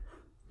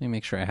Let me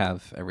make sure I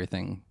have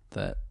everything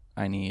that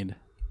I need.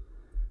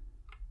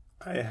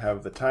 I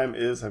have the time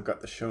is. I've got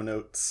the show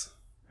notes.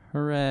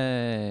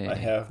 Hooray! I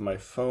have my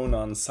phone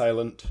on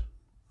silent.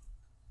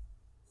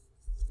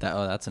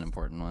 That's an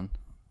important one.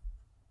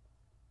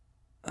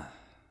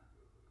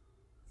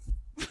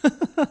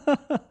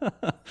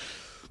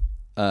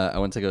 I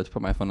went to go to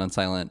put my phone on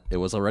silent. It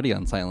was already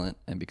on silent,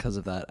 and because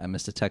of that, I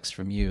missed a text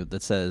from you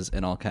that says,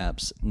 in all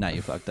caps, "Now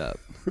you fucked up."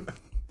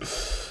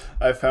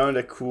 I found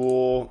a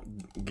cool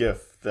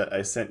GIF that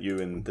I sent you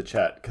in the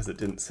chat because it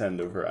didn't send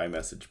over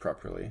iMessage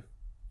properly.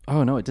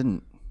 Oh, no, it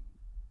didn't.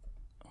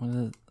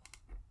 What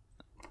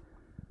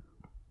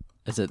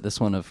is it?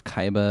 This one of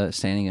Kaiba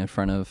standing in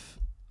front of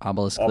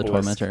Obelisk the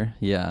Tormentor?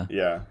 Yeah.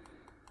 Yeah.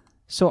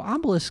 So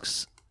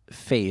Obelisk's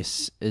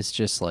face is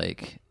just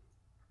like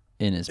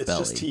in his belly,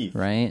 just teeth,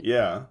 right?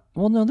 Yeah.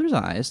 Well, no, there's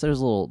eyes.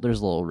 There's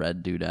little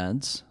red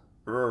doodads.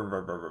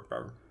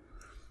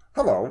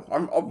 Hello,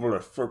 I'm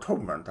Obelisk the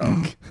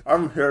Tormentor.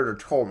 I'm here to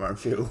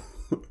torment you.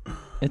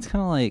 It's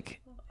kind of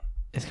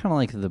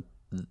like the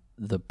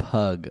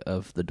pug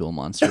of the Duel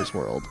Monsters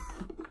world.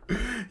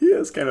 He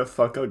is kind of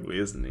fuck ugly,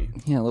 isn't he?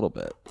 Yeah, a little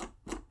bit.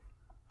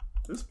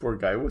 This poor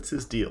guy, what's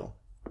his deal?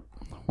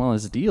 Well,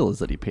 his deal is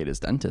that he paid his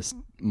dentist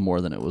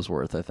more than it was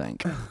worth, I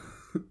think.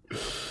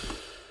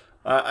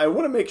 I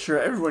want to make sure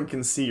everyone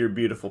can see your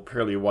beautiful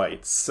pearly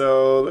whites,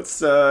 so let's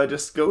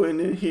just go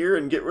in here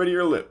and get rid of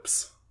your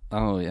lips.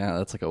 Oh yeah,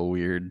 that's like a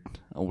weird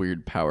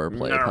power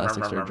play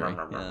plastic surgery.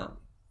 Yeah.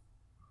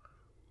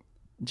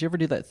 Did you ever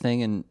do that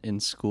thing in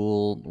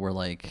school where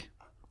like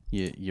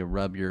you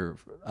rub your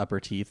upper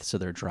teeth so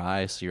they're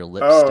dry, so your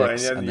lip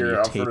sticks, and then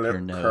you tape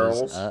your nose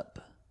curls up?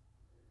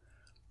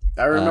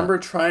 I remember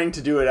trying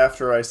to do it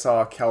after I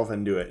saw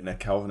Calvin do it in a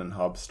Calvin and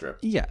Hobbes strip.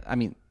 Yeah, I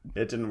mean,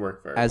 it didn't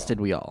work very well. As did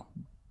we all.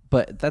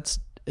 But that's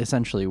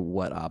essentially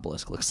what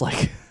Obelisk looks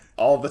like.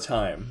 All the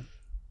time.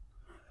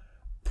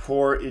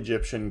 Poor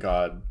Egyptian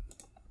god.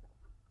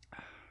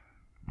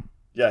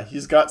 Yeah,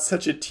 he's got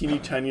such a teeny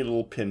tiny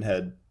little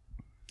pinhead.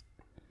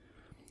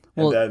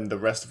 And then the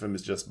rest of him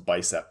is just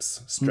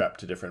biceps strapped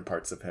to different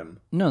parts of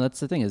him. No, that's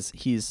the thing, is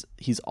he's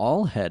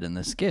all head in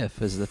this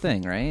GIF is the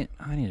thing, right?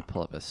 I need to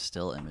pull up a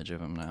still image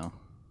of him now.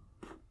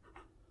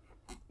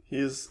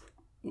 He's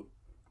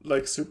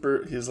like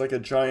a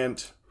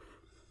giant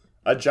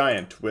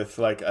with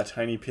like a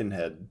tiny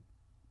pinhead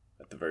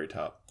at the very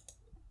top.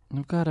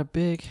 I've got a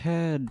big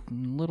head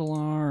and little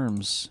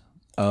arms.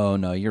 Oh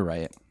no, you're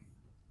right.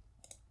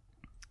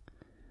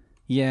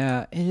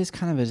 Yeah, it is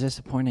kind of a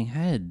disappointing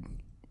head.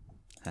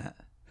 You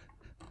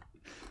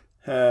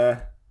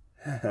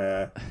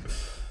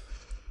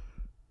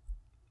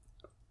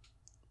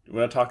want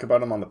to talk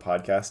about him on the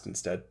podcast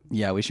instead?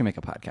 Yeah, we should make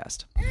a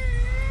podcast.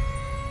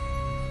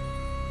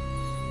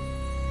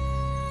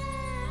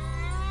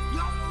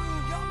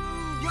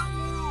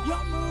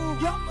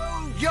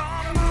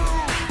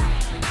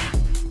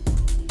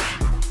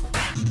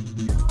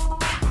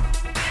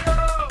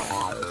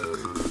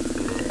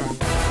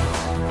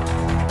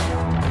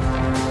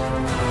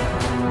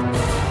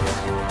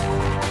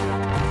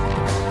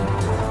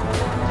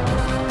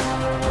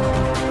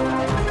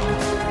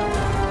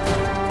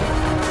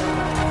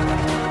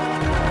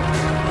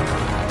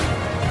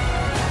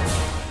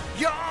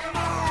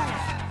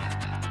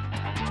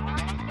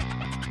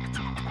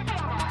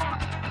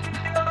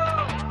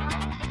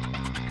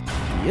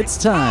 It's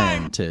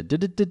time to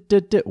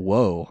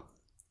whoa.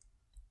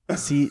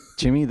 See,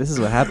 Jimmy, this is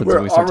what happens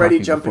when we start talking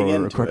before we're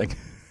recording.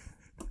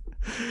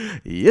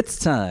 It's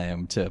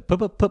time to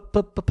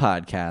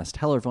podcast.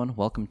 Hello, everyone.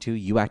 Welcome to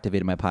You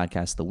Activated My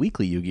Podcast, the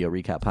weekly Yu-Gi-Oh!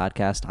 Recap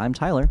podcast. I'm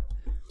Tyler.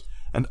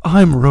 And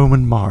I'm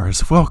Roman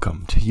Mars.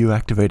 Welcome to You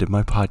Activated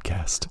My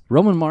Podcast.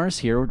 Roman Mars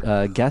here,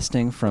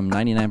 guesting from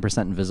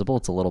 99% Invisible.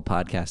 It's a little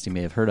podcast you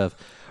may have heard of.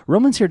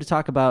 Roman's here to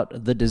talk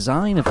about the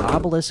design of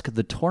Obelisk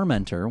the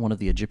Tormentor, one of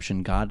the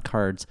Egyptian god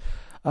cards.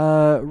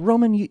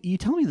 Roman, you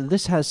tell me that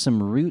this has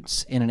some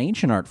roots in an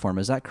ancient art form.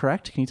 Is that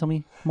correct? Can you tell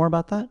me more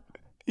about that?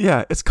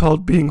 Yeah, it's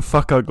called being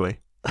fuck ugly.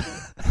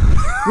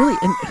 Really?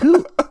 And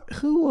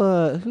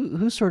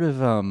who sort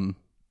of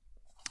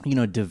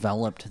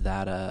developed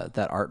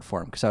that art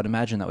form? Because I would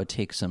imagine that would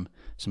take some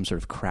sort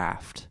of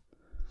craft.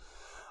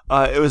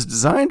 It was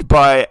designed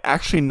by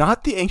actually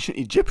not the ancient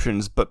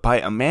Egyptians, but by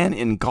a man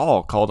in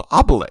Gaul called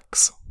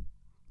Obelix.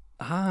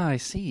 Ah, I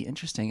see.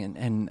 Interesting.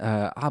 And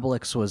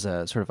Obelix was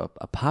a sort of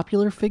a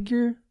popular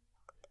figure.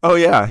 Oh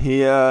yeah,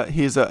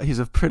 he's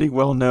a pretty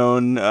well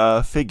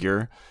known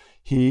figure.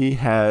 He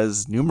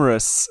has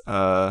numerous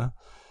even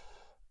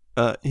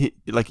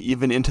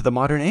into the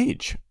modern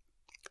age,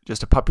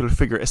 just a popular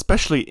figure,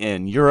 especially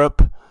in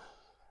Europe.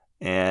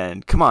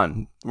 And come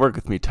on, work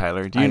with me,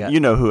 Tyler. You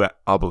know who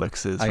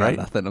Obelix is, right? I got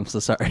nothing. I'm so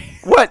sorry.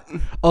 What?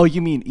 Oh,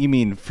 you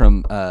mean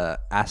from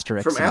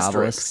Asterix from and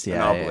Asterix Obelix?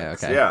 Yeah,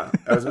 okay. Yeah,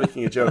 I was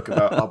making a joke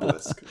about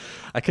Obelisk.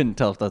 I couldn't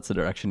tell if that's the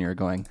direction you were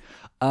going.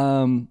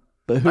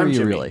 But who are you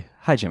Jimmy. really?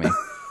 Hi, Jimmy.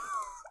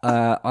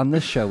 On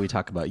this show, we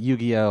talk about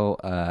Yu-Gi-Oh!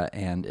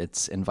 And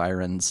its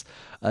environs.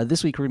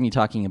 This week, we're going to be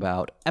talking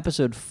about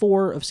episode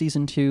 4 of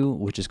season 2,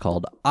 which is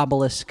called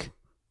Obelisk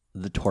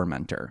the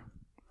Tormentor.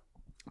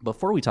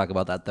 Before we talk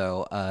about that,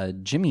 though,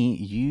 Jimmy,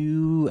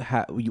 you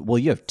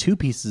have two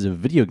pieces of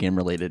video game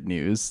related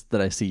news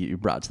that I see you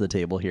brought to the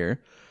table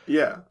here.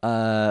 Yeah.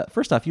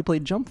 First off, you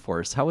played Jump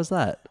Force. How was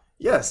that?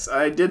 Yes,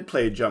 I did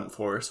play Jump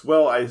Force.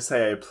 Well, I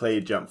say I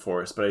played Jump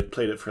Force, but I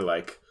played it for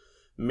like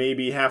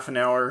maybe half an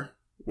hour,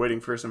 waiting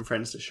for some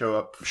friends to show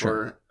up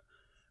for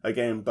a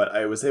game. But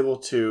I was able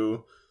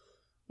to.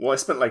 Well, I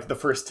spent like the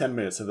first 10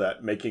 minutes of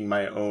that making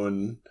my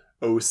own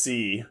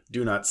OC,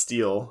 Do Not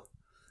Steal,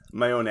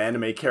 my own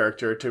anime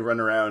character to run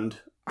around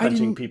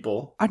punching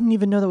people. I didn't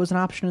even know that was an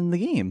option in the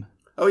game.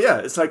 Oh yeah,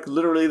 it's like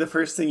literally the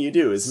first thing you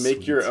do is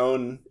make your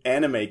own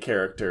anime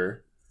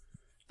character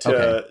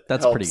to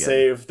help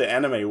save the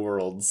anime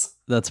worlds.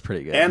 That's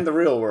pretty good. And the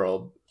real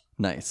world.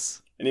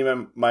 Nice. And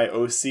even my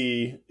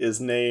OC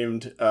is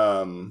named,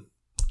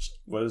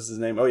 what is his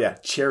name? Oh yeah,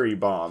 Cherry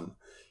Bomb.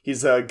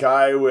 He's a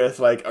guy with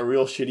like a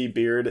real shitty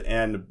beard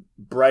and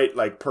bright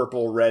like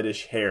purple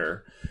reddish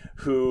hair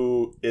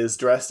who is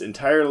dressed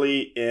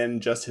entirely in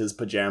just his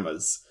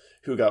pajamas,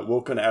 who got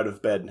woken out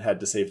of bed and had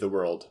to save the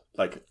world.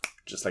 Like,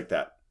 just like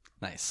that.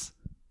 Nice.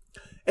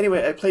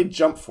 Anyway, I played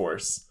Jump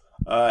Force,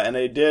 and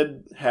I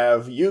did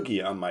have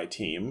Yugi on my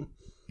team,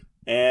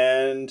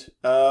 and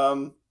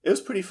it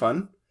was pretty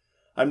fun.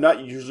 I'm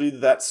not usually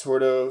that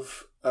sort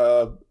of,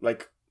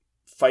 like,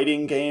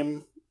 fighting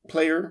game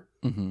player.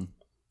 Mm-hmm.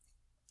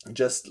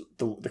 Just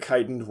the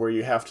kind where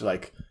you have to,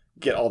 like,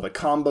 get all the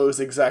combos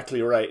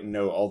exactly right and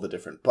know all the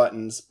different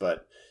buttons,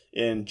 but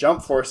in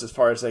Jump Force, as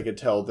far as I could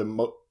tell,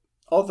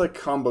 all the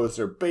combos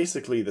are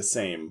basically the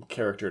same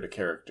character to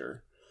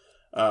character.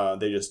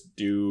 They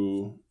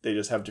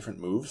just have different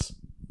moves.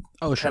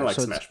 Oh, sure. Kind of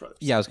like Smash Brothers.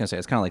 Yeah, I was going to say,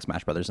 it's kind of like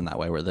Smash Brothers in that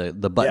way, where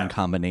the button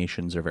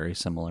combinations are very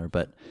similar,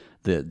 but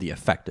the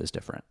effect is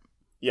different.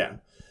 Yeah.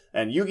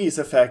 And Yugi's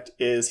effect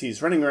is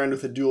he's running around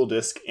with a dual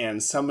disc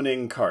and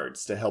summoning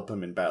cards to help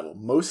him in battle.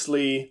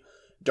 Mostly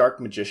Dark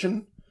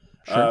Magician,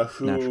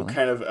 who naturally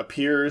kind of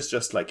appears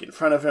just like in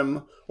front of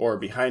him or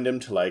behind him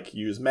to like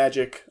use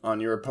magic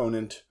on your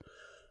opponent.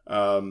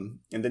 And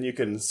then you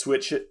can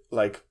switch it,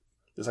 like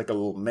there's like a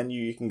little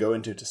menu you can go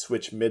into to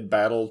switch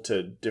mid-battle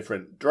to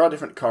draw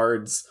different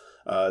cards.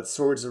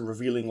 Swords of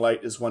Revealing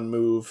Light is one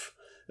move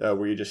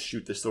where you just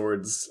shoot the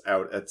swords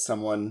out at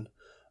someone.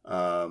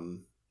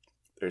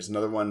 There's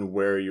another one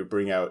where you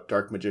bring out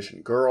Dark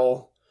Magician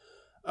Girl,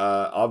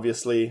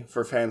 obviously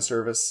for fan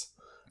service.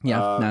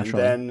 Yeah,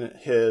 naturally. And then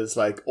his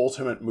like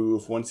ultimate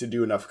move, once you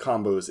do enough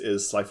combos,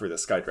 is Slifer the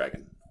Sky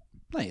Dragon.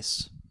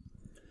 Nice.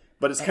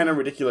 But it's kind of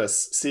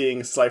ridiculous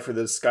seeing Slifer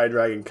the Sky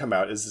Dragon come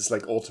out as this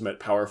like ultimate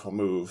powerful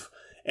move,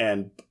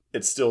 and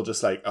it's still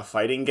just like a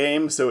fighting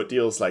game, so it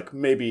deals like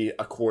maybe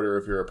a quarter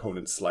of your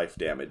opponent's life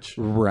damage.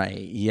 Right.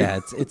 Yeah,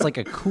 it's like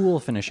a cool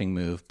finishing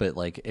move, but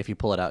like if you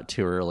pull it out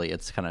too early,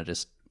 it's kind of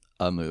just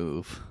a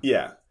move.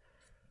 Yeah.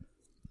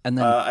 And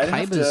then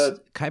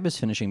Kaiba's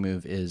finishing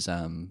move is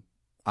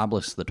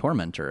Obelisk the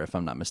Tormentor, if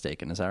I'm not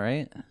mistaken. Is that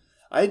right?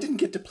 I didn't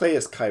get to play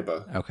as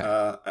Kaiba.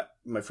 Okay.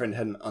 My friend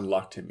hadn't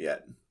unlocked him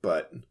yet,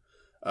 but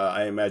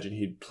I imagine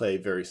he'd play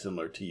very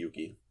similar to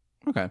Yugi.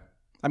 Okay.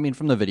 I mean,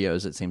 from the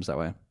videos, it seems that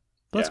way.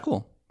 But that's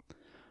cool.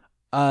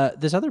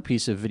 This other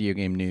piece of video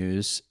game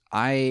news,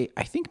 I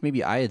think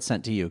maybe I had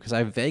sent to you because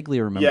I vaguely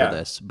remember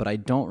this, but I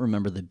don't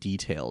remember the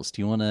details.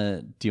 Do you want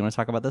to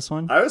talk about this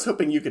one? I was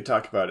hoping you could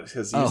talk about it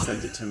because you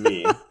sent it to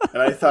me,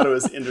 and I thought it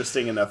was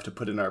interesting enough to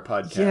put in our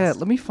podcast. Yeah,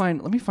 let me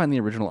find the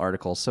original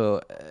article.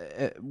 So,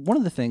 one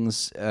of the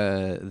things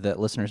that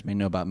listeners may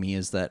know about me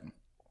is that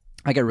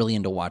I get really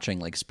into watching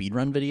like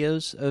speedrun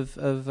videos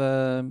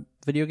of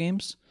video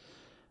games.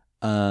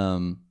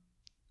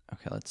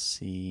 Okay, let's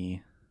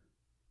see.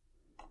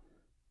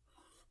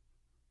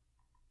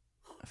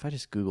 If I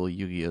just Google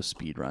Yu-Gi-Oh!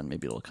 Speedrun,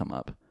 maybe it'll come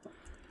up.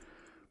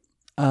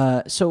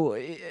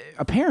 So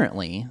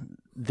apparently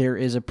there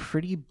is a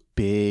pretty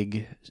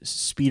big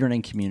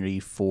speedrunning community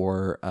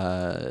for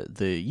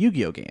the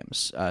Yu-Gi-Oh!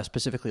 Games.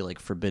 Specifically, like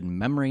Forbidden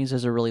Memories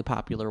is a really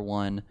popular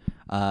one.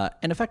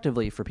 And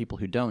effectively, for people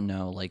who don't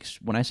know, like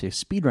when I say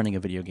speedrunning a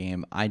video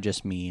game, I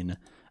just mean,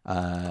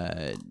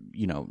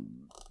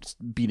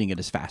 beating it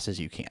as fast as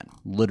you can.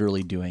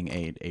 Literally doing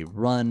a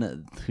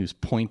run whose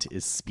point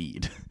is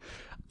speed.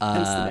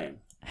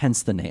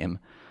 Hence the name.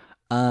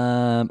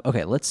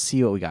 Okay, let's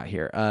see what we got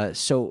here.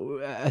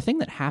 So a thing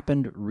that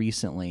happened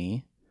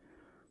recently,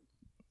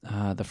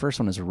 the first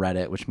one is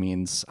Reddit, which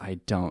means I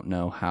don't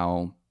know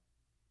how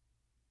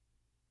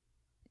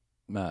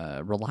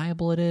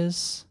reliable it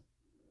is.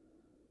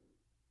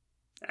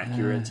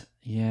 Accurate.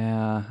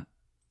 Yeah.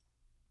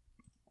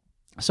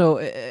 So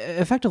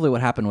effectively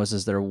what happened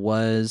was there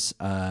was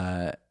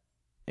a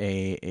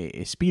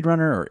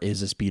speedrunner, or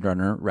is a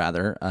speedrunner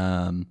rather,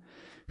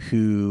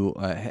 who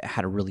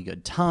had a really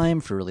good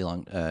time for a really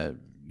long, I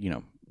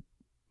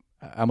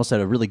almost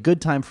said a really good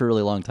time for a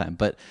really long time,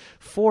 but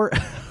for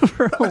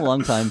a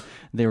long time,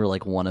 they were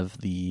like one of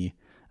the,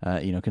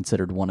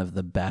 considered one of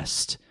the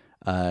best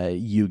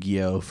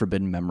Yu-Gi-Oh!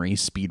 Forbidden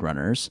Memories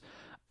speedrunners.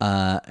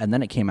 And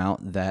then it came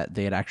out that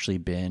they had actually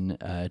been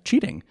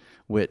cheating,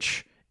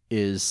 which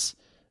is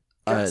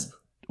a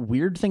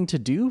weird thing to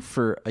do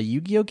for a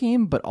Yu-Gi-Oh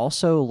game, but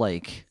also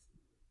like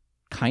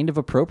kind of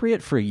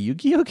appropriate for a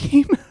Yu-Gi-Oh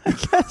game, I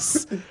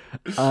guess.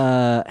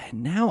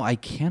 Now I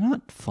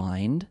cannot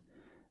find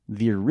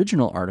the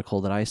original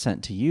article that I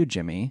sent to you,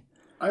 Jimmy.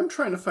 I'm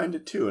trying to find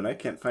it too, and I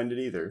can't find it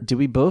either. Do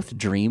we both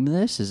dream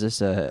this? Is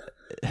this a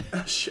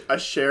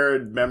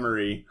shared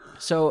memory?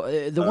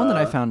 So the one that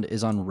I found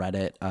is on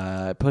Reddit,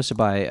 posted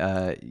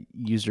by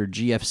user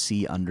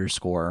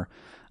GFC_.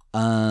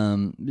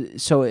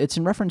 So it's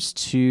in reference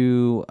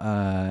to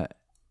a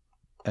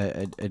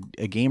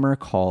gamer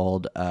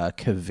called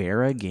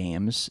Caveira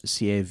Games,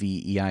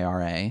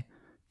 Caveira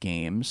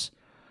Games,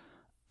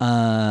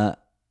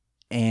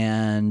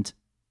 and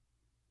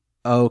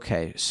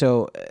okay,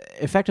 so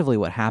effectively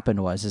what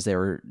happened was they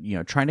were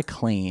trying to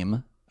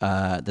claim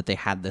that they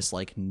had this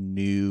like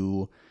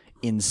new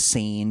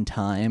insane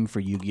time for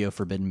Yu-Gi-Oh!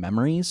 Forbidden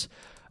Memories,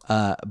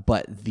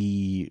 but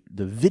the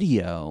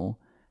video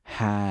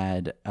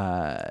had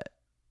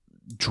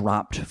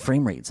dropped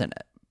frame rates in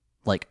it,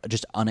 like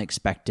just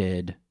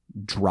unexpected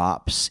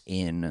drops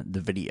in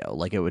the video,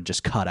 like it would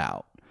just cut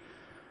out.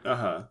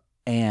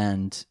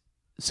 And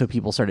so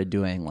people started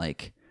doing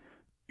like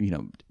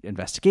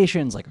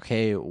investigations, like,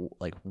 okay,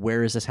 like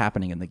where is this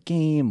happening in the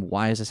game?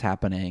 Why is this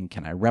happening?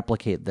 Can I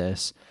replicate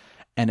this?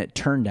 And it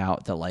turned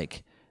out that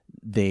like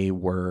they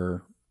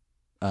were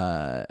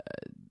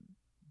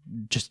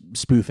just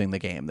spoofing the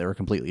game. They were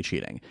completely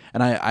cheating.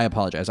 And I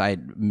apologize, I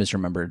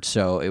misremembered.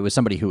 So it was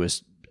somebody who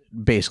was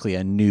basically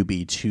a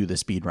newbie to the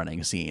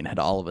speedrunning scene had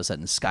all of a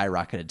sudden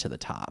skyrocketed to the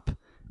top.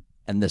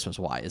 And this was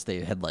why, is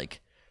they had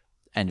like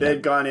they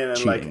had gone in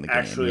and like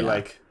actually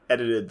like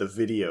edited the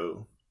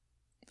video.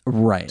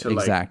 Right, to,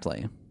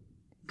 exactly. Like,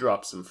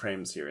 drop some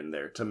frames here and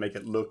there to make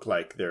it look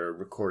like their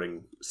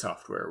recording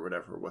software or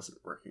whatever wasn't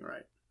working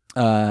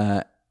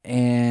right.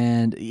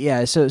 And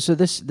yeah, so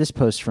this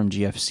post from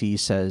GFC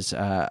says,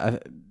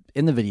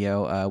 in the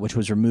video, which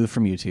was removed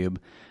from YouTube,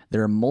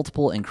 there are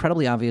multiple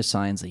incredibly obvious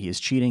signs that he is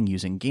cheating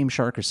using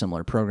GameShark or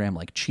similar program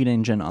like Cheat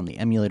Engine on the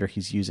emulator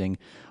he's using.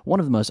 One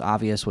of the most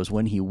obvious was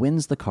when he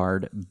wins the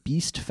card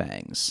Beast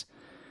Fangs.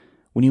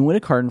 When you win a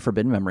card in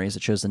Forbidden Memories,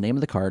 it shows the name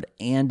of the card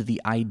and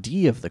the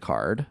ID of the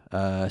card,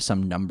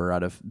 some number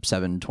out of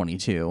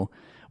 722.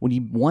 When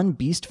you won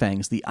Beast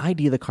Fangs, the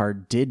ID of the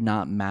card did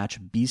not match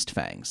Beast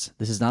Fangs.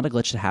 This is not a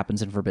glitch that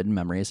happens in Forbidden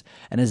Memories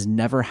and has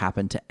never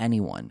happened to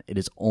anyone. It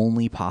is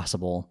only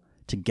possible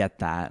to get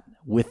that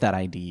with that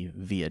ID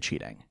via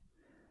cheating.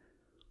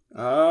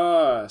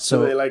 So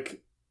they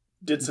like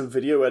did some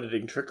video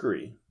editing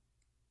trickery.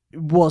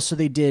 Well, so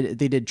they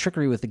did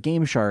trickery with the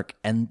GameShark,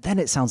 and then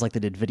it sounds like they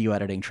did video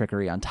editing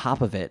trickery on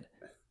top of it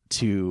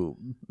to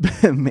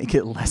make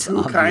it less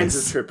obvious. Two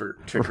kinds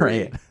of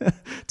trickery. Right.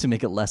 To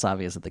make it less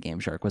obvious that the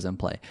GameShark was in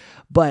play.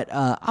 But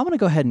I'm going to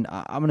go ahead and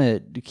I'm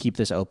going to keep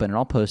this open, and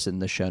I'll post it in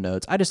the show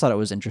notes. I just thought it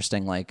was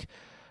interesting, like,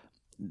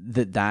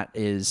 that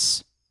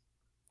is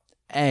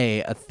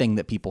a thing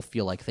that people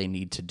feel like they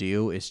need to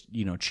do is,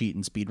 cheat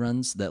in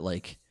speedruns, that,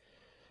 like,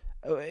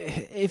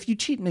 if you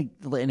cheat in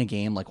a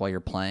game, like while you're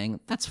playing,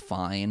 that's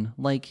fine.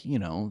 Like,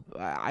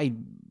 I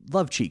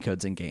love cheat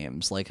codes in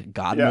games. Like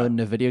God mode in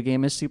a video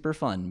game is super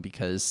fun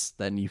because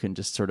then you can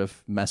just sort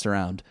of mess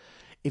around.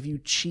 If you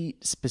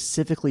cheat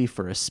specifically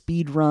for a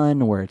speed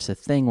run where it's a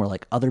thing where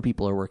like other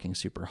people are working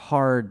super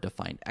hard to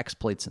find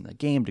exploits in the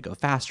game to go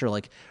faster,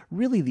 like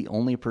really the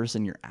only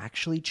person you're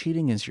actually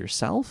cheating is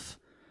yourself.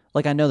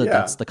 Like I know that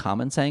that's the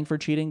common saying for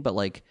cheating, but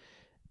like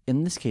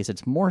in this case,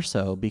 it's more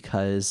so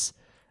because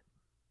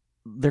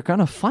they're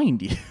gonna find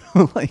you.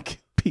 Like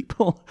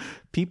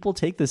people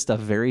take this stuff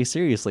very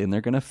seriously, and they're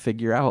gonna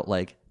figure out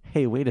like,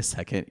 hey, wait a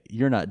second,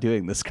 you're not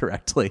doing this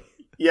correctly.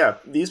 Yeah,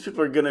 these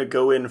people are gonna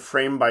go in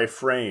frame by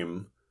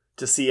frame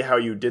to see how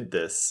you did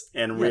this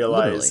and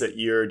realize that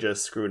you're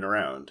just screwing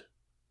around.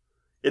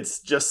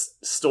 It's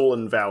just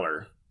stolen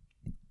valor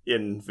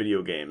in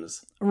video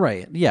games.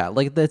 Right. Yeah,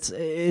 like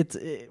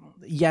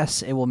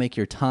yes, it will make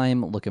your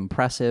time look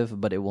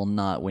impressive, but it will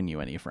not win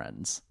you any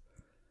friends.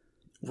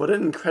 What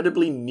an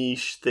incredibly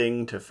niche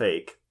thing to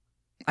fake.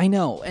 I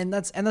know, and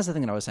that's the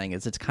thing that I was saying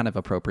is it's kind of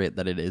appropriate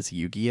that it is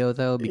Yu-Gi-Oh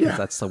though, because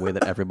that's the way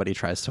that everybody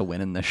tries to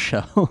win in this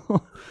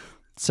show.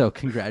 So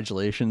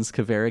congratulations,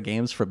 Caveira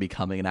Games, for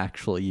becoming an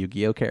actual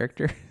Yu-Gi-Oh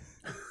character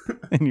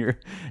in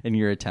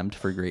your attempt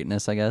for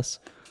greatness, I guess.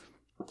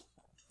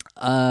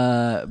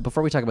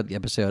 Before we talk about the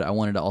episode, I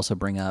wanted to also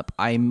bring up,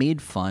 I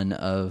made fun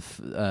of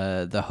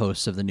the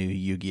hosts of the new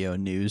Yu-Gi-Oh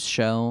news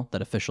show,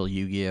 that official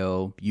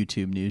Yu-Gi-Oh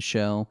YouTube news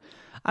show.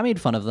 I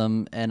made fun of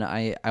them, and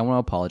I want to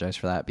apologize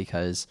for that,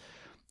 because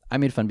I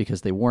made fun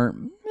because they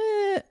weren't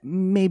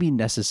maybe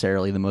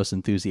necessarily the most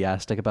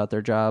enthusiastic about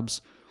their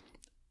jobs.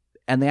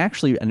 And they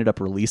actually ended up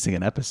releasing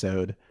an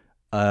episode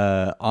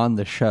on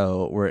the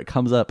show where it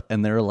comes up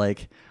and they're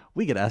like,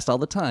 we get asked all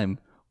the time,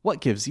 what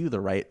gives you the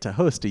right to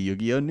host a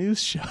Yu-Gi-Oh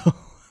news show?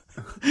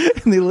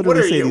 And they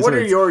literally say these what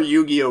words. Are your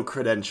Yu-Gi-Oh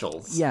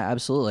credentials? Yeah,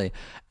 absolutely.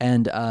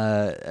 And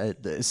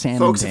Sam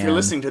folks, and Dan, if you're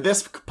listening to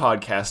this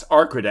podcast,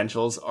 our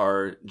credentials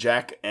are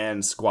Jack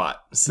and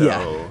Squat.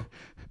 So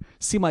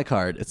See my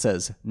card. It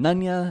says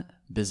Nunya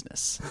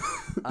business.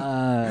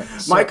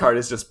 My card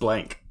is just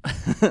blank.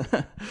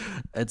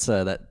 It's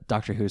that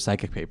Doctor Who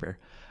psychic paper.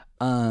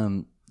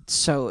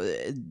 So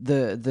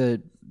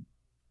the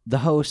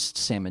hosts,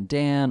 Sam and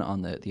Dan,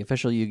 on the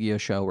official Yu-Gi-Oh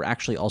show were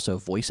actually also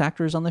voice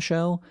actors on the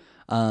show.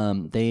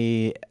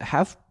 They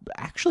have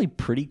actually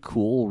pretty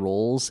cool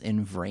roles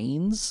in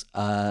Vrains.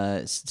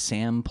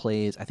 Sam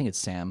plays, I think it's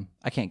Sam.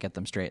 I can't get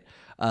them straight.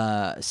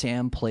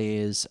 Sam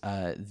plays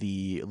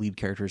the lead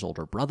character's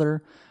older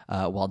brother,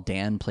 while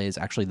Dan plays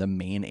actually the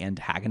main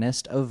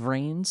antagonist of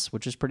Vrains,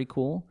 which is pretty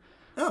cool.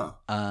 Oh.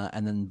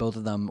 And then both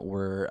of them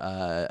were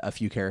a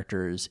few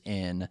characters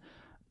in,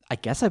 I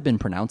guess I've been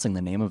pronouncing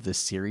the name of this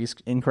series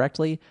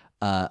incorrectly,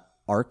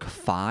 Arc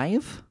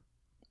 5?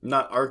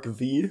 Not Arc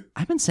V?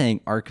 I've been saying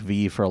Arc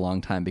V for a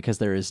long time because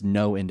there is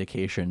no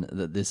indication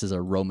that this is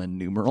a Roman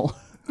numeral.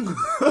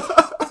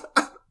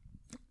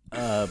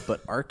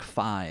 But Arc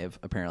 5,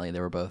 apparently,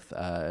 they were both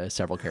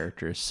several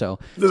characters. So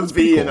the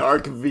V in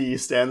Arc V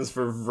stands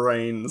for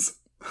Vrains.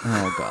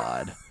 Oh,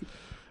 God.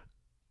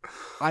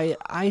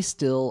 I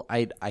still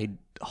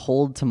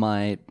hold to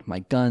my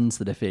guns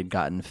that if it had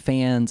gotten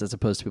fans as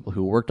opposed to people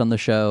who worked on the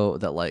show,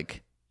 that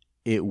like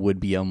it would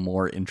be a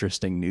more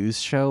interesting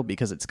news show,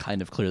 because it's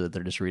kind of clear that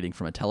they're just reading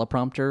from a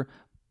teleprompter.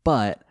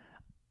 But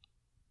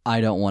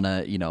I don't want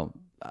to,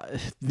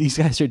 these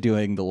guys are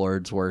doing the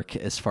Lord's work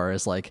as far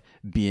as like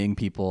being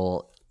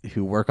people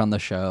who work on the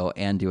show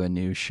and do a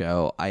news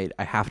show. I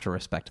have to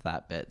respect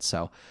that bit.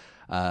 So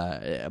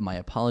my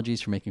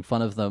apologies for making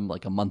fun of them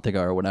like a month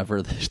ago or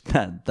whenever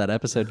that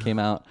episode came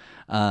out.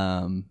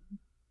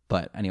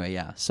 But anyway,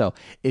 yeah. So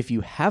if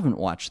you haven't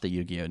watched the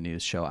Yu-Gi-Oh!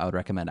 News show, I would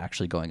recommend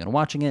actually going and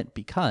watching it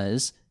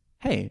because,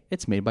 hey,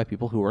 it's made by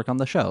people who work on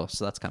the show.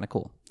 So that's kind of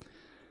cool.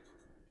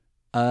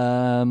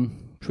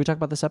 Should we talk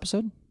about this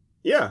episode?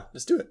 Yeah,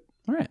 let's do it.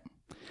 All right.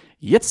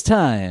 It's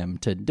time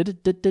to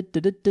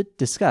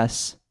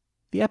discuss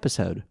the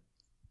episode.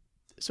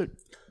 So,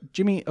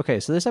 Jimmy,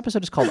 okay, so this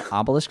episode is called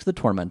Obelisk the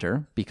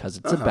Tormentor because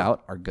it's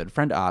about our good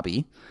friend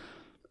Abi.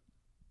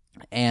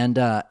 And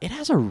it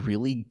has a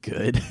really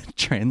good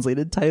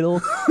translated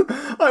title.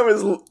 I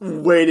was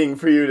waiting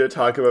for you to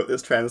talk about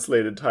this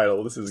translated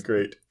title. This is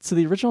great. So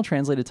the original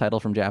translated title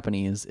from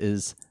Japanese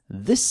is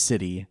 "This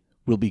city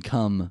will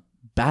become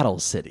Battle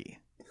City."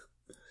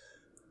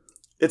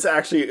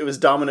 It was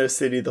Domino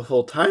City the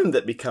whole time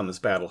that becomes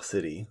Battle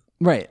City.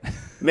 Right.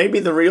 Maybe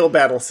the real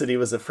Battle City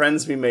was the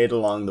friends we made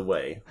along the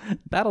way.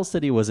 Battle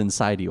City was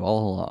inside you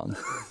all along.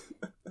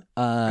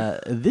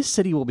 This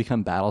city will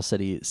become Battle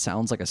City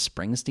sounds like a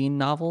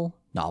Springsteen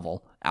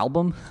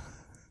album.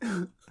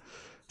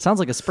 Sounds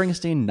like a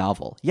Springsteen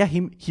novel. Yeah,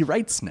 he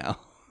writes now.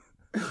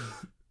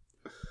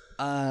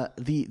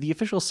 The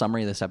official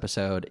summary of this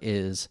episode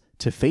is: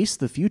 to face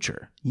the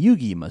future,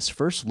 Yugi must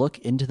first look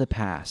into the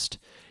past.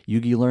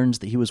 Yugi learns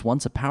that he was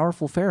once a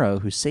powerful pharaoh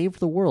who saved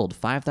the world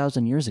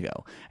 5,000 years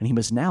ago, and he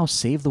must now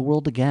save the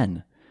world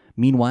again.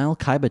 Meanwhile,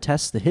 Kaiba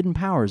tests the hidden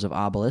powers of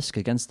Obelisk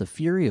against the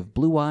fury of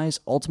Blue Eye's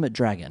ultimate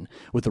dragon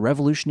with the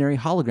revolutionary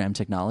hologram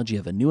technology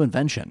of a new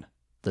invention,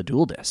 the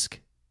Dual Disk.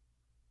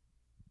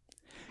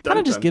 Kind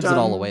of just gives it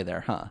all away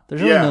there, huh?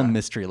 There's really no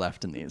mystery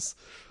left in these.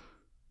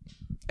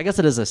 I guess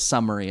it is a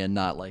summary and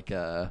not like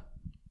a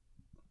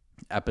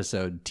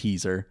episode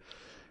teaser.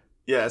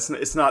 Yeah,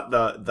 it's not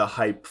the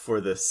hype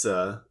for this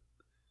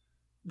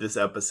this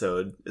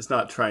episode. It's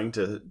not trying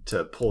to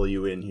pull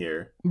you in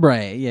here.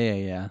 Right,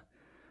 yeah.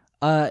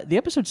 The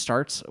episode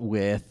starts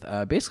with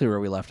basically where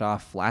we left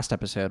off last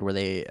episode, where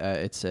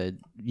it's a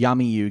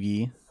Yami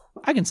Yugi.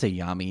 I can say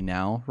Yami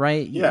now,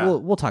 right? Yeah.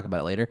 We'll talk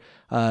about it later.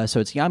 So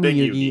it's Yami Big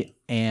Yugi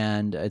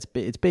and it's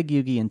Big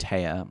Yugi and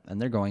Taya,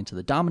 and they're going to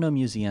the Domino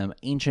Museum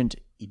Ancient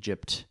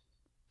Egypt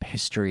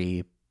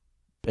History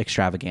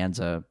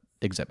Extravaganza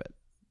exhibit.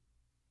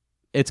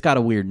 It's got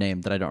a weird name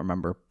that I don't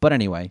remember, but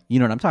anyway, you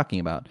know what I'm talking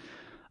about.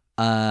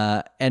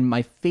 And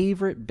my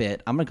favorite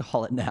bit, I'm going to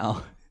call it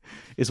now,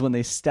 is when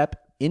they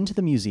step into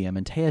the museum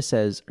and Taya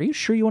says, "Are you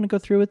sure you want to go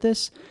through with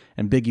this?"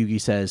 And Big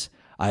Yugi says,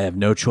 "I have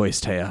no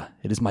choice, Taya.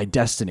 It is my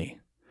destiny."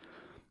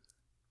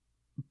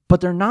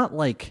 But they're not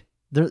like,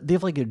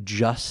 they've like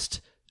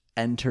just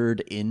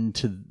entered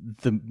into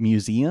the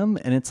museum,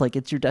 and it's like,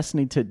 it's your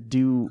destiny to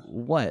do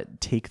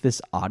what? Take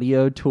this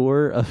audio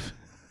tour of...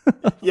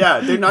 Yeah,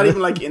 they're not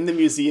even like in the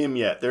museum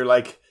yet. They're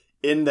like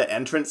in the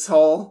entrance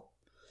hall.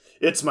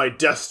 "It's my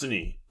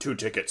destiny. 2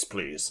 tickets,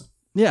 please."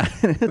 Yeah,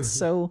 it's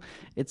so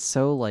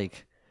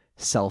like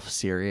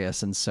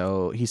self-serious, and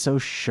so he's so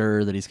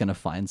sure that he's going to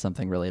find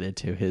something related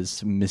to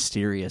his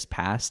mysterious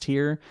past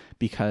here,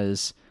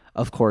 because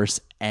of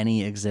course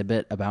any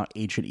exhibit about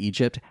ancient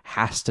Egypt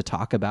has to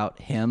talk about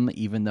him,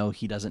 even though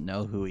he doesn't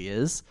know who he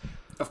is.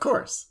 Of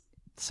course.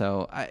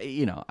 So I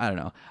don't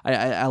know.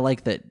 I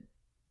like that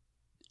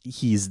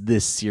he's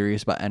this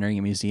serious about entering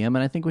a museum,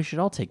 and I think we should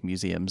all take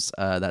museums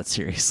that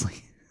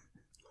seriously.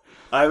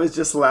 I was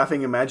just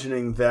laughing,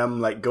 imagining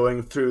them like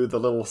going through the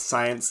little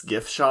science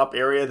gift shop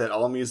area that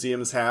all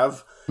museums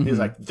have. Mm-hmm. He's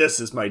like, "This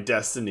is my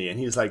destiny," and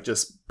he's like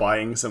just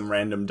buying some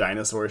random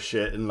dinosaur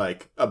shit and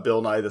like a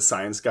Bill Nye the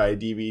Science Guy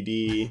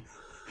DVD.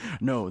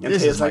 No,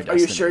 this is like, "Are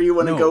you sure you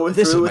want to go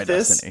through with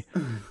this?"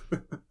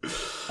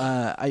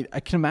 I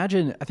can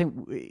imagine. I think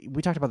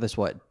we talked about this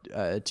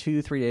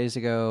 2-3 days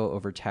ago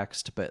over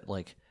text, but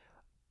like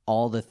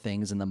all the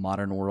things in the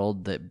modern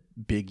world that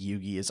Big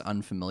Yugi is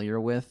unfamiliar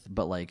with,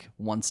 but like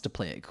wants to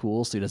play it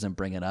cool, so he doesn't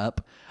bring it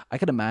up. I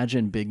could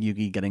imagine Big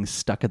Yugi getting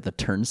stuck at the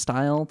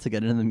turnstile to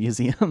get into the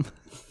museum,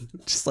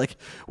 just like,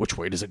 which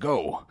way does it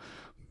go?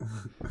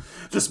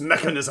 This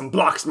mechanism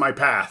blocks my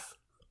path.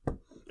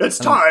 It's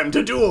time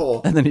to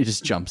duel. And then he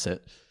just jumps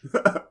it.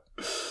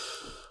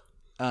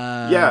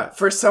 Yeah,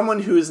 for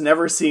someone who's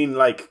never seen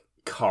like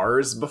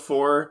Cars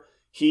before,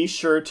 he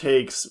sure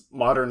takes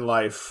modern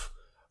life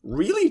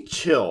really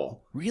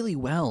chill. Really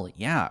well,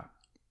 yeah.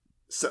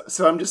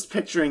 So I'm just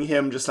picturing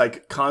him just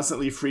like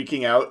constantly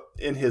freaking out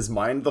in his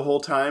mind the whole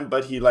time,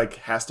 but he like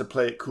has to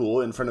play it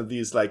cool in front of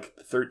these like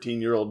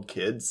 13-year-old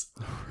kids.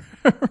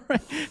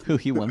 Who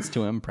he wants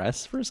to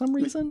impress for some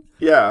reason.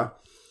 Yeah.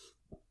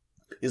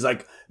 He's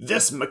like,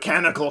 "This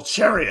mechanical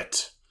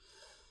chariot.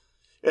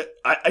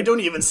 I don't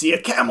even see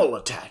a camel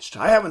attached.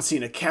 I haven't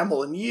seen a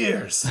camel in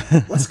years.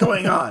 What's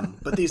going on?"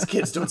 But these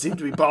kids don't seem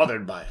to be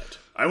bothered by it.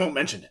 I won't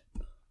mention it.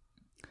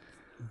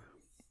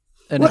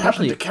 And what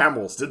happened to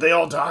camels? Did they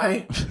all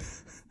die?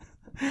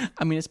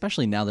 I mean,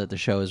 especially now that the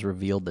show has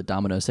revealed that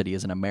Domino City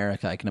is in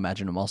America, I can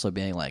imagine him also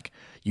being like,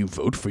 "You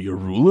vote for your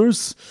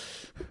rulers?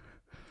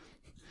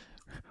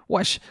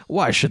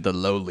 Why should the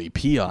lowly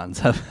peons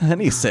have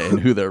any say in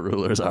who their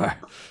rulers are?"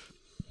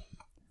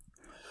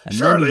 And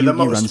surely the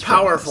most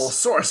powerful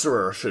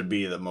sorcerer should be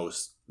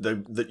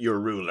your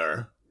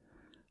ruler.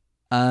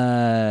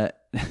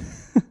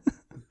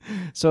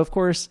 So, of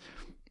course,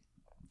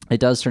 it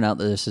does turn out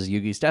that this is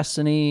Yugi's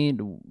destiny.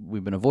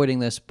 We've been avoiding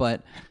this,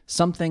 but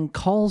something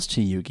calls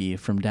to Yugi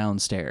from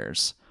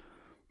downstairs.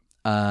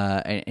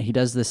 And he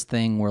does this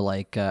thing where,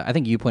 like, I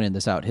think you pointed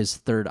this out, his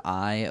third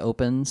eye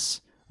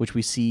opens, which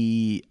we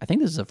see. I think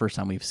this is the first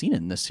time we've seen it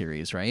in this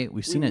series, right?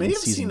 We've seen it in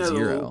season 0. A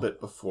little bit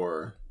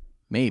before.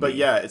 Maybe. But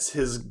yeah, it's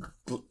his,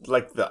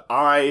 like, the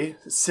eye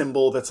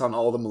symbol that's on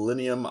all the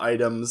Millennium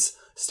items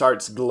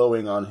starts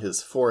glowing on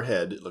his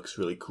forehead. It looks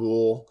really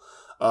cool.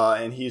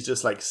 And he's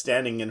just like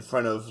standing in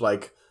front of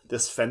like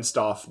this fenced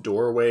off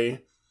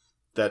doorway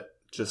that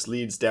just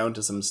leads down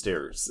to some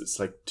stairs. It's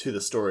like to the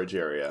storage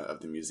area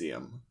of the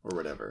museum or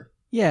whatever.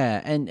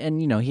 Yeah,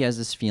 and you know, he has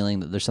this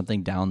feeling that there's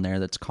something down there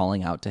that's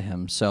calling out to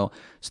him. So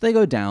they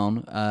go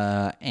down,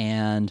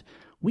 and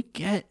we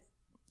get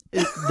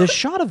the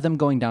shot of them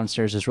going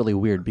downstairs is really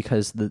weird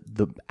because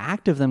the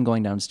act of them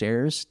going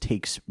downstairs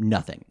takes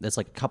nothing. That's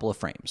like a couple of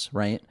frames,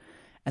 right?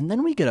 And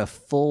then we get a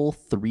full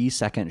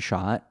 3-second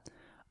shot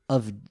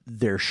of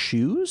their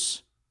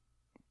shoes,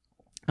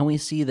 and we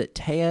see that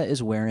Taya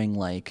is wearing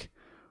like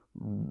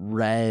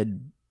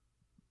red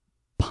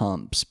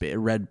pumps,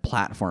 red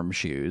platform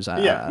shoes.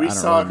 We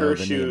saw her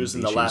shoes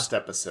in the last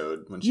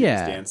episode when she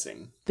was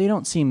dancing. They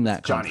don't seem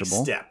that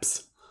comfortable. Johnny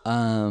Steps.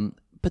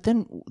 But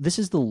then this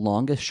is the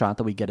longest shot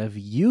that we get of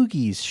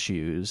Yugi's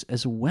shoes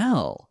as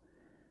well,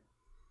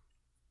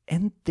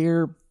 and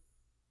they're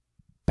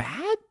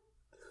bad.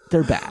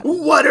 They're bad.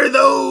 What are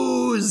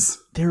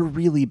those? They're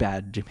really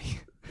bad, Jimmy.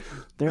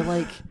 They're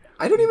like...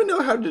 I don't even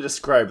know how to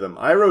describe them.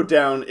 I wrote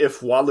down if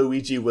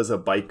Waluigi was a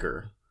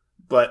biker,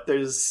 but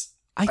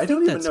I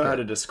don't even know how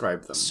to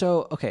describe them.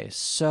 So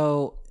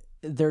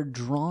they're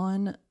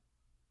drawn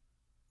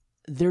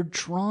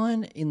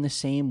in the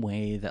same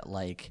way that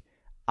like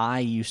I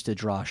used to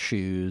draw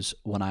shoes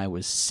when I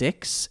was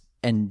 6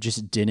 and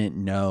just didn't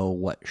know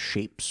what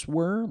shapes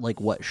were, like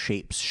what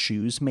shapes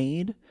shoes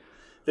made.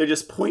 They're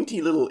just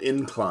pointy little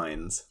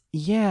inclines.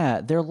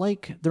 Yeah, they're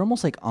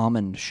almost like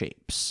almond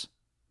shapes.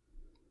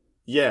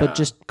 Yeah. But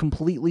just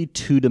completely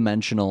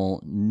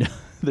two-dimensional.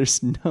 There's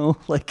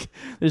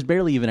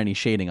barely even any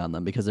shading on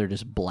them because they're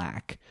just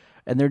black.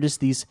 And they're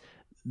just these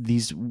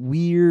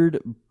weird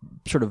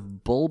sort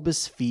of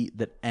bulbous feet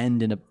that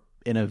end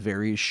in a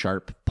very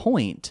sharp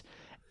point.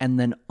 And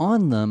then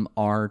on them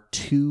are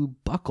 2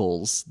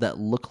 buckles that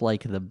look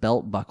like the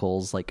belt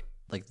buckles, like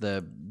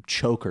the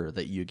choker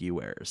that Yugi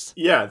wears.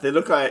 Yeah, they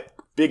look like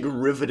big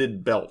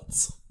riveted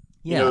belts.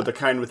 Yeah. You know, the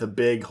kind with the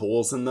big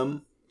holes in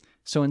them.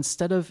 So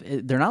instead of...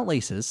 They're not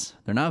laces.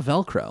 They're not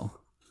Velcro.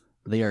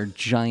 They are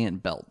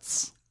giant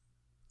belts.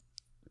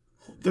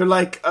 They're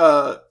like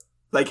how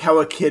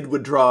a kid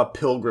would draw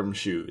pilgrim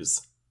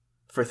shoes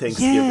for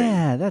Thanksgiving.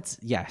 Yeah, that's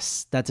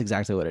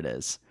exactly what it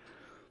is.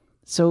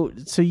 So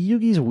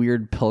Yugi's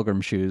weird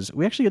pilgrim shoes,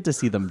 we actually get to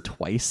see them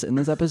twice in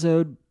this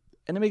episode,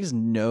 and it makes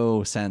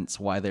no sense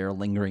why they are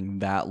lingering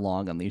that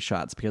long on these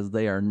shots because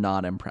they are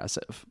not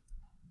impressive.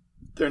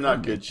 They're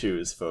not good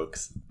shoes,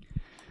 folks.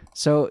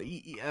 So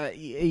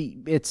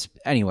it's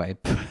anyway.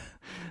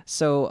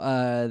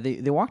 So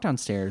they walk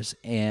downstairs,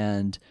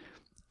 and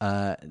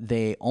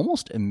they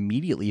almost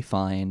immediately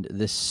find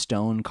this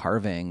stone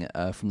carving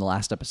from the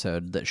last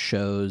episode that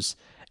shows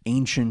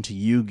ancient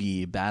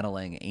Yugi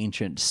battling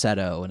ancient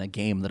Seto in a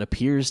game that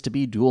appears to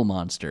be duel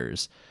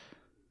monsters.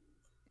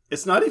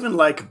 It's not even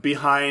like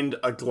behind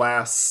a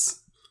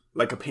glass,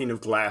 like a pane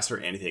of glass or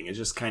anything. It's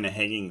just kind of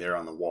hanging there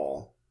on the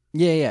wall.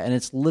 Yeah, and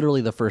it's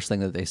literally the first thing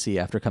that they see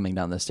after coming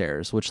down the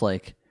stairs, which,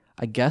 like,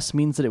 I guess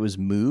means that it was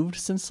moved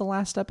since the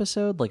last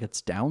episode. Like,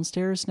 it's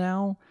downstairs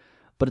now.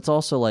 But it's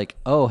also like,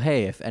 oh,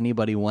 hey, if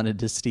anybody wanted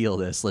to steal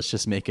this, let's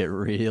just make it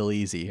real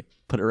easy.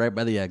 Put it right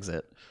by the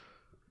exit.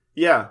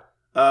 Yeah.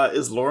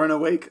 Is Lauren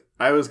awake?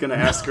 I was going to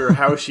ask her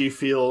how she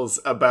feels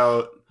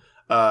about,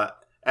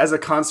 as a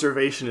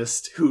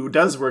conservationist who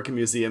does work in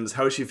museums,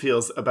 how she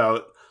feels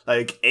about,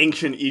 like,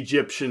 ancient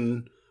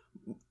Egyptian,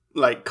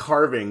 like,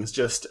 carvings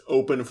just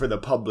open for the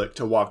public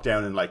to walk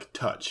down and, like,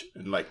 touch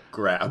and, like,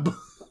 grab.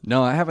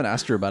 No, I haven't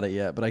asked her about it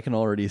yet, but I can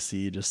already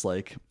see just,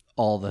 like,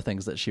 all the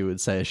things that she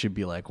would say. She'd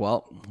be like,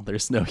 well,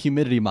 there's no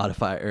humidity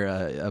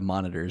modifier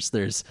monitors.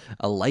 There's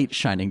a light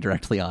shining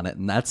directly on it,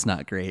 and that's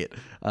not great.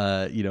 What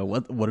are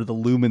the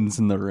lumens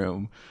in the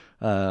room?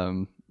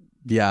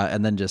 Yeah,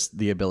 and then just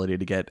the ability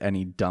to get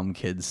any dumb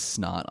kid's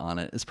snot on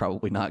it is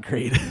probably not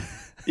great.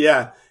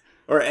 Yeah,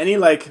 or any,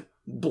 like,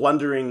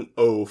 blundering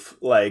oaf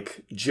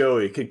like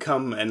Joey could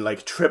come and,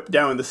 like, trip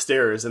down the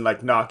stairs and,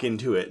 like, knock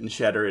into it and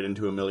shatter it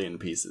into a million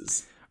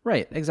pieces.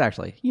 Right,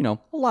 exactly. A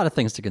lot of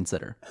things to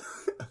consider.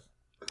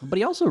 But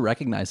he also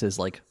recognizes,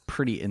 like,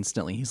 pretty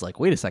instantly, he's like,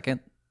 wait a second,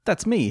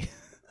 that's me.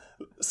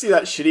 See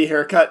that shitty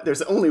haircut?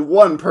 There's only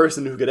one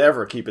person who could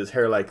ever keep his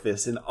hair like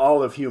this in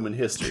all of human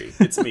history.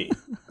 It's me.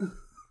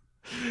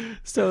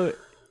 So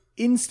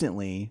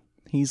instantly,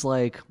 he's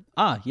like,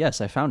 yes,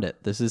 I found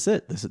it. This is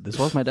it. This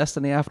was my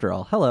destiny after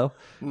all. Hello.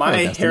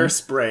 My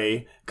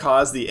hairspray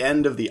caused the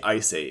end of the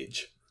Ice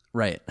Age.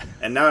 Right.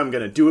 And now I'm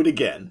going to do it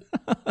again.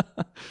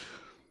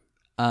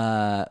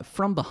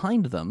 From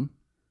behind them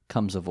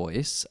comes a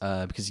voice,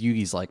 because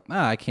Yugi's like,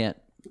 I can't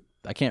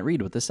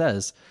read what this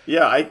says.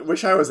 Yeah, I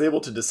wish I was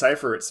able to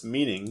decipher its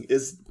meaning.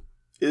 Is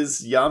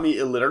Yami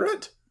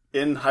illiterate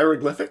in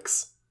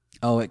hieroglyphics?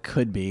 Oh, it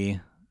could be.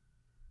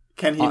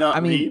 Can he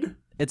not read?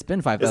 It's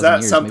been 5,000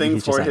 years. Is that something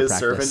for his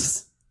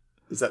servants?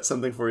 Is that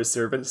something for his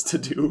servants to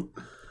do?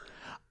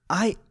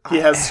 He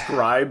has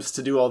scribes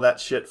to do all that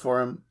shit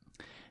for him.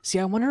 See,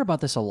 I wonder about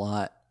this a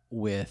lot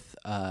with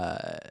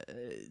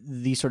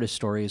these sort of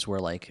stories where,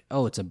 like,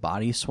 oh, it's a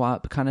body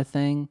swap kind of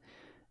thing.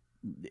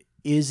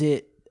 Is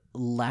it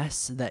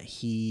less that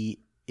he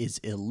is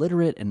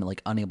illiterate and,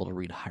 like, unable to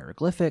read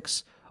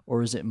hieroglyphics,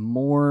 or is it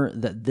more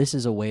that this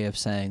is a way of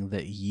saying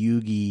that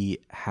Yugi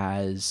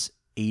has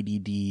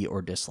ADD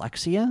or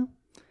dyslexia,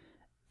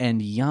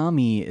 and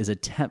Yami is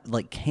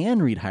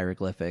can read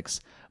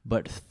hieroglyphics,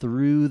 but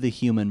through the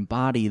human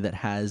body that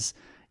has,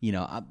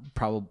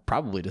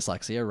 probably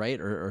dyslexia, right,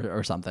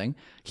 or something,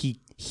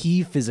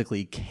 he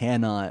physically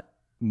cannot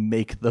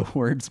make the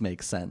words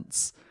make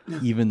sense,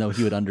 even though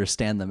he would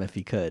understand them if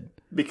he could.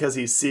 Because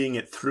he's seeing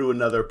it through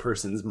another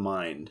person's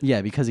mind.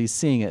 Yeah, because he's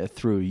seeing it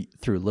through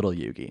little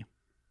Yugi.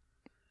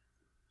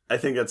 I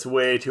think that's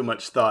way too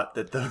much thought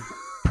that the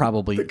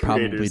probably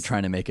trying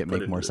to make it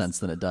make more sense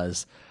than it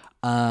does.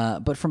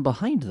 But from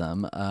behind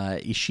them,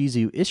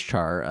 Ishizu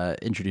Ishchar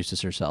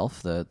introduces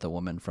herself, the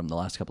woman from the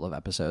last couple of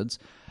episodes,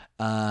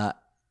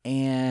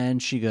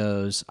 and she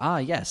goes,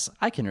 yes,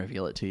 I can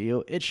reveal it to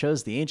you. It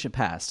shows the ancient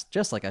past,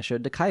 just like I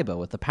showed to Kaiba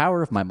with the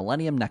power of my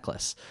Millennium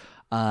Necklace.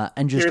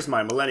 And just here's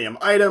my Millennium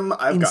item.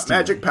 I've got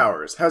magic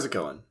powers. How's it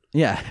going?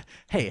 Yeah.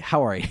 Hey,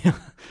 how are you?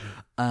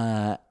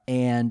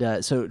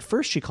 So at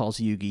first she calls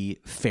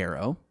Yugi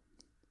Pharaoh,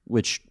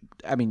 which,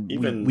 I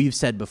mean, we've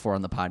said before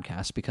on the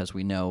podcast because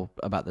we know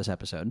about this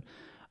episode.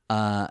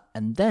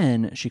 And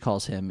then she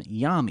calls him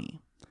Yami.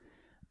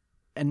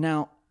 And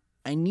now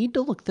I need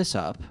to look this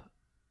up.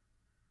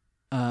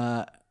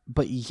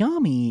 But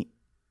Yami,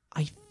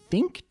 I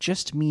think,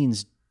 just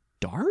means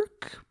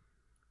dark.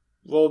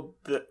 Well,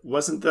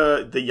 wasn't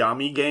the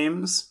Yami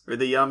games or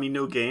the Yami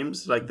no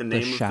games like the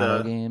name of the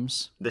Shadow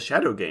games? The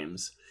Shadow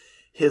games.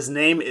 His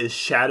name is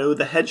Shadow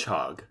the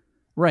Hedgehog.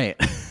 Right.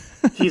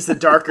 He's the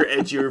darker,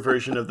 edgier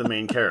version of the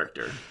main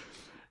character.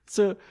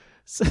 So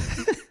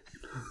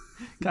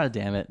God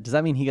damn it. Does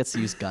that mean he gets to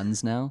use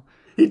guns now?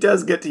 He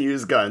does get to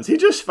use guns. He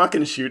just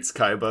fucking shoots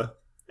Kaiba.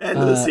 End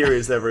of the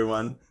series,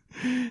 everyone.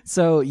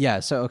 So I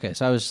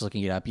was just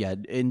looking it up. Yeah,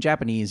 in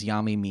Japanese,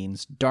 Yami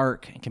means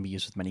dark and can be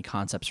used with many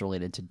concepts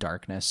related to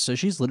darkness. So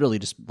she's literally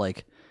just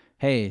like,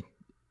 hey,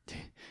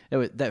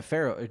 that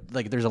Pharaoh,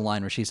 like, there's a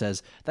line where she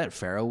says, that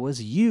Pharaoh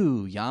was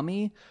you,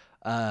 Yami.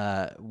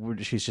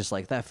 She's just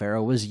like, that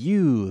Pharaoh was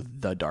you,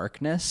 the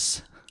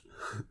darkness.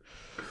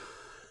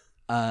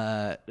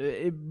 But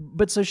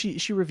so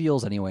she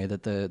reveals anyway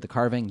that the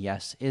carving,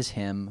 yes, is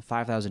him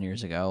 5,000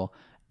 years ago,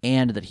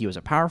 and that he was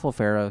a powerful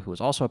pharaoh who was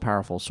also a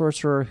powerful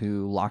sorcerer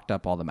who locked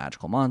up all the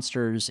magical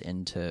monsters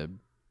into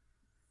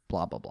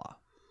blah, blah, blah.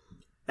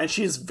 And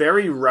she's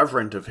very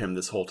reverent of him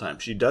this whole time.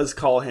 She does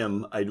call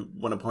him, I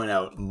want to point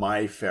out,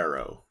 my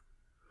pharaoh.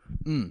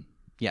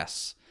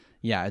 Yes.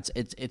 Yeah,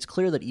 it's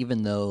clear that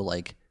even though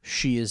like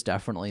she is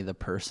definitely the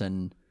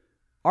person,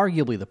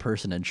 arguably the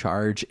person in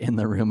charge in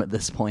the room at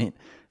this point,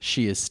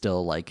 she is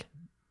still like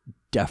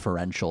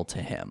deferential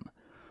to him.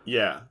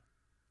 Yeah.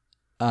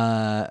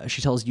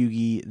 She tells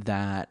Yugi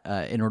that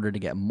in order to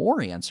get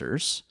more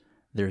answers,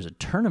 there's a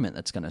tournament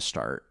that's going to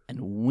start,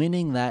 and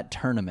winning that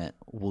tournament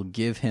will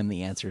give him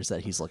the answers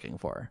that he's looking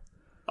for.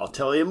 I'll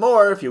tell you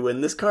more if you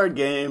win this card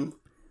game.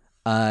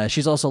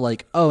 She's also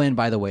like, oh, and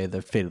by the way,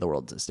 the fate of the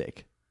world's at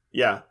stake.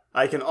 Yeah,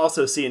 I can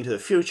also see into the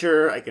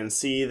future. I can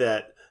see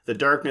that the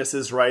darkness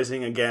is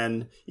rising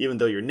again, even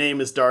though your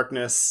name is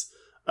Darkness.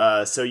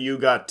 So you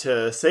got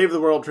to save the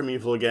world from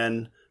evil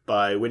again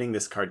by winning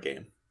this card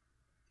game.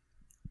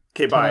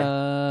 Okay,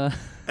 bye.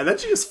 And then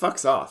she just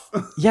fucks off.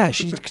 Yeah,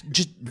 she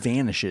just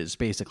vanishes,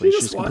 basically.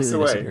 She just completely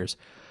away. Disappears.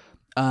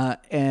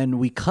 And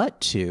we cut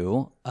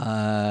to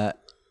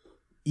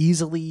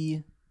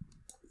easily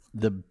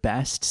the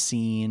best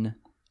scene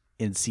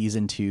in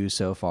season 2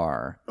 so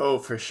far. Oh,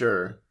 for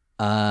sure.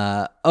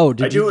 I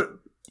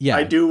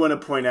do want to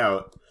point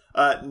out,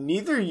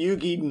 neither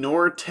Yugi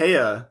nor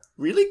Taya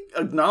really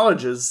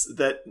acknowledges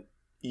that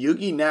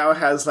Yugi now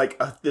has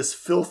like this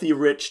filthy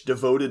rich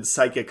devoted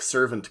psychic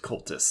servant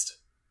cultist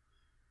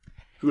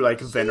who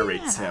like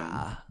venerates him.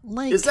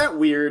 Like, is that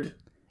weird?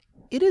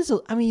 It is.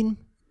 I mean,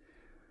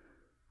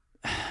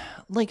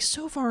 like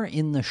so far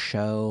in the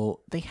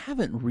show, they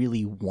haven't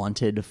really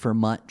wanted for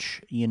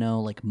much. You know,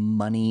 like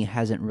money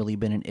hasn't really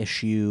been an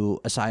issue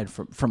aside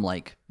from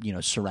like, you know,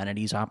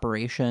 Serenity's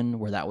operation,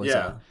 where that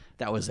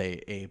was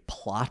a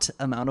plot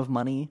amount of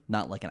money,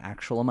 not like an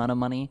actual amount of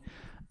money.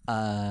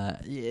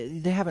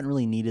 They haven't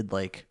really needed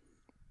like,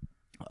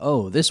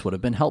 oh, this would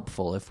have been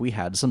helpful if we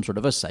had some sort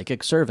of a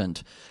psychic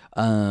servant.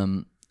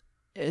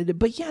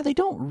 But yeah, they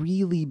don't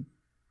really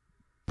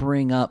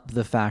bring up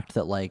the fact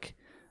that like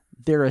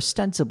they're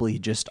ostensibly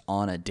just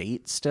on a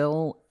date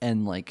still,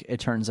 and like it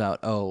turns out,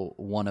 oh,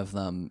 one of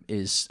them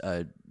is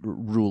a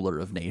ruler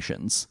of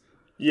nations.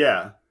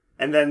 Yeah,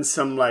 and then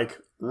some like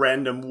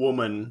random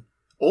woman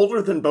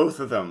older than both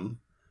of them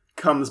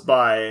comes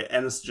by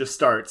and just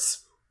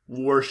starts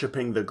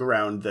worshipping the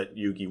ground that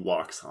Yugi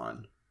walks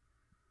on.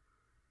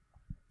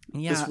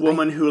 Yeah, this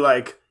woman who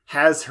like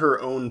has her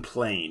own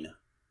plane.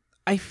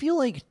 I feel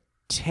like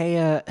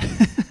Taya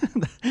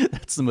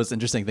that's the most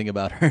interesting thing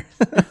about her.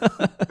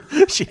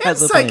 She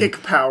has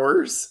psychic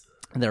powers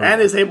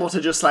and is able to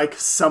just like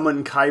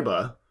summon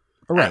Kaiba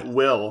at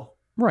will.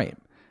 Right.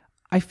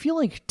 I feel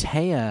like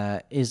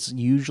Taya is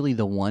usually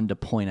the one to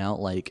point out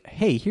like,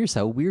 hey, here's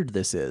how weird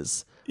this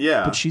is.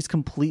 Yeah. But she's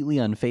completely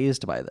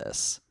unfazed by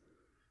this.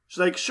 She's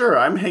like, sure,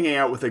 I'm hanging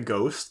out with a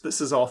ghost.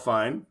 This is all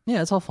fine.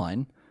 Yeah, it's all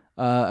fine.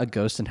 A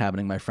ghost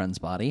inhabiting my friend's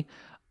body.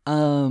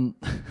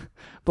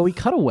 But we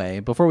cut away,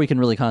 before we can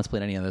really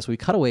contemplate any of this, we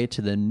cut away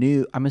to the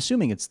new, I'm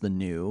assuming it's the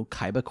new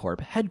Kaiba Corp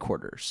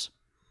headquarters.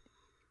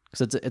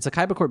 Because it's a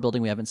Kaiba Corp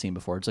building we haven't seen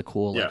before. It's a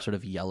cool, like, sort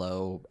of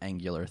yellow,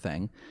 angular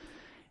thing.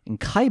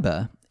 And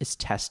Kaiba is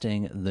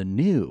testing the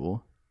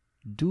new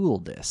dual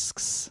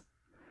discs.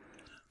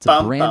 It's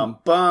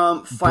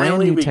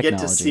Finally, we get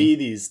to see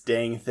these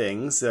dang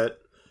things that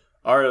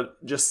are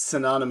just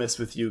synonymous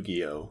with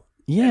Yu-Gi-Oh!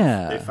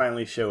 Yeah. They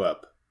finally show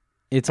up.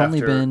 It's only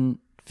been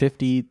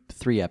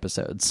 53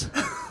 episodes.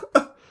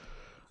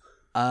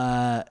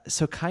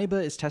 So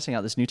Kaiba is testing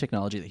out this new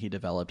technology that he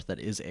developed that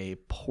is a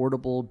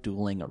portable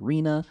dueling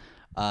arena.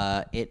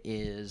 It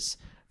is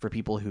for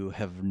people who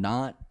have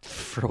not,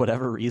 for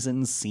whatever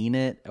reason, seen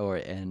it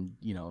and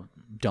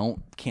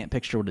can't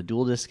picture what a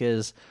dual disc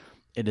is.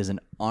 It is an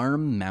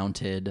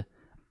arm-mounted.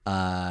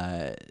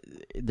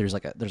 There's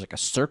like a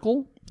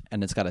circle,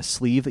 and it's got a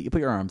sleeve that you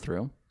put your arm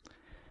through,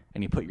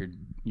 and you put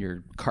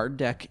your card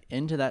deck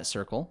into that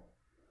circle,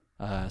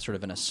 sort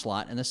of in a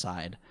slot in the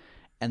side.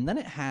 And then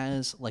it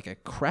has like a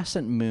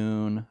crescent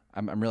moon.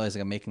 I'm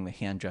realizing I'm making the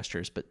hand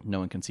gestures, but no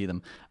one can see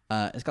them.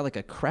 It's got like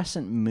a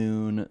crescent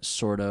moon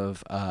sort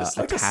of it's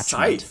like attachment.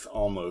 A scythe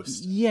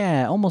almost.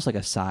 Yeah, almost like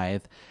a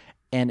scythe.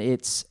 And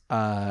it's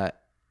a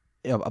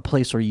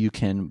place where you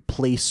can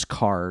place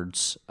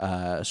cards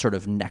sort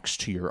of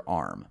next to your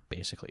arm,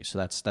 basically. So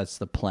that's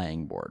the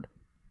playing board.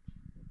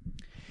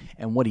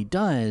 And what he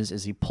does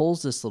is he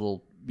pulls this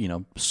little,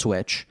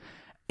 switch,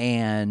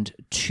 and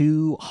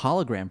 2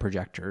 hologram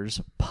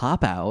projectors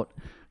pop out,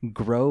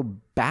 grow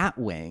bat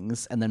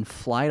wings, and then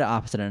fly to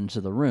opposite ends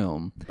of the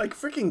room. Like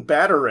freaking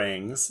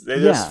batarangs. They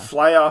just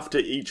fly off to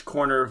each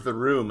corner of the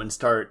room and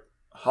start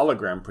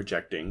hologram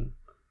projecting.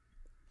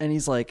 And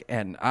he's like,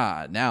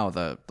 now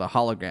the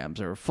holograms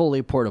are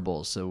fully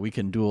portable, so we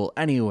can duel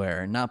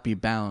anywhere and not be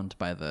bound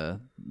by the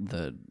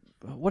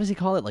what does he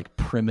call it? Like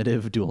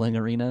primitive dueling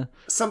arena?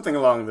 Something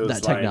along those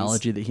lines. That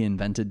technology that he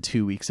invented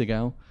 2 weeks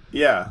ago.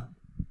 Yeah.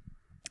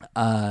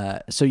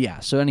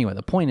 So anyway,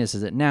 the point is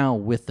that now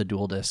with the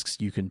dual discs,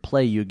 you can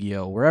play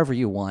Yu-Gi-Oh! Wherever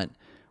you want,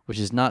 which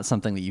is not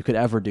something that you could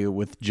ever do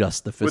with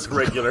just the physical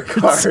with regular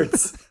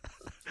cards.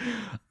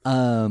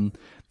 The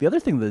other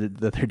thing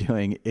that they're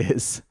doing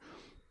is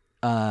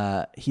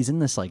he's in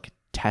this like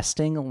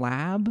testing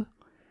lab,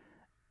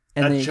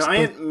 And a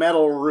giant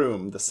metal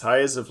room the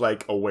size of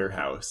like a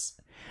warehouse.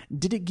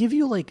 Did it give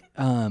you like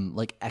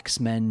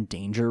X-Men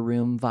Danger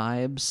Room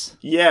vibes?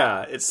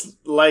 Yeah, it's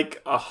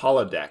like a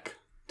holodeck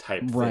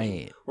type thing.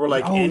 Right. Or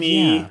like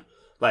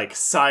like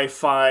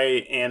sci-fi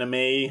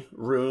anime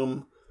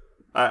room.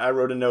 I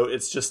wrote a note.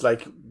 It's just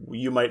like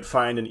you might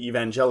find an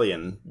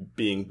Evangelion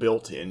being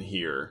built in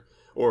here,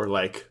 or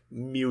like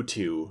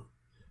Mewtwo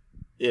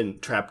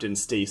trapped in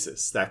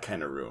stasis, that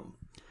kind of room.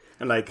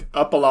 And like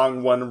up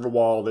along one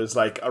wall, there's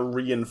like a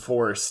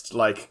reinforced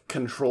like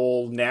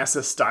control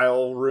NASA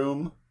style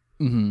room,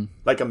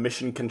 like a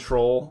mission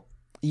control.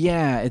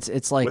 Yeah,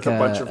 it's like with a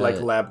bunch of like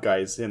lab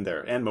guys in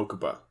there and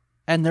Mokuba,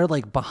 and they're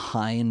like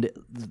behind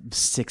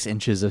 6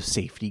 inches of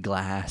safety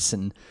glass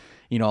and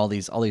all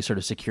these sort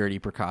of security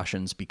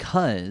precautions,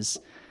 because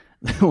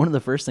one of the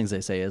first things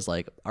they say is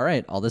like, all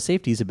right, all the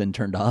safeties have been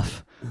turned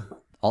off,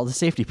 all the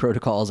safety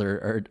protocols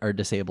are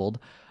disabled.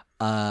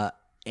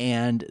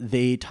 And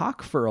they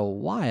talk for a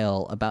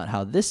while about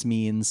how this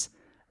means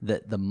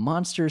that the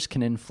monsters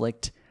can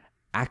inflict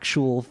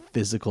actual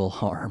physical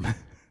harm.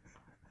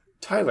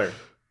 Tyler,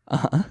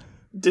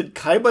 did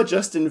Kaiba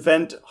just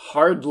invent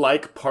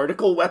hard-like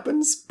particle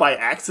weapons by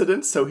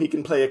accident so he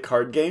can play a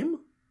card game?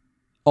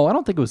 Oh, I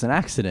don't think it was an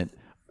accident.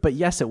 But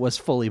yes, it was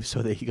fully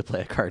so that he could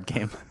play a card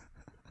game.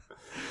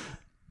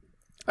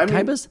 I mean,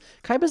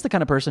 Kaiba's the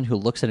kind of person who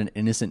looks at an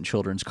innocent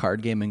children's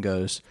card game and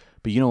goes,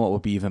 but you know what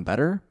would be even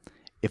better?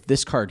 If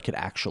this card could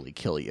actually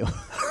kill you.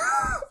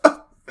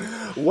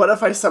 What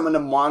if I summon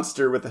a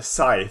monster with a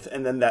scythe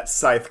and then that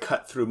scythe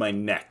cut through my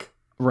neck?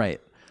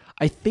 Right.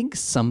 I think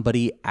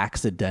somebody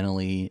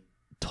accidentally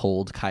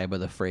told Kaiba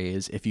the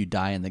phrase, if you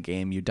die in the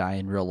game, you die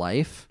in real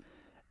life.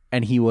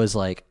 And he was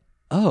like,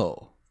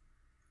 oh.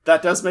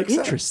 That does make sense.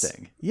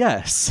 Interesting.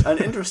 Yes. An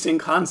interesting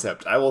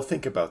concept. I will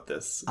think about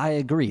this. I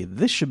agree.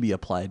 This should be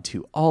applied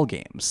to all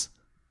games.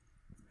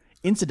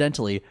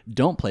 Incidentally,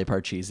 don't play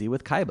Parcheesi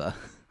with Kaiba.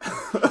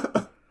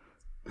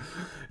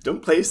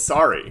 Don't play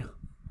Sorry.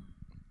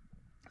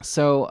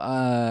 So,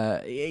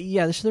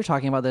 they're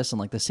talking about this, and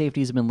like the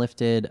safeties have been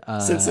lifted.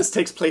 Since this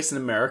takes place in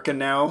America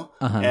now,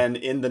 and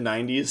in the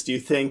 90s, do you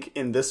think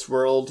in this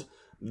world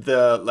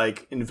the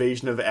like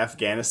invasion of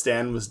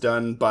Afghanistan was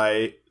done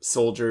by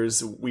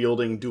soldiers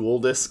wielding dual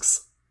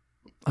discs?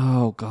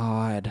 Oh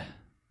God.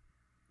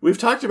 We've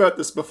talked about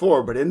this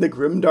before, but in the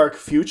grimdark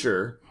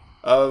future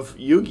of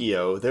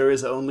Yu-Gi-Oh, there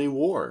is only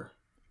war.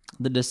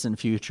 The distant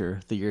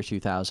future, the year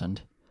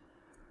 2000.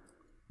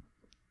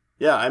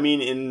 Yeah, I mean,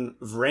 in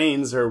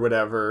Vrains or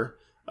whatever,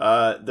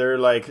 they're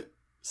like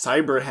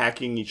cyber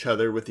hacking each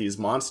other with these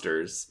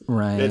monsters.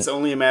 Right. It's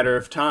only a matter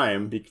of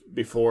time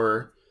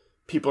before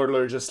people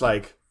are just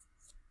like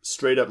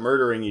straight up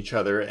murdering each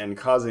other and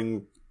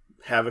causing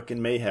havoc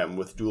and mayhem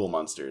with duel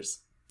monsters.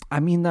 I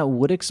mean, that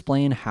would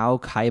explain how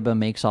Kaiba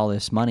makes all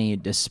this money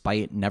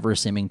despite never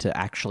seeming to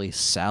actually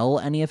sell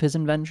any of his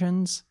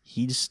inventions.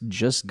 He's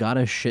just got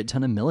a shit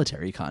ton of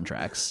military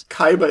contracts.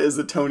 Kaiba is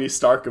the Tony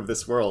Stark of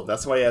this world.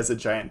 That's why he has a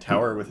giant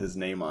tower with his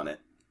name on it.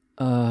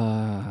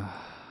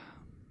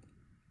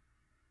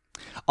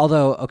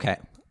 Although, okay,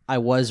 I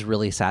was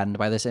really saddened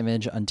by this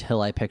image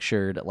until I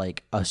pictured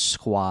like a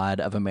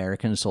squad of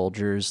American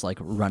soldiers like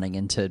running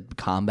into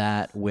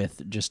combat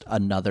with just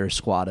another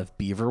squad of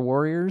beaver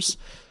warriors.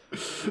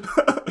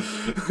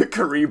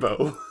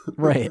 Karibo.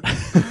 Right.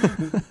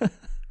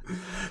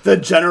 The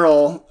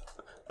general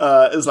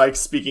is like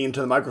speaking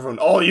into the microphone.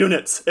 All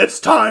units,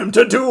 it's time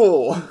to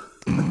duel.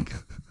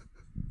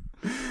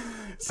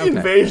 It's the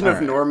invasion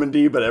of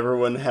Normandy, but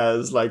everyone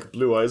has like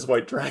blue eyes,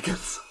 white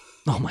dragons.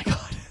 Oh my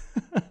God.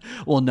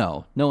 Well,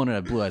 no one would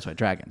have blue eyes, white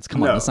dragons.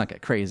 Come on, let's not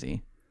get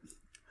crazy.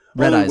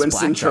 Red eyes,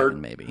 black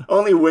dragon, maybe.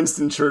 Only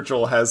Winston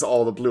Churchill has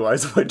all the blue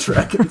eyes, white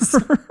dragons.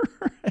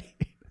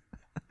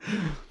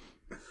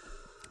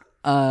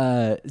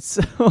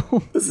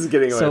 So this is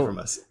getting away from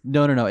us.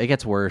 No. It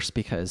gets worse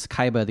because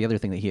Kaiba, the other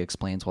thing that he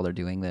explains while they're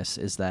doing this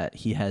is that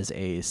he has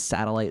a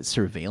satellite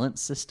surveillance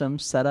system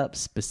set up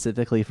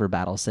specifically for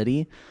Battle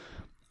City.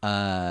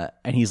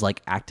 And he's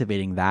like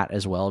activating that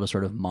as well to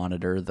sort of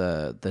monitor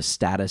the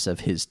status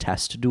of his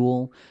test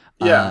duel.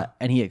 Yeah.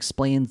 And he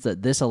explains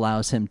that this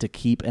allows him to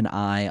keep an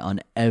eye on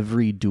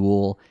every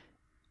duel.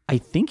 I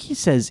think he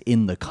says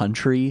in the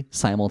country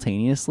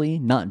simultaneously,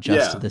 not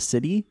just the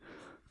city.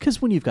 Because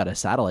when you've got a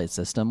satellite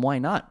system, why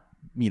not,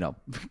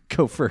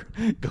 go for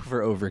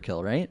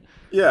overkill, right?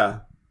 Yeah.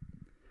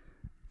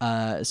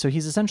 So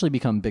he's essentially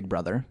become Big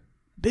Brother.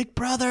 Big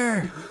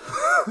Brother!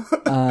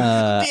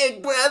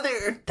 Big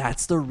Brother!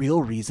 That's the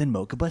real reason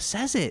Mokuba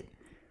says it.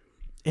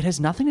 It has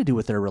nothing to do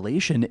with their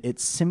relation.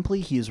 It's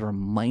simply he is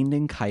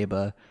reminding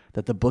Kaiba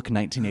that the book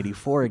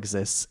 1984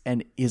 exists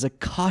and is a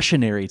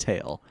cautionary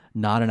tale,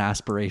 not an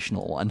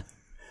aspirational one.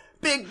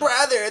 Big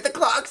Brother, the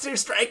clocks are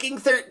striking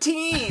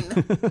 13.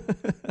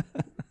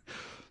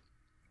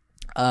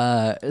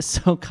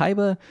 So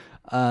Kaiba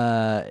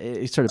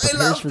sort of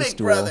prepares for this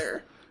duel.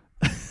 Brother.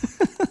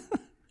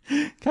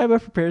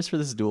 Kaiba prepares for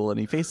this duel and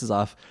he faces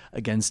off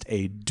against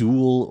a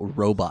dual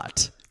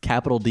robot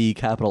capital D,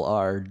 capital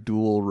R,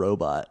 dual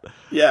robot.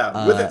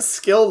 Yeah, with its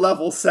skill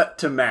level set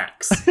to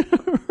max.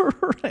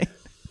 Right.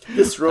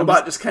 This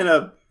robot just kind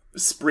of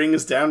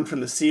springs down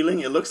from the ceiling.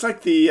 It looks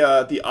like the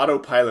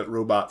autopilot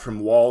robot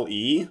from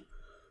Wall-E.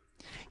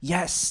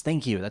 Yes,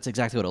 thank you. That's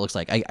exactly what it looks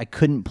like. I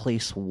couldn't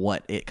place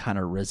what it kind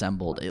of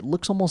resembled. It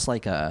looks almost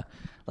like a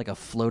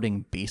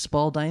floating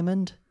baseball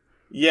diamond.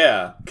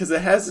 Yeah, because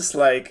it has this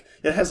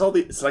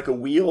it's like a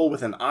wheel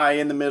with an eye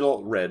in the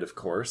middle, red of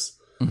course.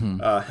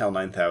 HAL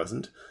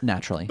 9000.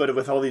 Naturally. But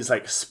with all these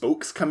like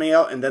spokes coming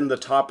out, and then the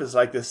top is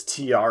like this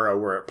tiara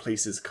where it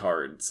places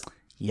cards.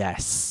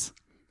 Yes.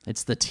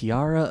 It's the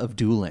tiara of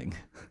dueling.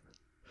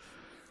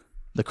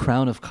 The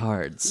crown of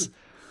cards.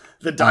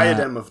 The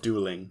diadem of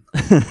dueling.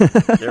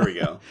 There we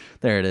go.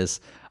 There it is.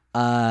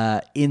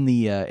 In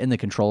the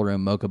control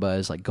room, Mokuba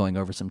is like going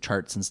over some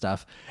charts and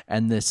stuff,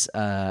 and this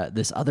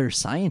other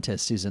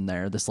scientist who's in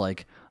there, this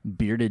like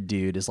bearded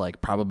dude, is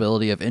like,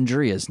 probability of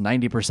injury is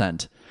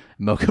 90%.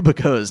 Mokuba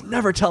goes,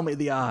 never tell me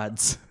the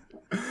odds.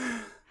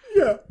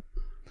 Yeah.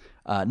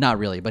 Not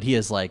really, but he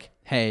is like,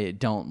 hey,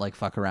 don't like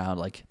fuck around.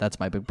 Like, that's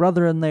my big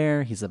brother in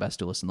there. He's the best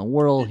duelist in the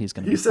world. He's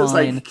gonna be fine. He says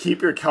like,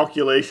 keep your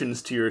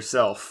calculations to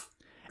yourself.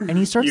 And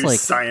he starts like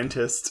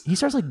scientist. He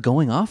starts like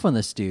going off on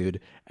this dude,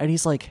 and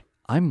he's like,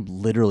 I'm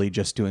literally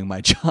just doing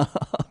my job.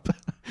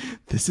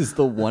 This is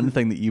the one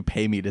thing that you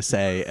pay me to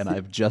say, and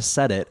I've just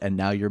said it, and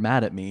now you're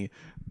mad at me.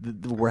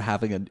 We're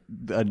having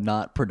a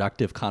not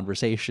productive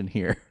conversation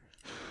here.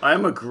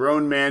 I'm a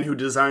grown man who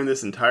designed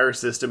this entire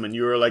system, and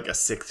you are like a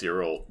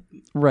 6-year-old.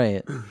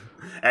 Right.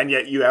 And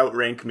yet you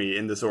outrank me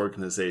in this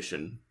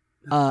organization.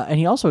 And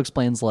he also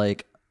explains,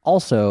 like,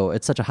 also,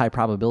 it's such a high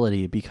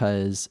probability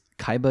because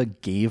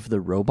Kaiba gave the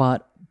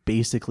robot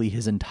basically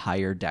his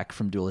entire deck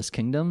from Duelist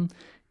Kingdom,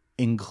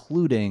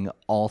 including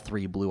all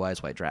 3 Blue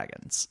Eyes White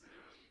Dragons.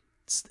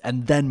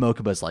 And then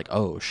Mokuba's like,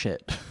 oh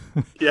shit.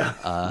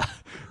 Yeah.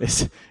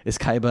 Is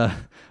Kaiba,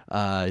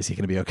 is he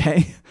going to be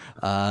okay?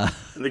 And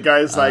the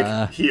guy's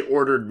like, he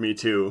ordered me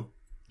to.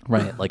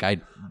 Right. Like I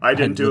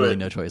didn't do it.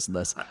 No choice in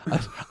this.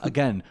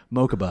 Again,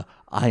 Mokuba,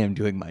 I am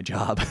doing my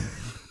job.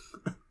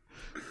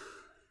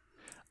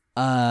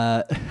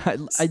 I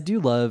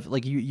do love,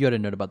 like, you had a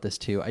note about this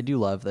too. I do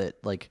love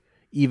that, like,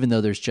 even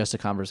though there's just a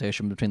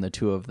conversation between the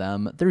two of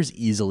them, there's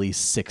easily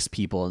 6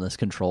 people in this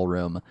control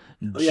room.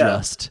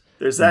 Just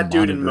there's that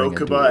dude in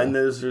Mokuba, and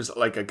there's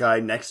like a guy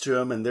next to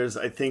him, and there's,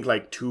 I think,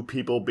 like 2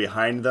 people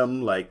behind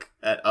them, like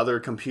at other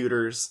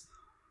computers.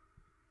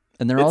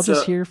 And they're all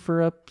just here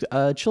for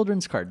a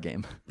children's card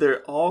game.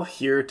 They're all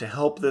here to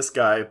help this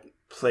guy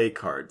play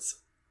cards.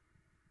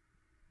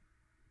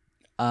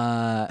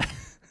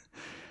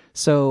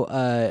 So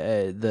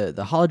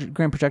the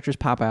hologram projectors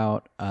pop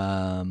out.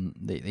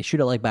 They shoot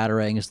it like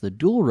batarangs. The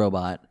duel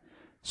robot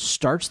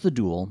starts the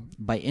duel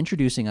by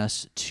introducing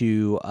us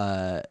to...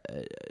 oh,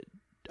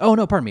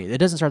 no, pardon me. It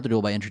doesn't start the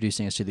duel by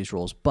introducing us to these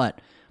rules,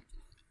 but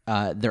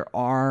there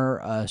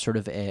are sort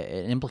of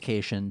an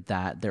implication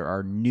that there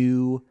are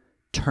new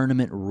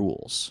tournament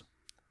rules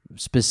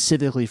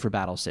specifically for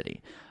Battle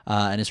City.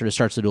 And it sort of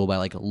starts the duel by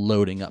like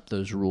loading up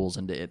those rules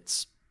into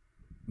its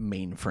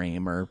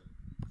mainframe or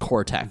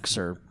Cortex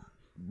or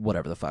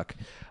whatever the fuck.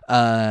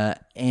 I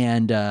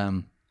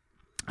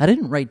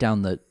didn't write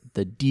down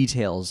the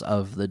details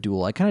of the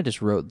duel. I kind of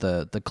just wrote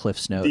the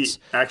Cliff's notes.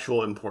 The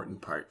actual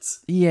important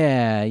parts.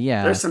 Yeah.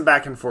 There's some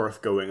back and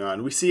forth going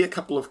on. We see a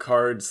couple of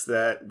cards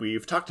that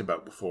we've talked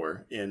about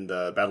before in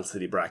the Battle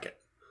City bracket.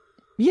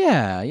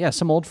 Yeah.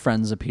 Some old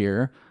friends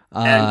appear.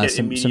 And get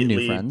some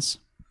new friends.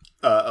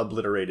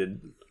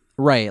 Obliterated.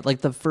 Right, like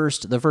the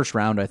first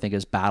round, I think,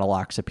 is Battle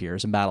Ox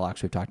appears, and Battle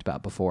Ox we've talked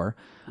about before.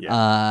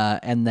 Yeah.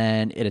 And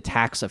then it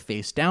attacks a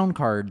face-down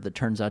card that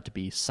turns out to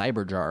be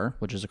Cyberjar,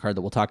 which is a card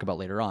that we'll talk about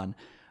later on.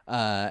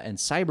 And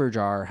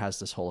Cyberjar has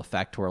this whole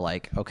effect where,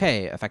 like,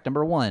 okay, effect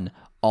number 1,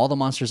 all the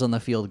monsters on the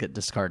field get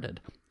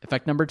discarded.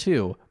 Effect number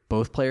 2,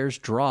 both players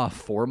draw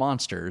 4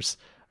 monsters,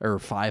 or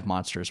 5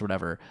 monsters,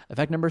 whatever.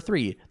 Effect number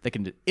 3, they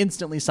can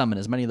instantly summon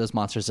as many of those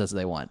monsters as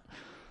they want.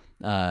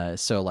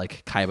 So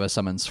like Kaiba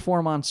summons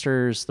 4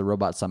 monsters, the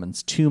robot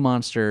summons 2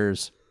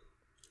 monsters.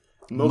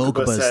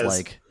 Mokuba says,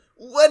 like,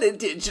 what a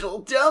digital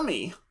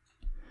dummy.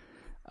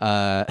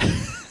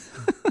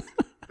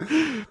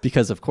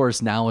 Because of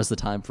course now is the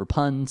time for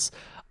puns.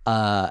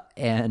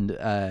 And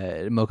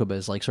Mokuba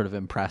is like sort of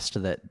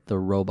impressed that the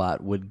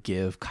robot would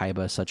give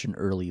Kaiba such an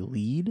early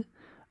lead.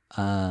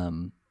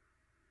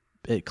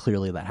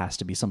 Clearly that has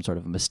to be some sort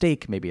of a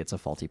mistake. Maybe it's a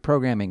faulty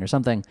programming or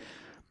something.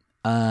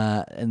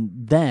 And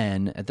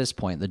then at this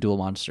point, the dual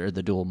robot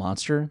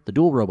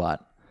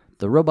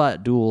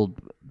dueled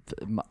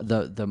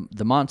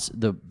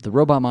the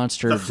robot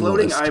monster. The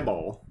floating duelist.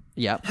 eyeball.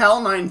 Yeah.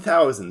 HAL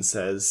 9000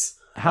 says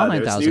HAL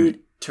 9000 new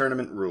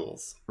tournament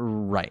rules.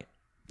 Right.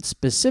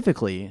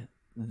 Specifically,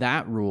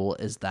 that rule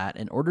is that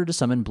in order to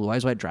summon Blue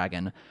Eyes White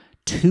Dragon,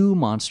 2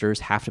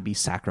 monsters have to be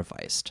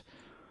sacrificed.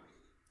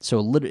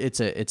 So it's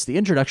the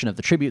introduction of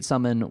the tribute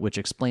summon, which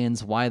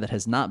explains why that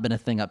has not been a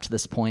thing up to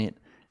this point.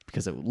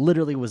 Because it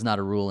literally was not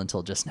a rule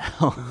until just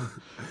now.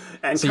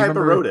 And so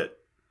Kaiba wrote it.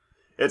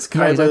 It's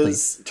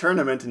Kaiba's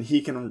tournament, and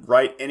he can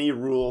write any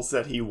rules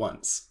that he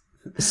wants.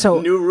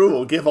 So new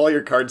rule: give all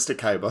your cards to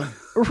Kaiba.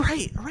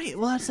 Right.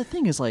 Well, that's the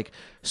thing is like,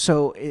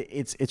 so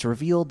it's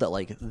revealed that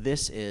like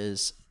this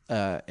is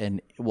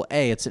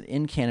it's an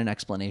in-canon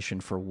explanation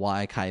for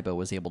why Kaiba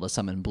was able to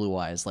summon Blue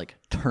Eyes like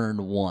turn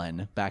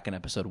 1 back in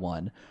episode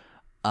 1.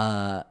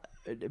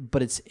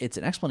 But it's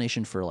an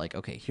explanation for like,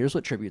 okay, here's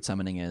what tribute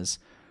summoning is,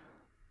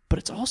 but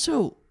it's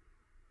also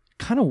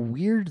kind of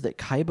weird that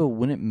Kaiba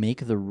wouldn't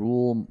make the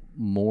rule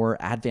more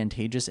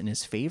advantageous in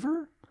his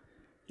favor.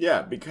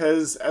 Yeah,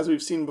 because as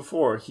we've seen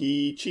before,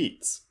 he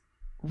cheats.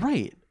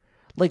 Right.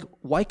 Like,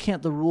 why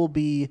can't the rule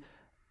be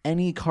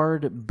any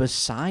card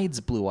besides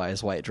Blue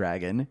Eyes White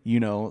Dragon,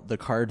 the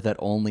card that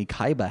only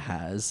Kaiba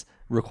has,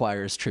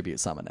 requires tribute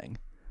summoning?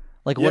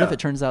 Like, what if it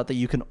turns out that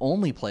you can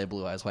only play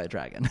Blue Eyes White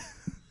Dragon?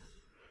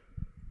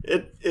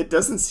 It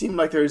doesn't seem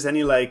like there's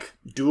any, like,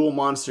 dual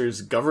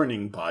monsters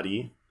governing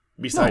body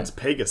besides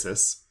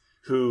Pegasus,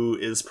 who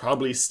is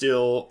probably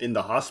still in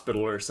the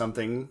hospital or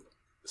something,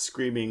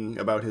 screaming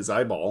about his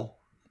eyeball.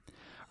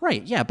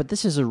 Right, yeah, but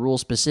this is a rule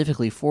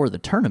specifically for the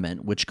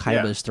tournament, which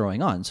Kaiba is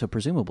throwing on, so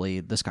presumably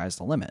the sky's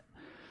the limit.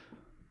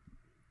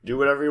 Do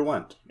whatever you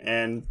want,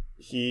 and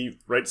he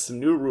writes some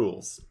new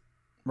rules.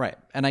 Right,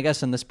 and I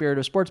guess in the spirit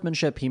of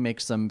sportsmanship, he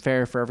makes them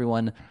fair for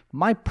everyone.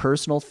 My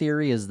personal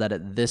theory is that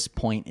at this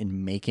point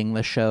in making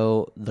the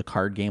show, the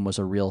card game was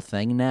a real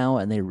thing now,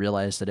 and they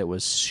realized that it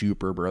was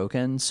super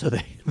broken, so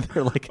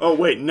they're like... Oh,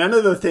 wait, none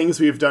of the things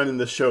we've done in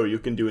the show you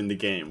can do in the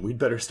game. We'd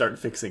better start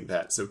fixing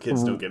that so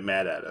kids don't get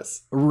mad at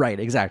us. Right,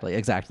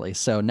 exactly.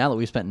 So now that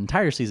we've spent an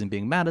entire season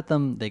being mad at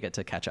them, they get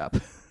to catch up.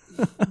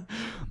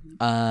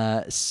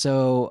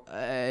 So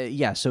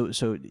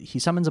he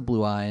summons a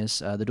Blue Eyes,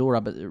 the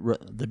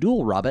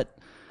dual robot,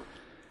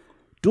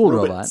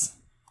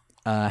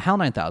 HAL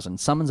 9000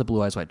 summons a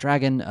Blue Eyes White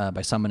Dragon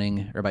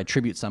by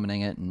tribute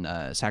summoning it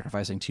and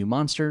sacrificing 2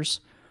 monsters.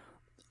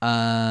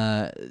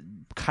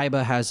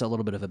 Kaiba has a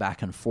little bit of a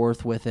back and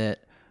forth with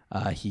it.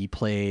 He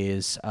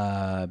plays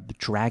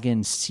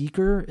Dragon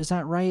Seeker, is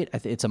that right?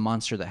 It's a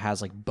monster that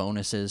has like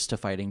bonuses to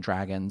fighting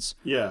dragons.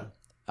 Yeah.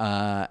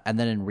 And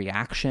then in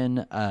reaction,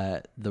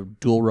 the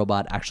dual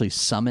robot actually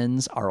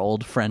summons our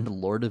old friend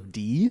Lord of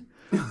D,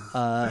 who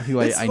I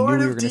knew we were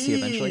going to see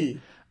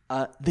eventually.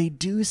 They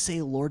do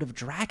say Lord of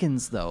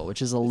Dragons, though,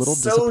 which is a little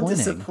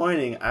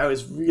disappointing. I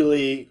was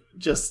really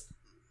just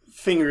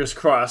fingers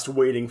crossed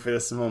waiting for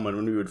this moment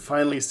when we would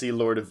finally see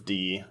Lord of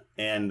D,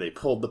 and they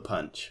pulled the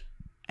punch.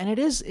 And it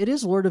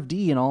is Lord of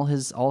D in all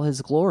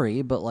his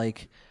glory, but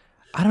like,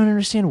 I don't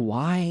understand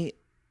why...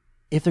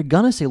 If they're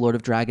gonna say Lord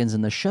of Dragons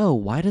in the show,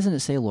 why doesn't it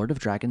say Lord of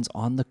Dragons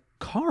on the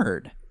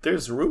card?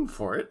 There's room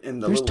for it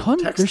in the little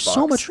text box. There's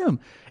so much room.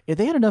 If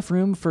they had enough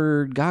room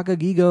for Gaga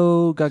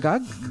Giga.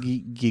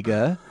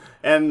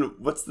 And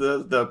what's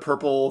the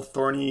purple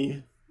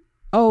thorny?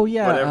 Oh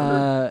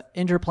yeah,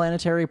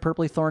 interplanetary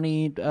purpley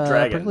thorny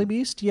dragon. Prickly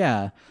beast.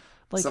 Yeah,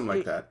 something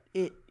like that.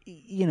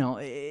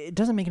 It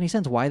doesn't make any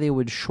sense why they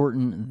would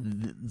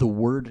shorten the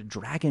word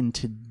dragon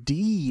to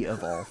D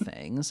of all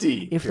things.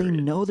 D, if they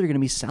know they're going to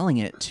be selling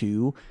it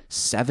to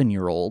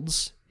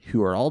 7-year-olds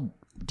who are all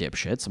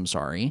dipshits. I'm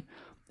sorry.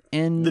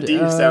 And the D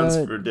sounds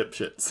for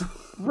dipshits.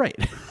 Right.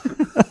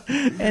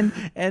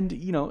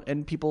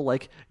 and people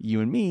like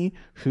you and me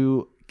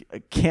who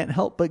can't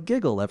help but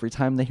giggle every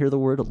time they hear the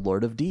word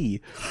Lord of D.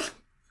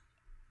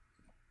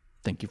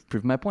 Think you've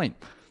proved my point.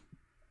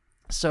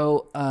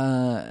 So,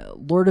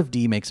 Lord of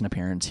D makes an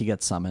appearance. He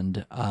gets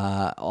summoned.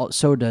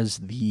 So does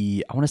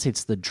I want to say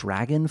it's the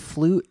Dragon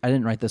Flute. I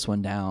didn't write this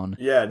one down.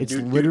 Yeah, it's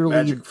literally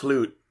magic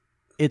flute.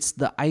 It's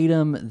the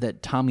item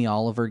that Tommy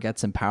Oliver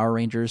gets in Power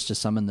Rangers to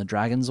summon the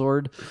Dragon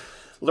Zord.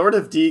 Lord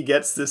of D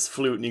gets this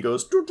flute and he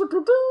goes... Doo, doo,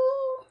 doo,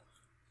 doo.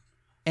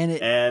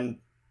 And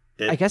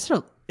I guess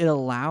it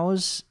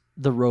allows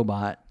the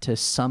robot to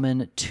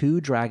summon 2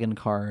 dragon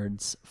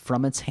cards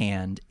from its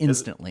hand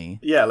instantly.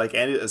 Like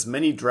as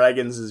many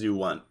dragons as you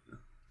want.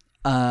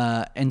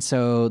 And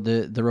so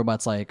the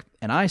robot's like,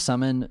 and I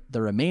summon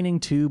the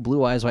remaining 2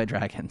 Blue Eyes White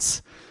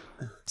Dragons.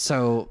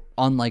 So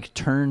on like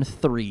turn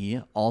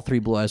 3, all 3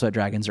 Blue Eyes White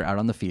Dragons are out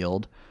on the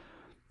field.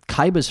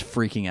 Kaiba's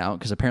freaking out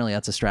because apparently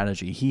that's a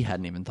strategy he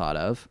hadn't even thought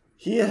of.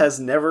 He has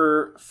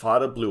never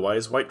fought a Blue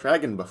Eyes White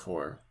Dragon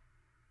before.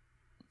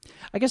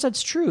 I guess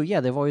that's true. Yeah,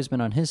 they've always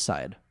been on his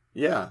side.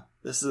 Yeah,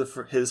 this is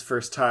his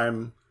first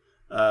time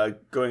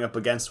going up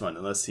against one,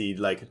 unless he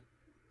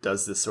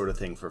does this sort of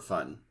thing for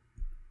fun.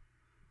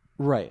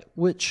 Right,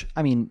 which,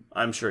 I mean...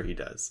 I'm sure he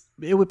does.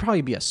 It would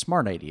probably be a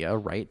smart idea,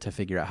 right, to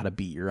figure out how to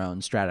beat your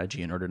own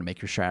strategy in order to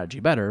make your strategy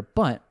better,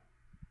 but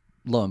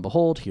lo and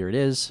behold, here it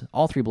is,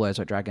 all 3 Blue Eyes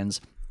White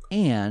Dragons,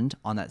 and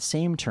on that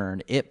same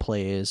turn, it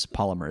plays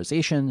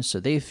Polymerization, so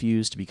they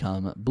fuse to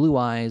become Blue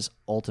Eyes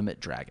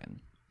Ultimate Dragon.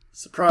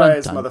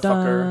 Surprise, dun, dun,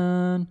 motherfucker.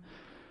 Dun.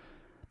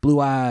 Blue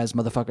Eyes,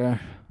 motherfucker.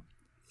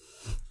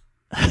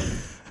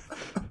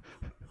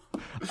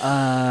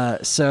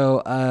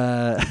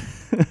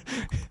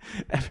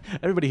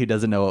 Everybody who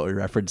doesn't know what we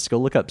referenced, go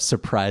look up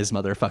Surprise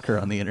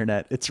Motherfucker on the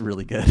internet. It's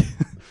really good.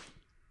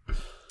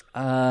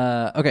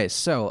 Okay,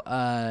 so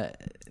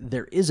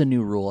there is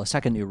a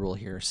second new rule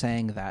here,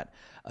 saying that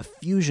a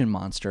fusion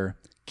monster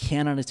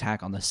cannot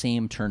attack on the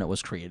same turn it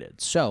was created.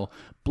 So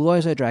Blue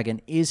Eyes White Dragon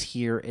is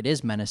here, it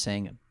is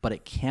menacing, but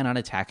it cannot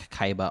attack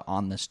Kaiba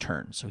on this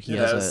turn. So he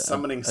has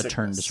a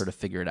turn to sort of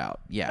figure it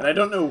out. Yeah. And I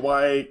don't know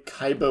why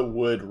Kaiba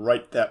would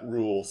write that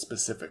rule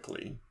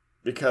specifically,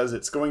 because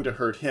it's going to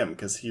hurt him,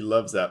 because he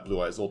loves that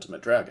Blue Eyes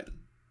Ultimate Dragon.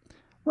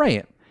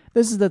 Right.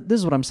 This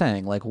is what I'm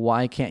saying. Like,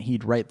 why can't he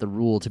write the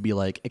rule to be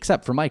like,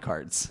 except for my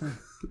cards?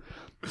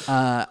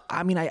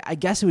 I mean, I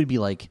guess it would be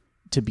like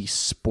to be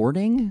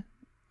sporting,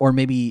 or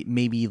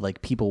maybe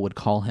like people would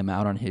call him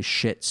out on his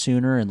shit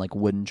sooner and like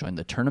wouldn't join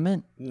the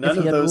tournament. None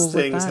of those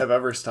things have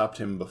ever stopped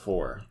him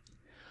before.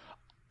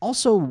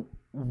 Also,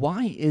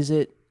 why is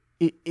it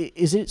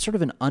sort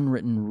of an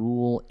unwritten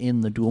rule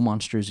in the Duel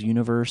Monsters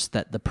universe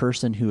that the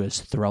person who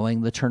is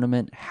throwing the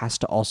tournament has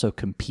to also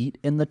compete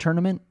in the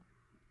tournament?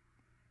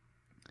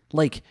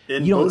 Like,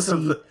 in you don't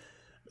see...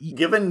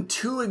 Given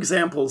 2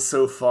 examples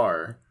so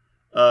far,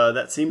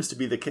 that seems to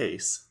be the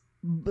case.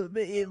 But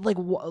like,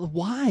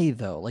 why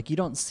though? Like, you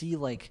don't see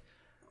like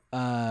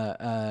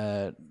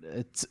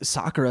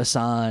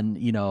Sakura-san,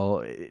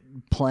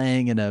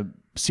 playing in a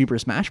Super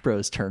Smash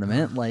Bros.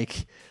 Tournament,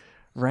 like,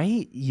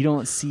 right? You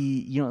don't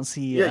see. Yeah,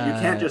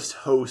 you can't just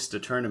host a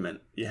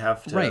tournament. You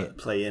have to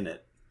play in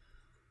it.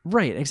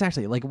 Right,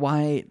 exactly. Like,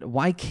 why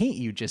can't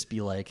you just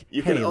be like,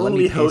 you can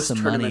only host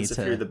tournaments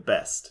if you're the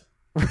best,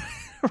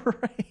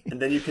 right? And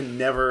then you can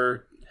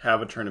never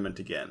have a tournament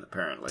again,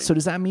 apparently. So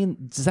does that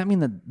mean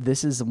that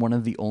this is one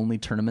of the only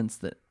tournaments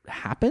that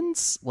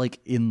happens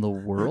like in the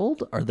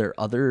world? Are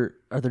there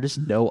just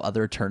no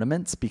other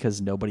tournaments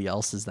because nobody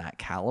else is that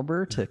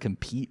caliber to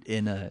compete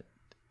in a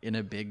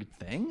big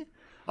thing?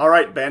 All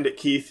right, Bandit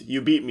Keith,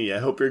 you beat me. I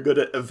hope you're good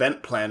at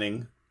event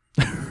planning.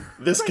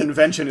 This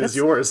convention is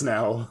yours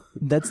now.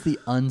 That's the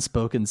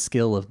unspoken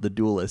skill of the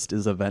duelist,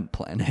 is event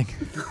planning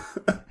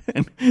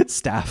and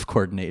staff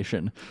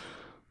coordination.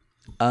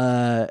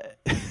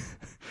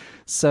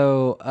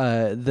 So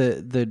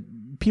the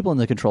people in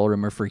the control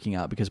room are freaking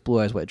out because Blue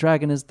Eyes White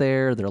Dragon is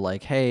there. They're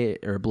like, hey,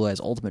 or Blue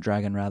Eyes Ultimate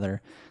Dragon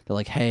rather. They're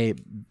like, hey,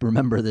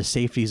 remember the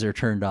safeties are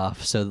turned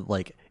off, so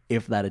like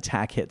if that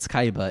attack hits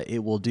Kaiba, it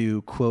will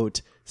do,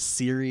 quote,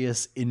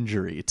 serious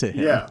injury to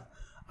him. Yeah.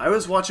 I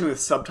was watching with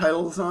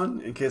subtitles on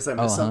in case I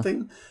missed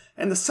something,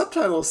 and the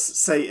subtitles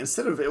say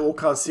instead of it will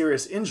cause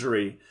serious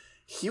injury,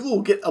 he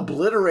will get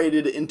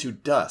obliterated into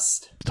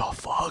dust. The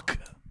fuck?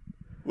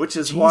 Which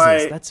is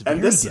why that's very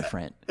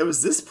different. It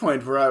was this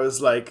point where I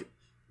was like,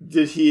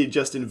 did he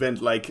just invent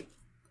like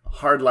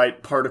hard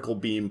light particle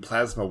beam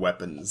plasma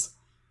weapons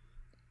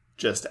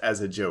just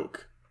as a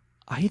joke?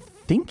 I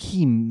think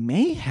he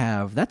may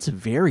have. That's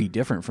very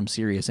different from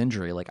serious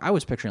injury. Like, I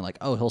was picturing like,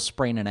 oh, he'll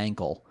sprain an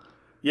ankle.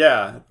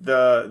 Yeah,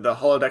 the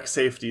holodeck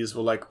safeties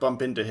will like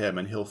bump into him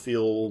and he'll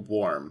feel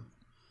warm.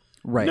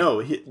 Right.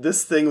 No,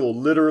 this thing will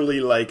literally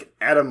like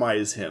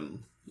atomize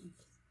him.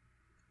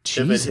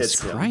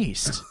 Jesus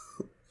Christ.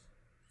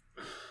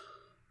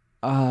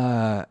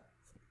 Yeah,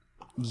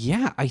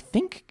 I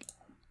think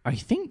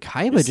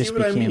Kaiba just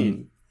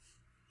became.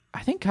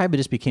 I think Kaiba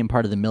just became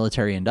part of the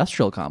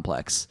military-industrial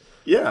complex.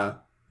 Yeah,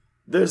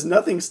 there's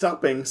nothing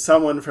stopping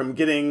someone from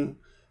getting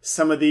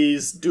some of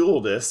these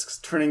dual discs,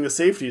 turning the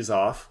safeties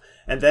off,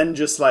 and then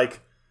just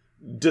like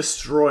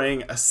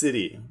destroying a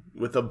city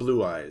with the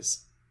Blue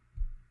Eyes.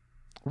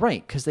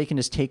 Right, because they can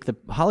just take the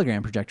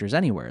hologram projectors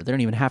anywhere. They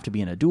don't even have to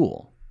be in a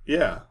duel.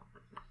 Yeah.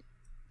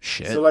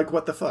 Shit. So like,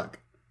 what the fuck?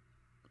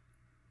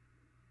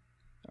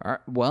 All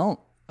right,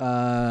 well,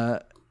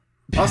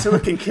 also,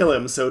 it can kill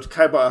him, so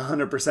Kaiba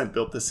 100%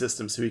 built the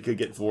system so he could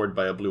get vored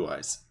by a Blue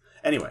Eyes.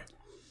 Anyway.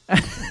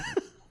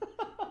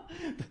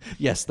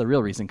 Yes, the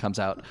real reason comes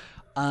out.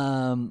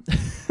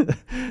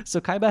 So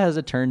Kaiba has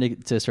a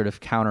turn to sort of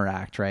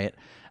counteract, right?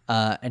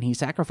 And he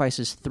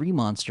sacrifices 3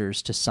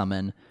 monsters to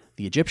summon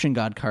the Egyptian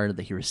god card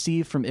that he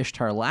received from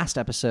Ishtar last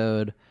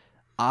episode,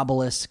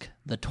 Obelisk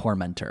the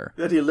Tormentor.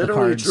 That he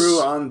literally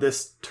drew on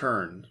this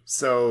turn,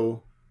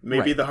 so...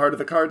 Maybe the heart of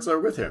the cards are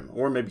with him,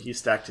 or maybe he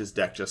stacked his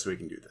deck just so he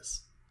can do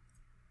this.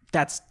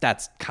 That's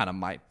kind of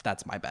my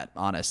bet,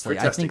 honestly.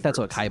 I think that's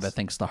what Kaiba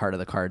thinks the heart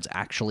of the cards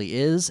actually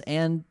is,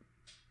 and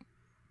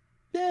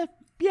yeah.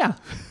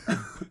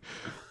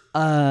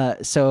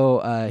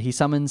 So he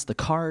summons the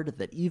card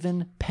that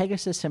even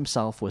Pegasus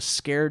himself was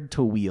scared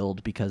to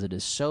wield because it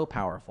is so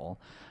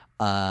powerful.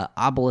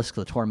 Obelisk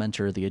the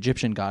Tormentor, the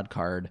Egyptian god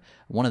card,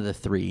 one of the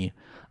 3.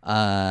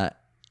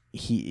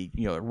 He,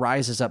 it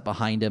rises up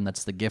behind him.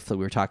 That's the gift that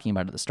we were talking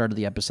about at the start of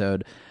the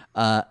episode.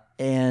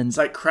 And it's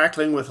like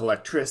crackling with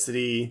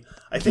electricity.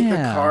 I think the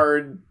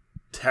card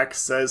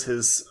text says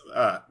his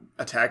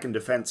attack and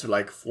defense are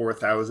like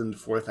 4,000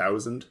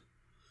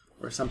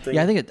 or something.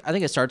 Yeah, I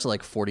think it starts at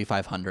like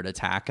 4,500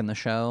 attack in the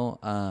show.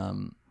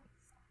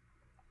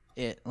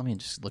 Let me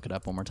just look it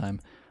up one more time.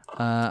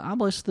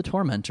 Obelisk the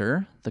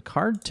Tormentor. The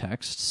card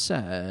text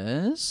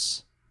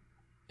says,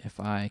 if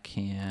I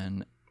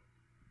can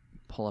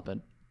pull up a.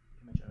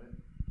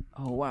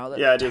 Oh wow!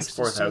 It is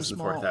 4,000.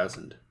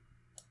 4,000.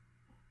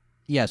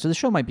 Yeah, so the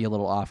show might be a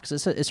little off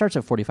because it starts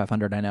at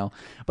 4,500, I know.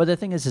 But the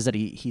thing is that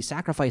he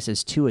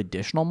sacrifices 2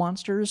 additional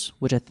monsters,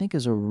 which I think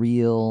is a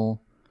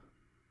real...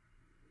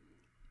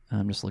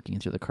 I'm just looking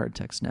through the card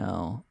text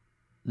now.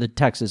 The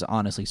text is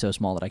honestly so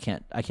small that I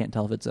can't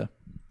tell if it's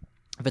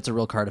a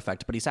real card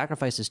effect. But he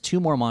sacrifices 2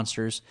 more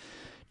monsters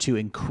to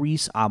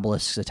increase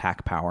Obelisk's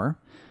attack power.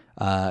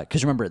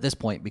 Because remember, at this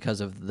point, because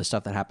of the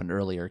stuff that happened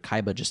earlier,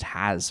 Kaiba just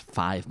has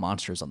 5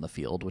 monsters on the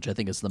field, which I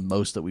think is the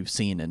most that we've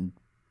seen in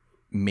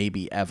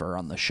maybe ever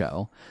on the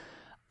show.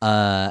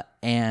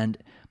 And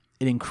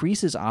it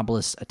increases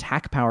Obelisk's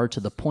attack power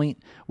to the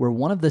point where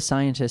one of the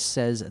scientists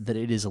says that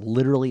it is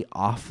literally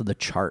off the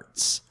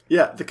charts.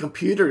 Yeah, the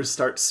computers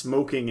start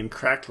smoking and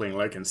crackling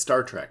like in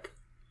Star Trek.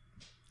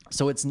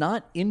 So it's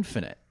not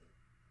infinite,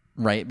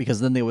 right?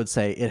 Because then they would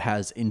say it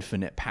has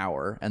infinite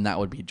power, and that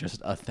would be just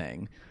a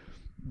thing.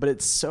 But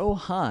it's so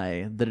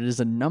high that it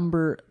is a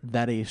number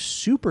that a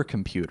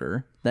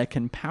supercomputer that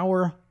can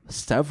power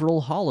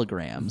several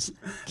holograms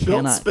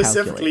cannot built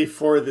specifically calculate.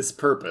 For this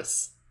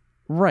purpose.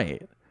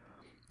 Right.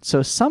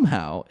 So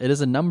somehow it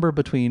is a number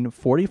between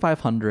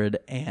 4,500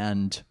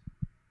 and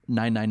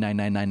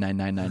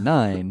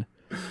 999999999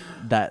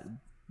 that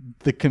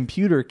the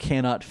computer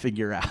cannot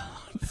figure out.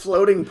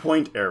 Floating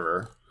point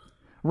error.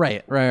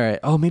 Right.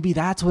 Oh, maybe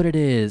that's what it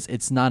is.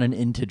 It's not an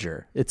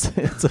integer. It's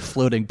a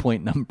floating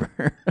point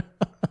number.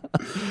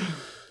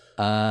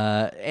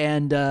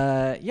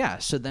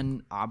 So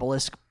then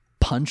Obelisk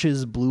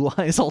punches Blue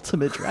Eyes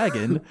Ultimate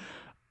Dragon,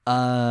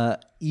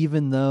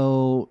 even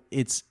though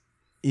it's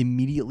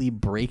immediately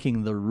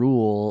breaking the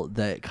rule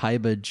that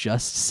Kaiba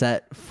just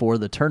set for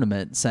the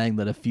tournament, saying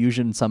that a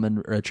fusion summon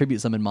or a tribute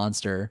summon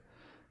monster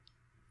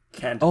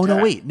can't Oh, attack.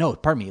 no, wait. No,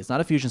 pardon me. It's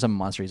not a fusion summon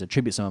monster. He's a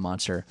tribute summon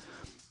monster.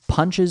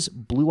 Punches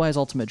Blue Eyes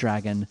Ultimate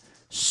Dragon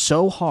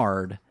so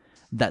hard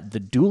that the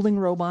dueling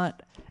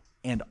robot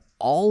and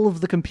all of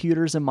the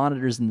computers and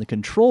monitors in the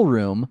control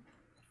room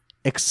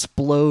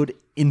explode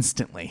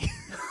instantly,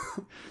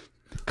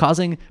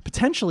 causing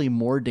potentially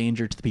more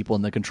danger to the people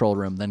in the control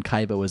room than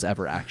Kaiba was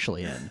ever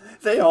actually in.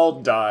 They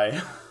all die.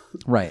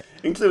 Right.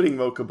 Including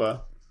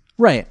Mokuba.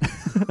 Right.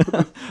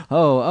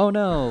 Oh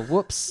no.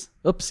 Whoops.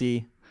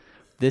 Oopsie.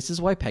 This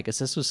is why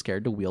Pegasus was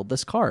scared to wield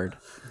this card.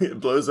 It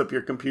blows up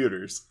your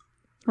computers.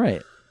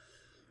 Right.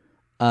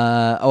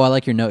 I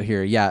like your note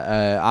here.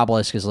 Yeah,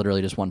 Obelisk is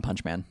literally just one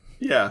punch man.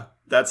 Yeah,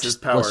 that's his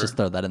power. Let's just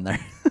throw that in there.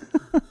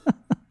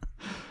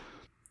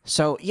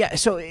 So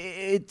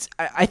it's.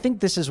 I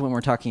think this is when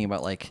we're talking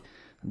about like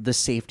the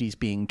safeties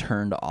being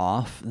turned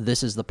off.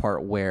 This is the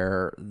part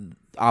where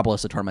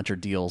Obelisk the Tormentor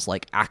deals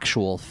like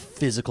actual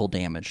physical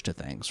damage to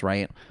things,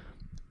 right?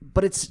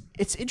 But it's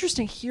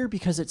interesting here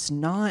because it's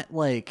not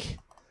like,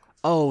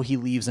 oh, he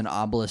leaves an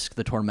Obelisk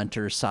the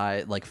Tormentor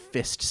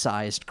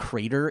fist-sized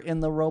crater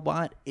in the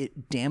robot.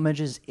 It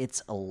damages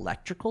its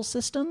electrical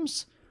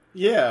systems.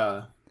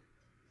 Yeah.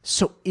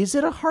 So is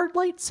it a hard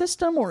light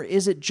system, or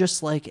is it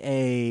just like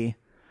a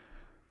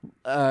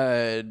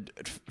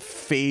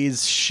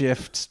phase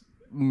shift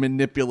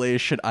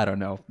manipulation? I don't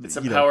know. It's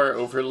a power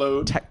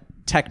overload.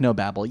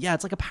 Technobabble. Yeah,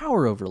 it's like a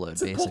power overload,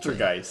 it's a basically.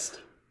 poltergeist.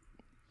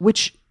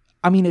 Which,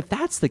 I mean, if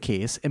that's the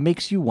case, it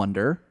makes you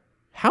wonder,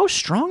 how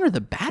strong are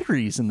the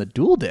batteries in the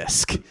dual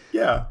disc?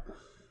 Yeah.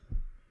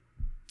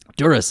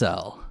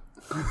 Duracell.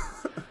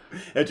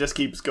 It just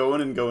keeps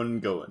going and going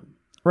and going.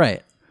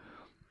 Right.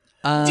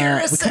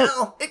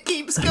 Duracell! It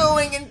keeps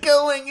going and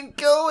going and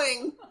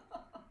going!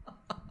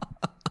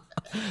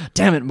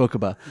 Damn it,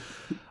 Mokuba.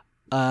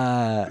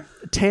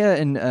 Taya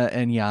and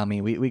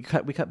Yami, we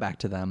cut back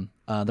to them.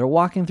 They're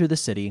walking through the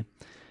city.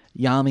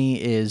 Yami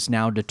is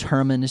now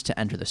determined to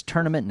enter this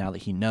tournament now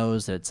that he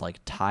knows that it's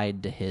like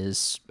tied to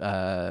his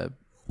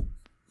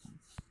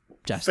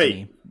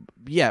destiny. Fate.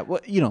 Yeah,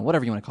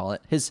 whatever you want to call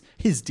it.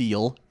 His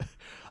deal.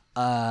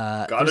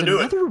 Gotta do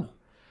it.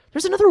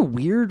 There's another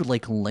weird,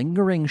 like,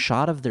 lingering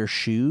shot of their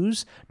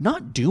shoes,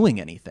 not doing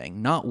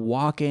anything, not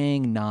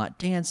walking, not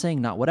dancing,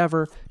 not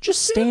whatever,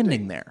 just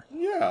standing there.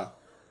 Yeah.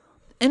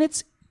 And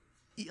it's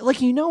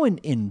like,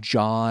 in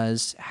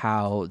Jaws,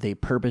 how they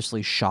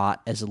purposely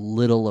shot as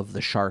little of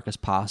the shark as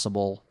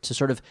possible to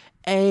sort of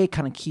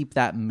kind of keep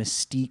that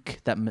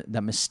mystique, that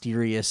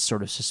mysterious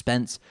sort of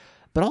suspense,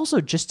 but also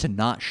just to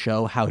not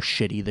show how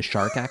shitty the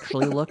shark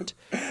actually looked.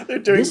 They're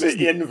doing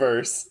the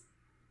inverse.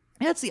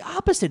 Yeah, it's the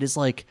opposite. Is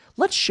like,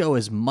 let's show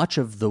as much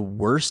of the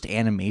worst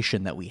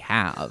animation that we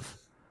have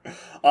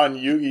on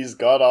Yugi's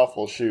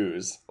god-awful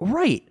shoes.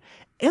 Right.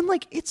 And,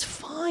 like, it's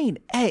fine.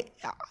 Hey,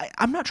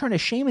 I'm not trying to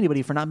shame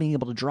anybody for not being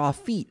able to draw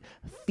feet.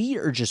 Feet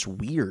are just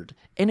weird.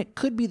 And it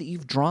could be that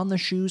you've drawn the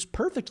shoes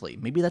perfectly.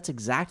 Maybe that's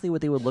exactly what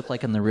they would look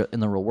like in the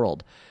real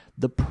world.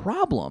 The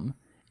problem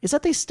is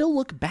that they still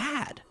look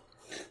bad.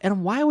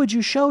 And why would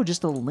you show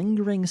just a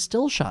lingering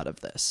still shot of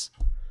this?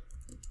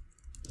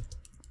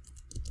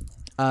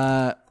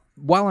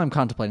 While I'm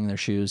contemplating their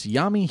shoes,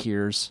 Yami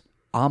hears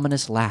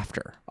ominous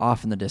laughter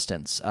off in the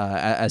distance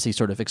as he's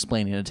sort of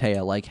explaining to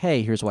Taya, like,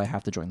 hey, here's why I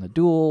have to join the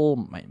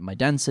duel, my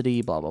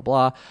density, blah, blah,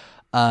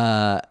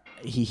 blah.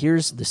 he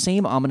hears the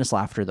same ominous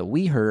laughter that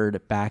we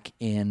heard back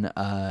in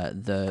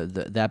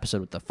the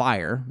episode with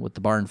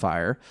the barn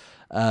fire,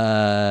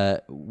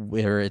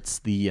 where it's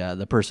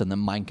the person that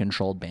mind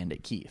controlled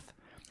Bandit Keith.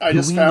 I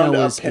just found a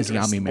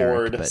Pinterest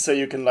board so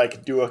you can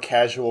like do a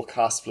casual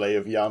cosplay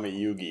of Yami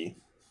Yugi.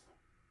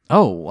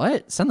 Oh,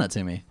 what? Send that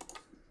to me.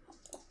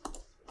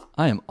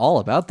 I am all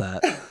about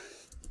that.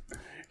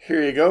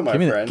 Here you go, my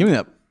friend. Give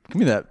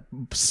me that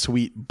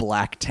sweet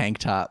black tank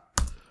top.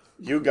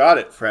 You got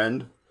it,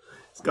 friend.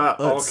 It's got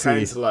all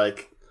kinds of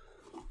like.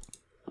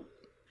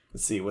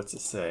 Let's see, what's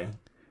it say?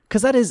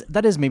 Because that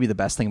is maybe the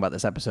best thing about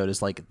this episode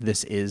is like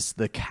this is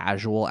the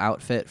casual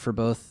outfit for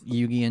both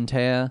Yugi and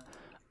Taya.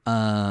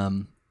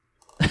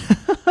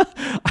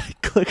 I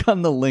click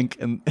on the link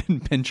and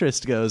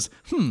Pinterest goes,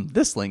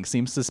 this link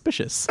seems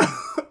suspicious.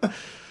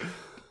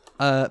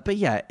 But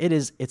yeah,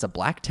 it's a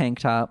black tank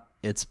top.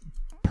 It's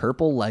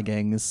purple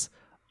leggings.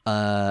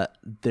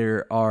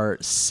 There are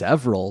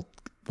several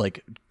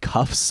like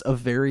cuffs of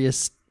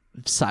various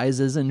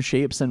sizes and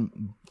shapes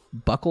and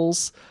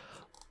buckles.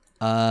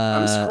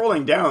 I'm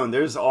scrolling down.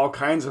 There's all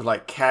kinds of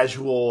like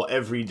casual,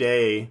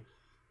 everyday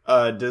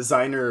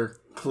designer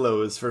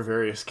clothes for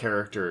various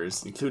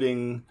characters,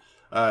 including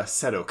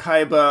Seto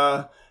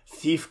Kaiba,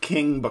 Thief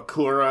King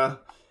Bakura,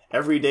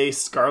 Everyday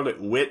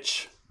Scarlet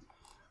Witch,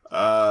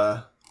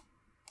 all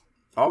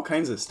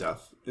kinds of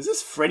stuff. Is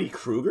this Freddy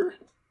Krueger?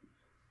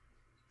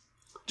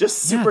 Just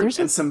super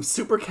and some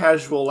super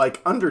casual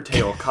like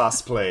Undertale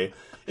cosplay,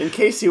 in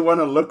case you want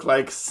to look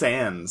like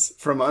Sans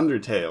from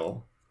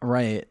Undertale.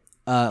 Right.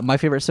 My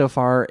favorite so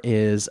far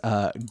is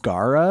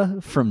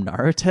Gaara from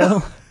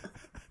Naruto.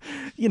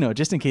 You know,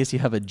 just in case you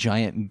have a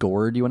giant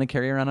gourd you want to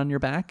carry around on your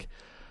back.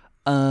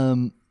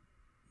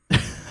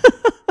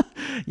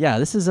 Yeah,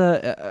 this is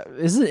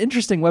an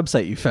interesting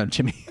website you found,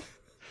 Jimmy.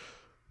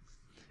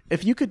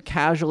 If you could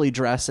casually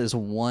dress as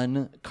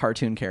one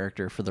cartoon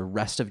character for the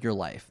rest of your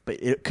life, but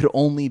it could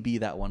only be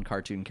that one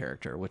cartoon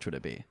character, which would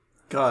it be?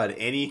 God,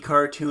 any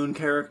cartoon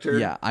character?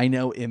 Yeah, I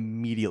know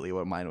immediately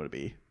what mine would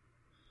be.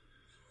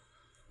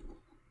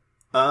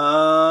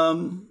 I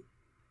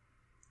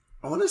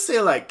want to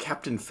say like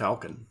Captain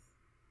Falcon.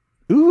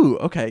 Ooh,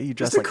 okay. You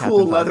dress just like a cool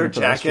Captain leather Falcon for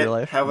the rest of your jacket,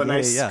 life. have a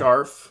nice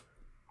scarf.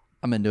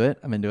 I'm into it.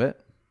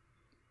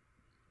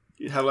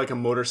 You'd have like a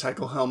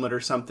motorcycle helmet or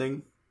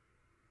something.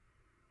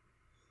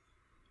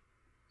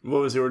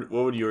 What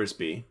would yours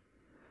be?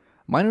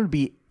 Mine would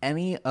be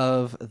any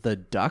of the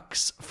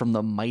ducks from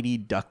the Mighty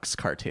Ducks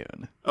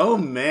cartoon. Oh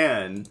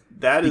man,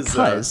 that is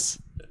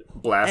because a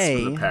blast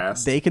from the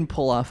past. They can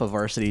pull off a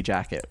varsity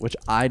jacket, which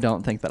I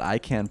don't think that I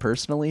can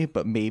personally,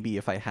 but maybe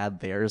if I had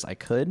theirs, I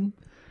could.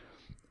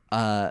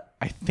 I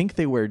think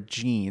they wear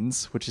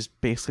jeans, which is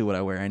basically what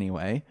I wear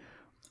anyway.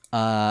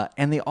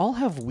 And they all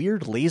have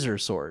weird laser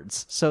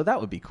swords, so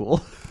that would be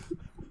cool.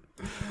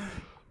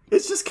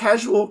 It's just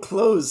casual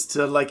clothes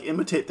to like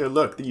imitate their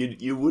look.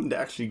 You wouldn't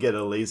actually get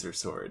a laser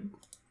sword.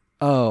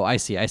 Oh, I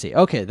see.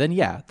 Okay, then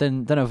yeah,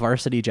 then a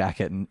varsity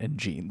jacket and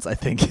jeans, I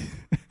think,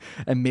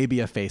 and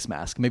maybe a face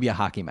mask, maybe a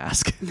hockey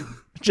mask,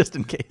 just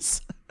in case.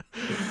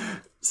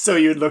 So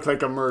you'd look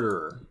like a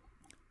murderer.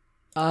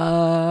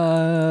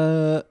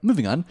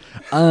 Moving on.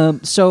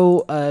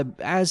 So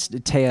as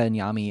Taya and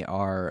Yami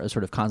are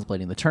sort of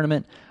contemplating the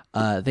tournament,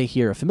 they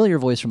hear a familiar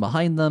voice from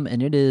behind them,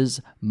 and it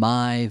is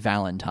My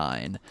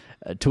Valentine.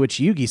 To which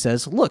Yugi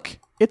says, "Look,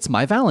 it's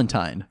my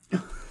Valentine."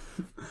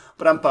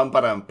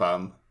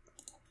 Ba-dum-bum.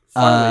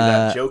 Finally,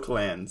 that joke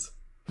lands.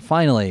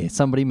 Finally,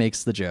 somebody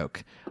makes the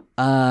joke.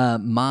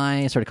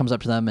 Mai sort of comes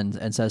up to them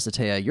and says to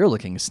Taya, "You're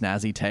looking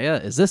snazzy,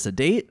 Taya. Is this a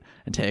date?"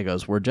 And Taya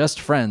goes, "We're just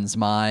friends,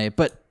 Mai."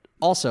 But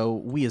also,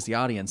 we as the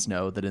audience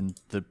know that in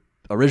the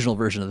original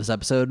version of this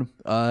episode,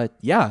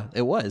 yeah,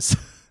 it was.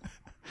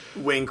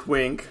 Wink,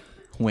 wink.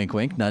 Wink,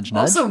 wink, nudge,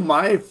 nudge. Also,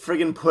 Mai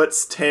friggin'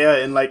 puts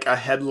Taya in, like, a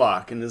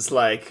headlock and is,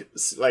 like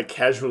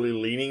casually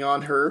leaning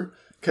on her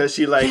because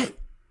she, like,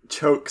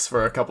 chokes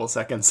for a couple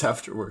seconds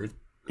afterward.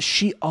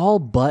 She all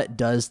but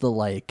does the,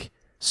 like,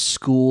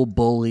 school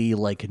bully,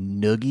 like,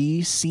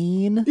 noogie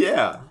scene.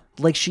 Yeah.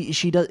 Like,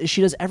 she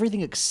does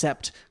everything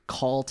except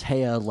call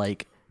Taya,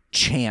 like,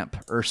 champ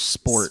or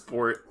sport.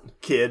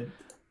 Sport kid.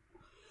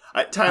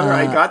 Tyler,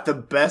 I got the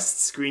best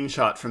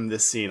screenshot from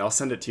this scene. I'll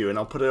send it to you, and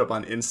I'll put it up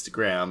on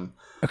Instagram.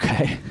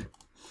 Okay.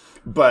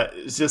 But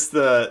it's just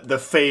the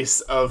face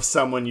of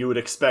someone you would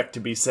expect to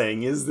be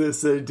saying, "Is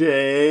this a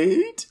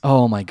date?"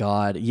 Oh my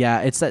god.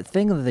 Yeah, it's that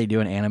thing that they do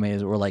in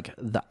animes where, like,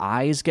 the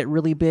eyes get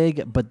really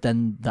big, but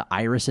then the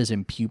irises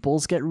and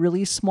pupils get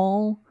really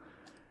small,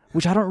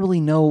 which I don't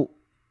really know.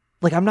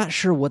 Like, I'm not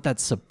sure what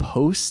that's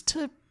supposed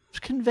to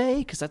convey,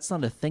 because that's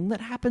not a thing that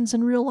happens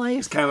in real life.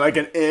 It's kind of like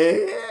an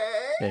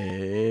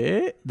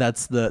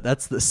That's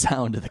the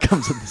sound that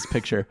comes with this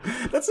picture.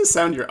 That's the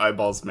sound your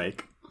eyeballs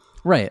make.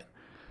 Right.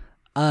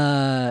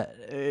 Yami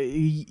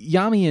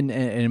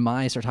and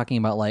Mai start talking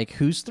about, like,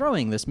 who's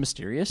throwing this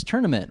mysterious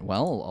tournament.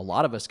 Well, a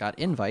lot of us got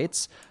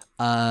invites.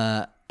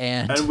 And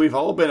we've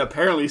all been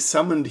apparently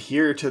summoned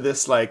here to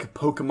this, like,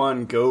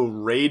 Pokemon Go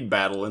raid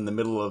battle in the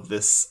middle of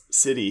this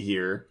city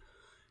here.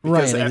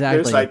 Because right, exactly.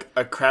 There's like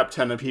a crap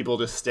ton of people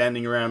just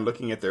standing around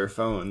looking at their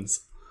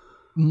phones.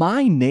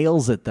 Mai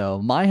nails it,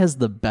 though. Mai has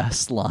the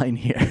best line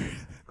here.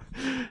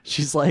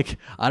 She's like,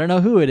 I don't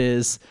know who it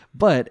is,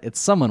 but it's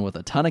someone with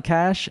a ton of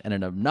cash and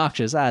an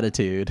obnoxious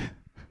attitude.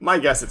 My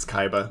guess it's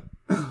Kaiba.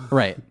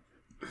 Right.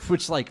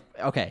 Which, like,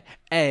 okay,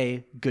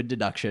 A, good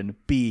deduction.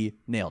 B,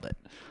 nailed it.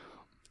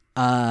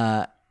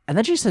 And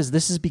then she says,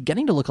 this is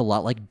beginning to look a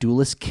lot like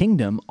Duelist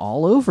Kingdom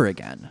all over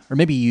again. Or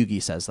maybe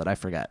Yugi says that, I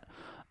forget.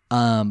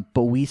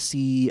 But we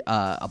see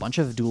a bunch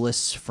of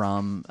duelists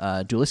from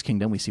Duelist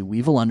Kingdom. We see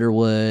Weevil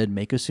Underwood,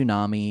 Mako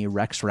Tsunami,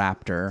 Rex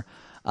Raptor.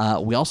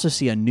 We also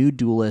see a new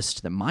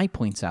duelist that Mai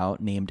points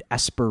out named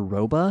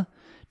Esperoba.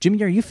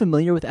 Jimmy, are you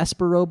familiar with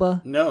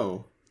Esperoba?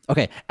 No.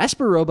 Okay,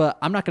 Esperoba,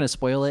 I'm not going to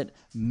spoil it.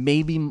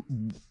 Maybe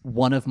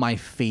one of my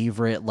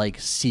favorite like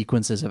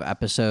sequences of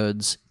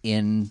episodes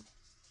in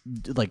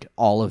like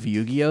all of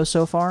Yu-Gi-Oh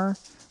so far,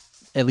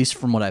 at least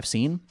from what I've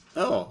seen.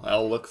 Oh,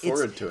 I'll look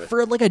forward to it.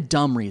 For like a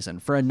dumb reason,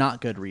 for a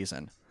not good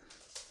reason.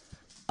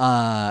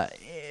 But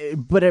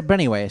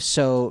anyway,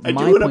 so I do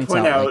want to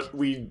point out like,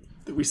 we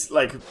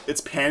like it's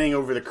panning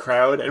over the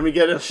crowd and we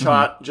get a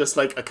shot just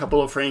like a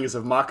couple of frames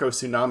of Mako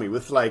Tsunami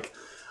with like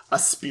a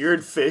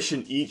speared fish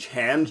in each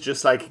hand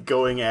just like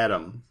going at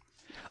him.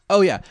 Oh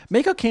yeah,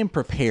 Mako came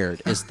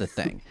prepared is the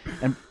thing.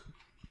 And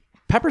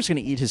Pepper's going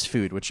to eat his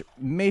food, which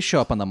may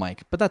show up on the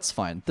mic, but that's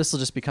fine. This will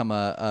just become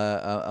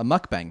a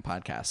mukbang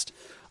podcast.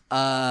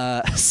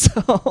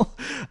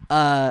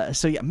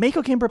 So yeah,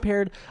 Mako came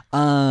prepared.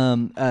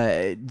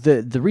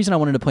 The reason I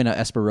wanted to point out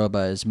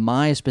Esperoba is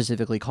Mai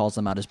specifically calls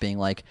them out as being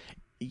like,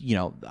 you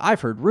know,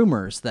 I've heard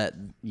rumors that,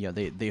 you know,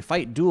 they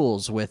fight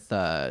duels with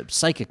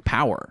psychic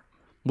power,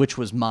 which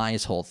was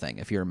Mai's whole thing,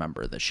 if you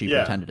remember, that she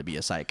pretended to be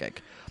a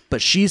psychic.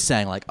 But she's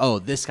saying like, oh,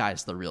 this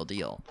guy's the real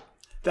deal.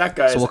 That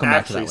guy is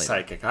actually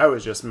psychic. I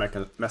was just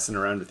messing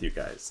around with you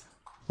guys.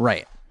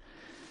 Right.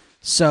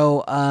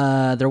 So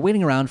they're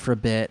waiting around for a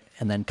bit,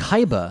 and then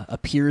Kaiba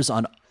appears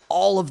on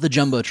all of the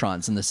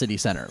Jumbotrons in the city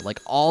center. Like,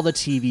 all the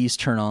TVs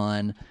turn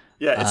on.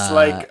 Yeah, it's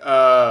like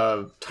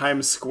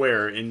Times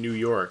Square in New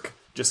York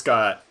just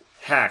got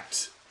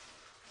hacked,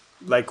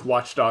 like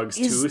Watch Dogs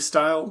 2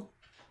 style.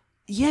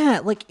 Yeah,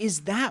 like,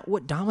 is that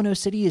what Domino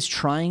City is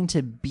trying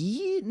to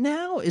be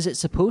now? Is it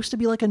supposed to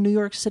be like a New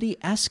York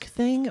City-esque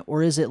thing,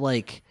 or is it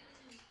like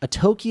a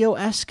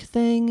Tokyo-esque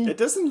thing? It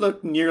doesn't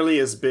look nearly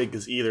as big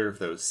as either of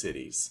those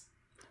cities,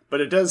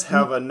 but it does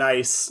have a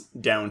nice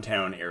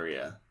downtown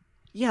area.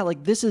 Yeah,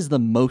 like this is the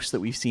most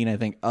that we've seen, I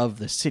think, of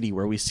the city,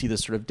 where we see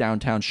this sort of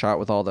downtown shot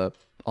with all the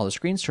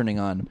screens turning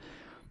on.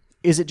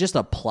 Is it just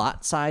a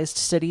plot-sized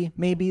city,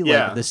 maybe?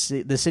 Yeah. Like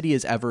the city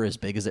is ever as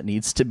big as it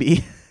needs to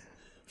be?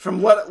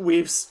 From what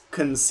we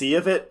can see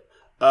of it,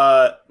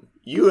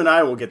 you and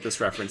I will get this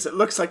reference. It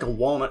looks like a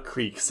Walnut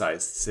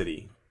Creek-sized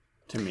city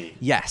to me.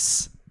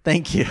 Yes.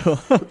 Thank you.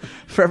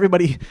 for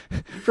everybody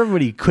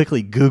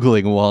quickly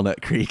Googling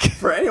Walnut Creek.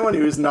 For anyone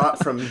who's not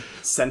from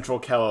Central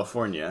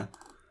California.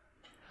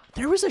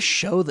 There was a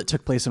show that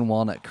took place in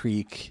Walnut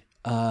Creek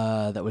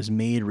that was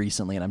made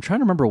recently, and I'm trying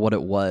to remember what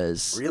it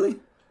was. Really?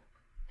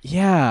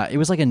 Yeah, it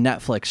was like a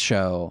Netflix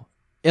show.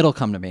 It'll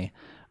come to me.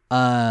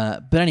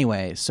 But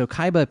anyway, so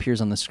Kaiba appears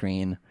on the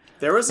screen.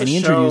 There was a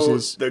show,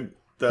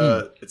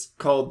 it's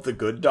called The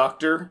Good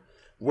Doctor,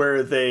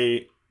 where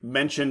they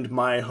mentioned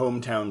my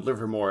hometown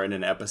Livermore in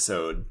an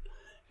episode,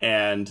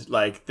 and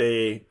like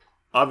they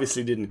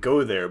obviously didn't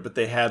go there, but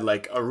they had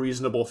like a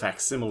reasonable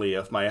facsimile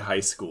of my high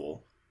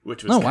school,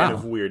 which was kind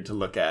of weird to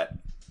look at.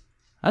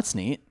 That's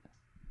neat.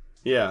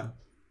 Yeah.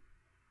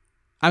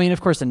 I mean,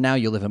 of course, and now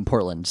you live in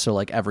Portland, so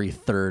like every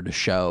third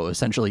show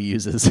essentially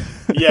uses.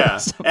 Yeah,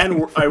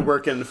 and I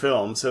work in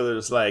film, so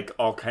there's like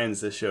all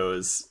kinds of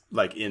shows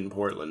like in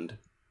Portland.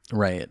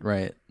 Right.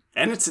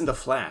 And it's in The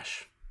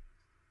Flash.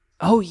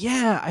 Oh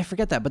yeah, I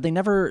forget that, but they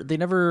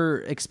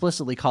never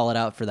explicitly call it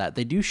out for that.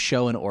 They do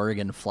show an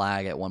Oregon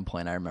flag at one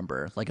point, I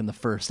remember, like in the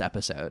first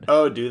episode.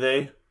 Oh, do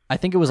they? I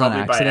think it was Probably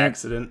on accident. by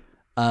accident.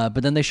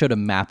 But then they showed a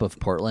map of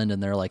Portland,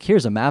 and they're like,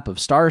 here's a map of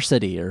Star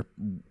City, or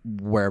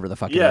wherever the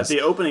fuck it is. Yeah,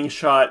 the opening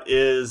shot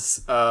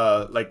is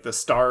like the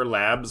Star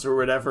Labs or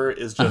whatever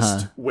is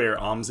just where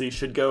OMSI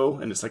should go,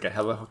 and it's like a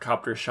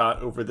helicopter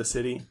shot over the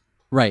city.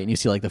 Right, and you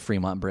see like the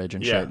Fremont Bridge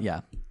and shit.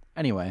 Yeah.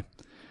 Anyway,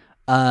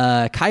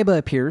 Kaiba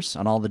appears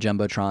on all the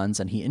Jumbotrons,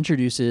 and he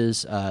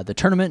introduces the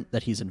tournament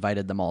that he's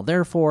invited them all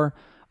there for.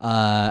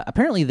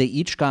 Apparently, they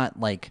each got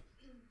like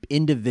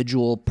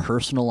individual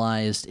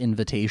personalized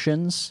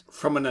invitations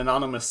from an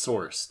anonymous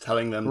source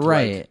telling them to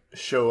like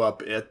show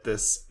up at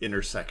this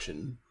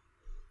intersection.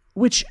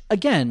 Which,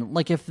 again,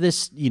 like if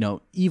this, you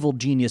know, evil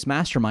genius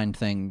mastermind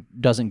thing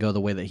doesn't go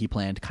the way that he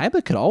planned,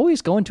 Kaiba could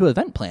always go into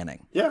event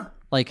planning. Yeah.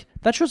 Like,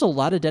 that shows a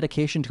lot of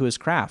dedication to his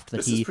craft. That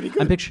this is pretty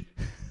good.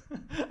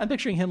 I'm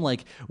picturing him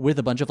like with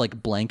a bunch of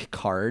like blank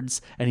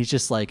cards, and he's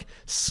just like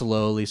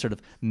slowly sort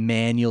of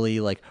manually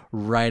like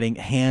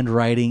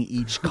handwriting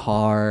each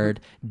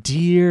card.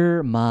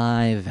 Dear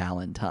my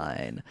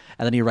Valentine.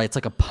 And then he writes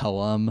like a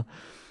poem.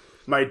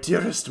 My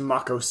dearest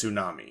Mako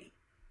Tsunami.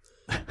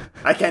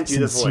 I can't do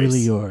the voice. Sincerely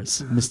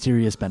yours,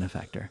 mysterious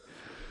benefactor.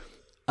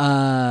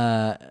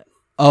 You're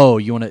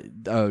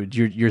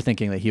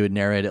thinking that he would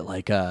narrate it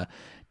like,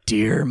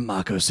 "Dear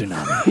Mako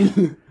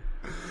Tsunami,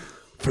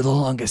 for the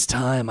longest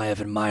time I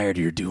have admired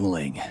your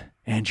dueling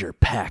and your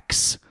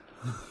pecs.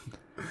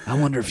 I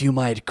wonder if you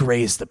might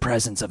grace the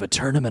presence of a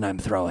tournament I'm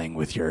throwing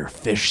with your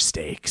fish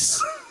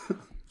steaks.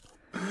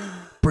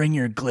 Bring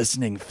your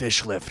glistening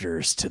fish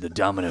lifters to the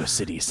Domino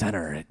City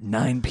Center at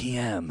 9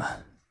 p.m.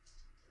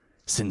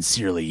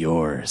 Sincerely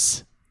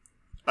yours,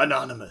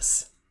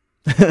 Anonymous.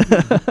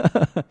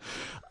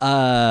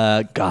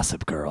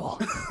 Gossip Girl.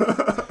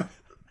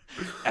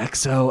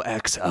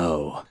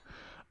 XOXO.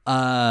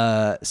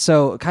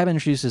 So Kaiba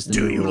introduces the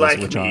new rules,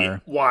 which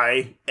are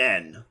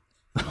YN.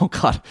 Oh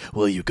God,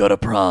 will you go to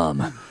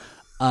prom?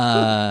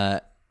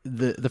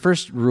 The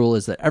first rule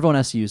is that everyone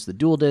has to use the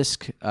dual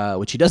disc,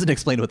 which he doesn't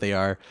explain what they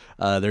are.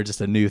 They're just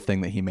a new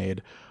thing that he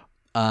made.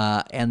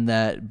 And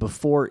that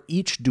before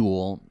each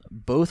duel,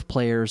 both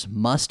players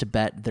must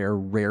bet their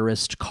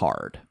rarest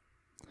card.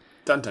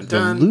 Dun, dun,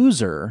 dun. The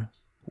loser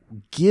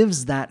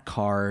gives that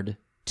card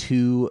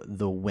to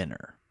the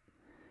winner.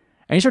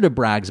 And he sort of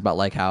brags about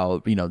like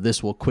how,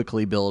 this will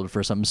quickly build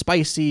for some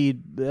spicy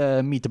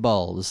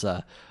meatballs,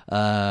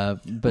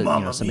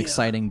 but some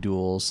exciting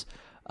duels,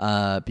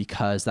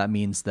 because that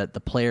means that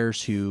the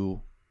players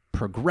who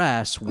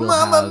progress will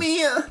Mamma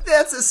mia,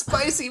 that's a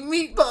spicy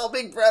meatball,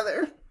 big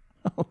brother.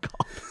 Oh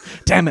God!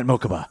 Damn it,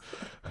 Mokuba!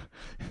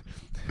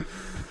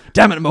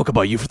 Damn it,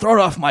 Mokuba! You've thrown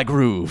off my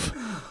groove.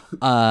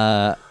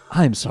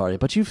 I'm sorry,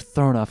 but you've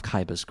thrown off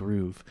Kaiba's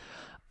groove.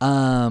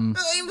 I'm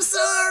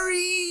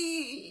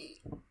sorry.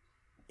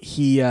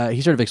 He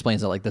sort of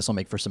explains that like this will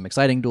make for some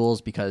exciting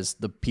duels because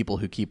the people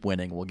who keep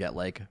winning will get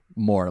like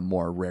more and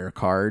more rare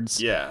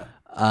cards. Yeah.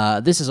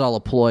 This is all a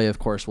ploy, of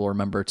course. We'll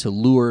remember to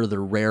lure the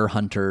rare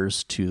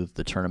hunters to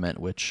the tournament,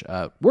 which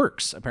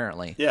works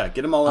apparently. Yeah,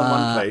 get them all in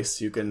one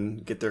place. You can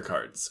get their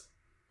cards.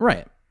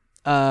 Right.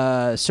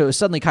 So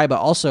suddenly Kaiba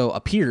also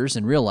appears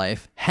in real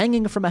life,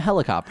 hanging from a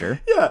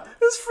helicopter. Yeah,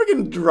 this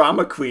friggin'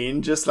 drama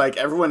queen. Just like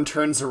everyone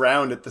turns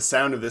around at the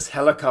sound of this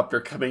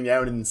helicopter coming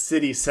down in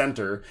city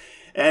center.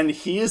 And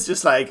he is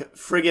just like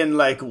friggin'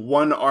 like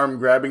one arm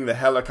grabbing the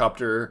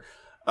helicopter,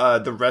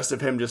 the rest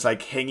of him just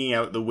like hanging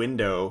out the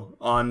window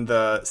on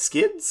the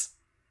skids.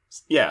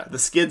 Yeah, the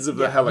skids of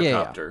the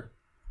helicopter,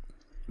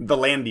 the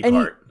landy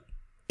part.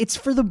 It's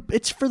for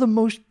the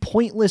most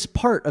pointless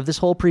part of this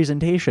whole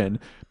presentation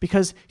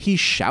because he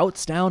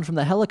shouts down from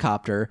the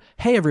helicopter,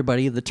 "Hey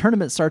everybody, the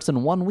tournament starts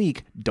in 1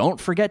 week. Don't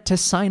forget to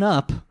sign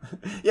up."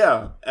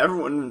 Yeah,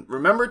 everyone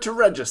remember to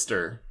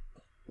register.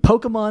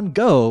 Pokemon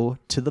Go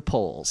to the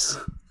polls.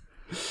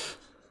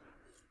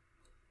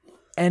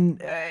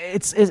 And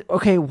it's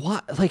okay,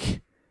 what,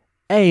 like,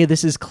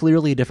 this is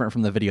clearly different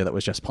from the video that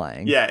was just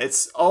playing. Yeah,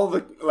 it's all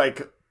the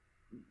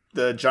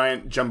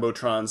giant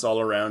jumbotrons all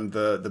around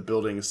the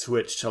building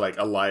switch to like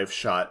a live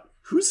shot.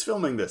 Who's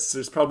filming this?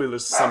 There's probably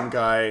just some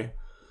guy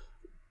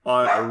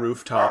on a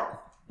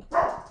rooftop.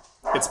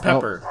 It's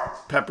Pepper.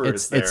 Pepper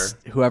is there. It's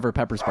whoever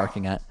Pepper's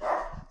barking at.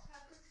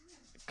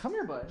 Come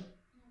here, bud.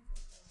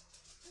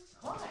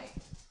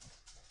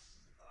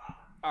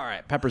 All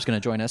right, Pepper's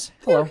going to join us.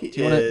 Hello. Do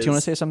you want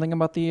to say something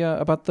about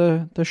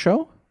the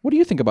show? What do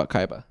you think about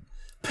Kaiba?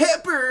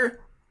 Pepper,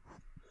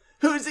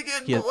 who's a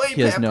good boy?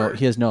 He has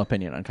no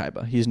opinion on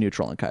Kaiba. He's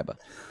neutral on Kaiba.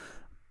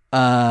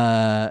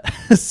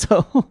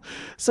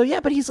 So yeah,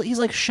 but he's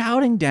like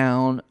shouting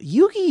down.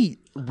 Yugi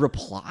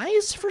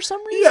replies for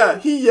some reason. Yeah,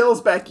 he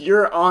yells back,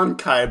 "You're on,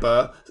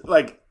 Kaiba!"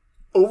 Like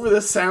over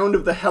the sound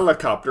of the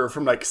helicopter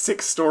from like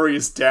 6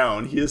 stories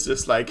down. He is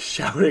just like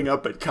shouting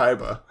up at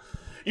Kaiba.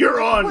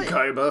 "You're on,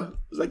 Kaiba."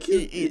 It's like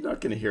he's not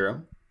going to hear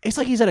him. It's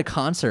like he's at a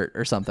concert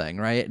or something,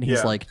 right? And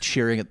he's like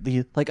cheering at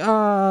the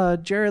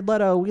Jared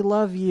Leto, we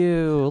love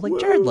you. Like, whoa.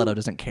 Jared Leto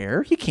doesn't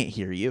care. He can't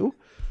hear you.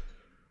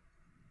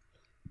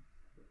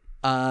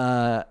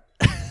 So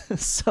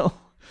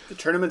the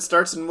tournament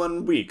starts in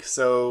 1 week,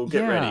 so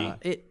get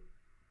ready.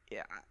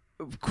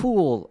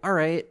 Cool. All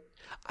right.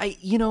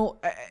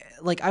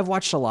 I've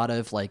watched a lot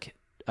of like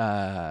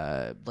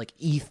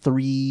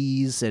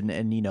E3s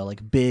and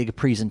like big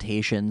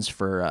presentations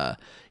for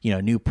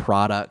new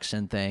products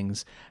and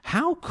things.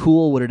 How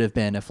cool would it have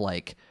been if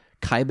like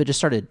Kaiba just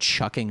started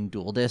chucking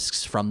dual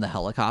discs from the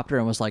helicopter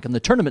and was like, "And the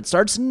tournament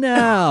starts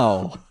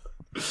now."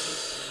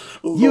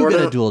 You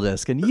get a dual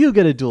disc and you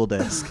get a dual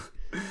disc.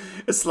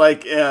 It's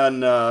like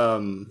in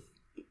I'm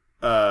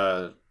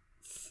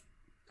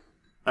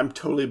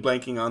totally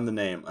blanking on the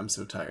name. I'm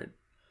so tired.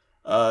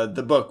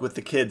 The book with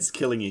the kids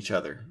killing each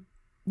other.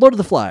 Lord of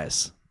the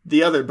Flies.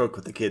 The other book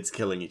with the kids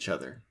killing each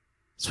other.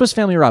 Swiss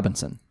Family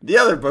Robinson. The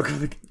other book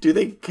do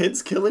they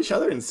kids kill each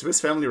other in Swiss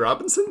Family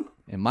Robinson?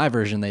 In my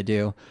version, they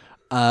do.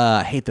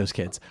 I hate those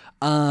kids.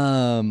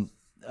 Battle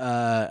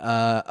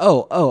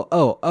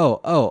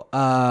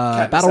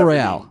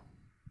Royale.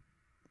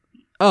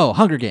 Oh,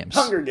 Hunger Games.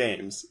 Hunger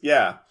Games,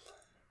 yeah.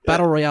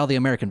 Battle Royale, the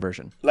American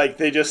version. Like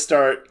they just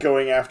start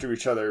going after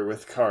each other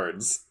with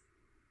cards.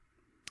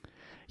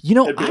 You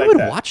know, I would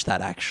watch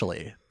that,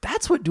 actually.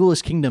 That's what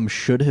Duelist Kingdom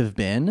should have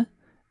been.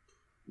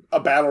 A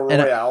battle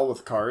royale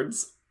with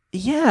cards?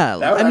 Yeah.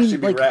 That would actually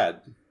be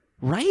rad.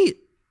 Right?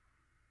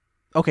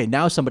 Okay,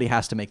 now somebody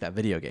has to make that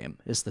video game,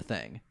 is the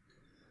thing.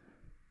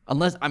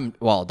 Unless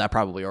that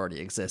probably already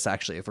exists,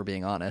 actually, if we're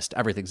being honest.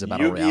 Everything's a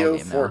battle royale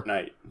game now.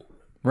 Fortnite.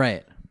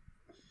 Right.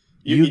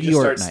 Yugi just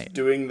starts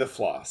doing the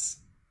floss.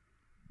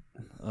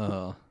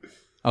 Oh.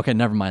 Okay,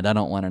 never mind. I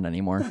don't want it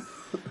anymore.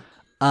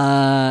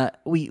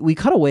 We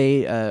cut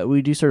away.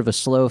 We do sort of a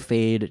slow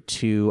fade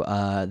to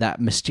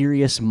that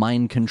mysterious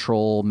mind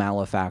control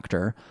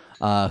malefactor,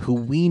 who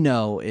we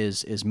know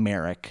is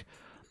Merrick,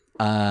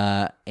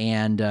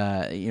 and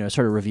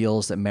sort of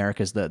reveals that Merrick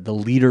is the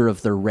leader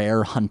of the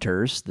Rare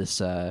Hunters,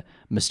 this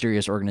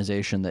mysterious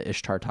organization that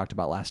Ishtar talked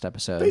about last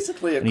episode.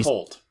 Basically a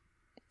cult.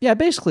 Yeah,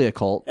 basically a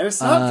cult. And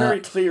it's not very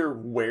clear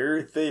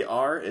where they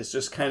are. It's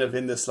just kind of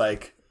in this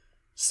like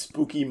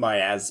spooky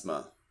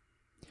miasma.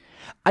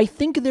 I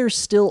think they're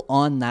still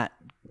on that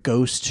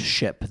ghost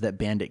ship that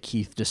Bandit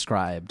Keith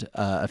described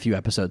a few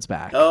episodes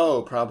back.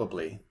 Oh,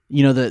 probably.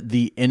 You know,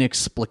 the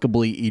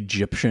inexplicably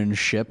Egyptian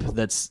ship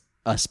that's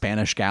a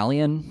Spanish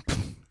galleon?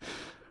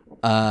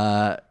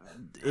 A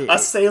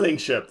sailing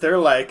ship. They're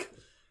like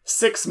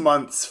 6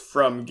 months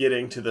from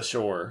getting to the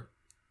shore.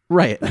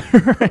 Right.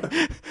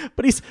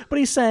 But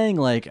he's saying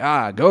like,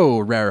 go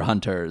Rare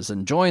Hunters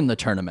and join the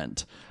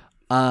tournament.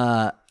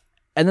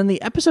 And then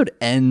the episode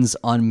ends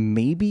on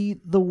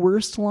maybe the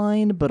worst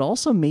line, but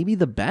also maybe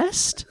the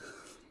best.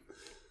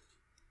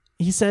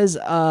 He says,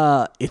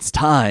 it's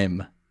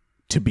time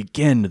to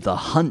begin the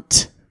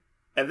hunt.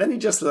 And then he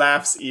just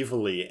laughs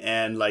evilly,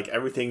 and like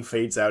everything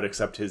fades out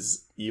except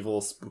his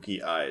evil,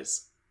 spooky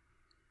eyes.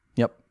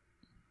 Yep.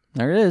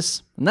 There it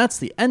is. And that's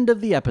the end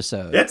of the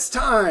episode. It's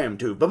time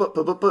to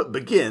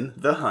begin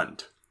the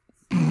hunt.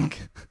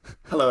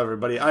 Hello,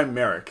 everybody. I'm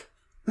Merrick.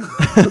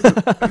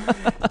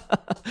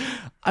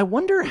 I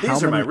wonder how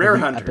many of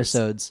the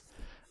episodes.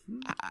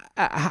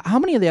 How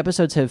many of the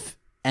episodes have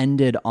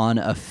ended on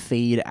a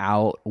fade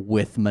out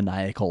with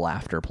maniacal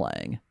laughter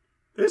playing?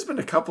 There's been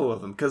a couple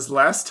of them, because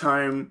last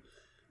time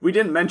we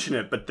didn't mention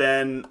it, but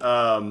then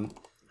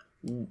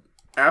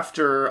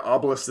after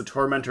Obelisk the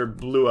Tormentor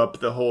blew up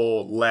the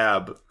whole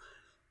lab,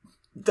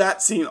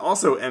 that scene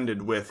also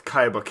ended with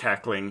Kaiba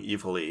cackling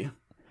evilly.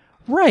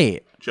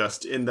 Right.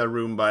 Just in the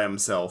room by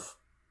himself.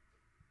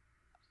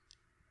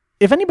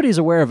 If anybody's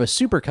aware of a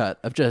supercut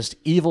of just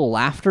evil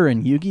laughter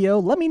in Yu-Gi-Oh,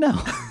 let me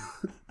know.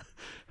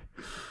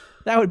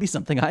 That would be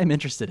something I'm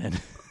interested in.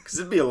 Because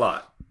it'd be a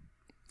lot.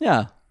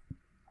 Yeah.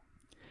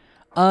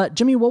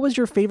 Jimmy, what was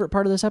your favorite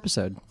part of this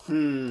episode?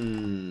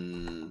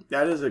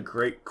 That is a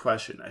great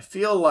question. I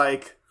feel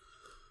like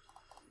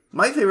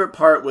my favorite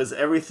part was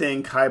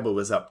everything Kaiba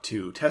was up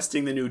to.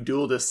 Testing the new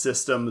dual disc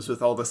systems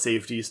with all the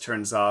safeties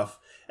turns off.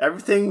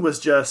 Everything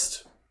was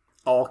just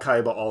all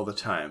Kaiba all the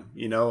time.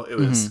 You know, it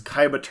was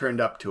Kaiba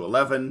turned up to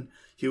 11.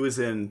 He was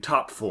in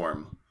top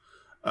form.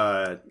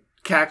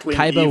 Cackling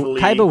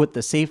evilly. Kaiba with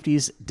the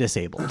safeties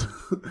disabled.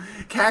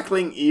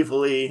 Cackling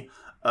evilly.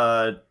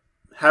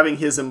 Having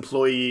his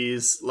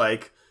employees,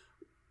 like,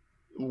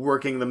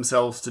 working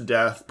themselves to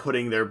death,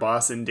 putting their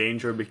boss in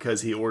danger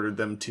because he ordered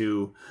them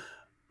to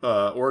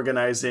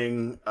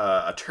organizing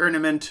a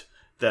tournament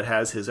that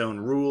has his own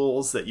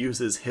rules, that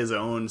uses his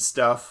own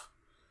stuff.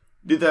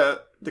 Do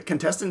the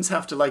contestants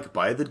have to, like,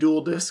 buy the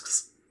dual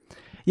discs?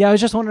 Yeah, I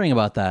was just wondering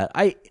about that.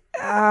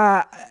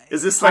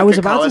 Is this like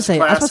a college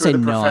class where the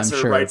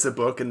professor writes a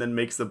book and then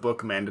makes the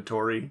book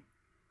mandatory?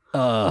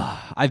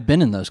 I've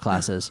been in those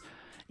classes.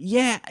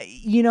 Yeah,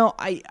 you know,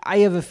 I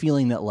have a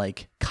feeling that,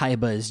 like,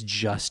 Kaiba is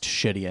just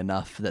shitty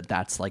enough that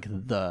that's, like,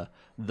 the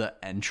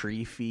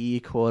entry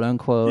fee, quote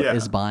unquote,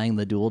 is buying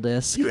the dual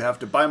disc. You have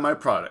to buy my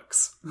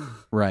products.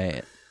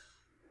 Right.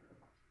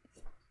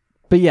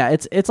 But yeah,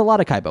 it's a lot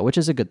of Kaiba, which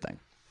is a good thing.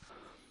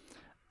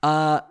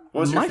 What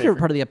was your favorite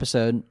part of the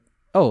episode?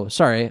 Oh,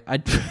 sorry.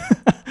 I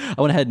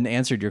went ahead and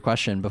answered your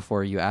question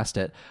before you asked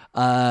it.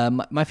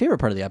 My favorite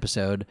part of the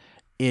episode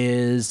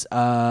is,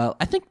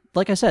 I think,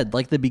 like I said,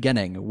 like the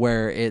beginning,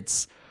 where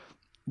it's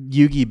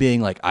Yugi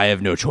being like, I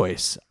have no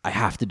choice. I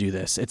have to do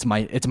this. It's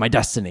my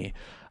destiny.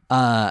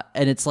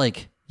 And it's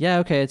like, yeah,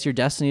 okay, it's your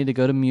destiny to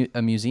go to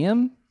a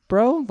museum,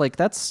 bro. Like,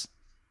 that's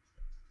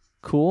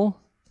cool.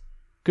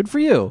 Good for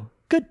you.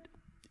 Good.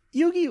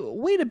 Yugi,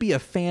 way to be a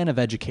fan of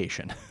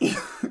education.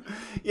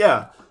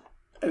 Yeah.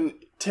 And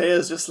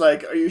Teia's just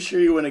like, are you sure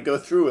you want to go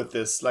through with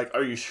this? Like,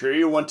 are you sure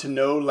you want to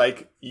know,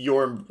 like,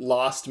 your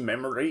lost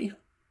memory?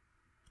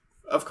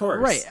 Of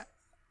course. Right.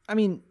 I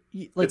mean,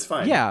 like, it's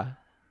fine. Yeah.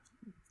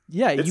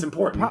 Yeah. It's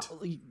important.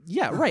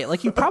 Yeah, right.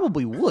 Like, you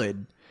probably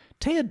would.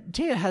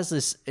 Teia has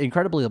this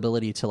incredible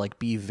ability to, like,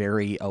 be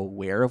very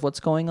aware of what's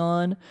going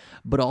on,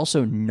 but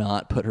also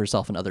not put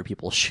herself in other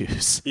people's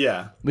shoes.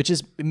 Yeah. Which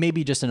is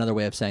maybe just another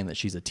way of saying that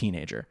she's a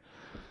teenager.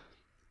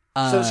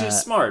 So she's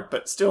smart,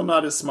 but still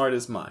not as smart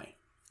as Mai.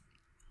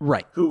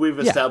 Right. Who we've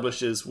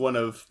established is one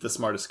of the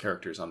smartest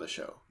characters on the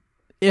show.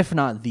 If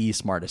not the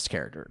smartest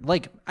character.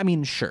 Like, I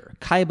mean, sure,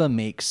 Kaiba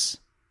makes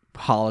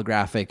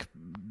holographic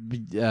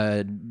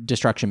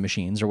destruction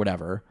machines or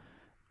whatever.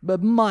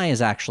 But Mai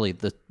is actually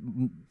the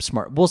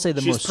smart. We'll say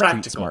the most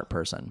street smart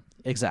person.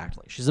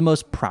 Exactly. She's the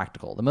most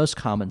practical, the most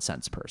common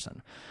sense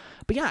person.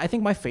 But yeah, I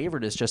think my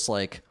favorite is just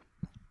like,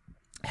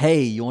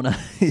 hey, you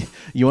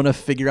wanna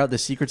figure out the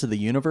secrets of the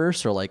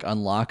universe or like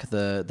unlock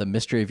the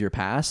mystery of your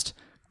past?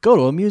 Go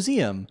to a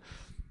museum.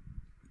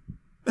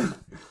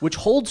 Which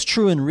holds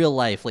true in real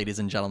life, ladies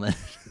and gentlemen.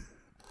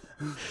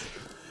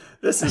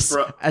 This is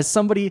as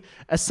somebody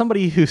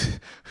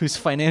whose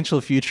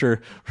financial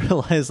future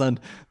relies on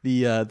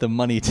the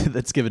money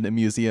that's given to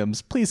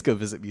museums. Please go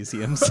visit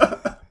museums.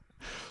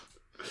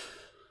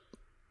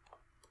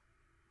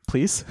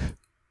 Please.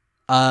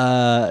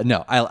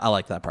 No, I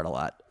like that part a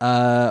lot.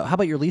 How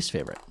about your least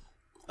favorite?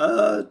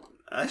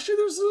 Actually,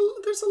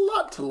 there's a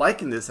lot to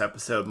like in this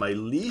episode. My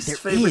least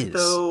favorite,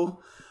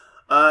 though,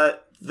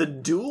 the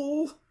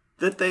duel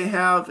that they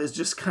have is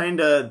just kind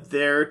of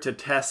there to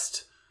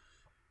test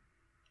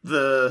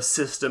the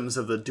systems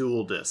of the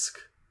dual disc.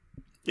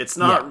 It's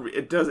not.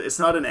 Yeah. It's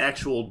not an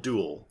actual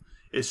duel.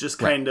 It's just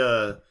kind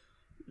of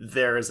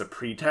there as a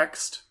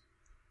pretext.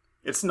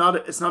 It's not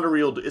a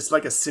real. It's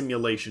like a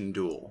simulation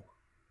duel.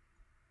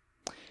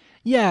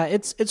 Yeah,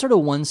 it's sort of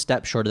one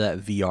step short of that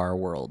VR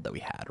world that we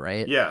had,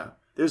 right? Yeah,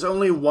 there's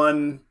only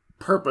one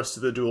purpose to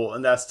the duel,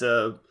 and that's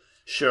to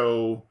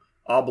show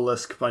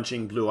Obelisk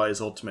punching Blue Eyes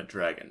Ultimate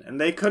Dragon,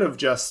 and they could have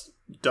just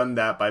done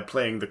that by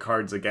playing the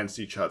cards against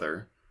each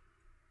other.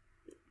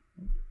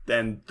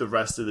 Then the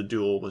rest of the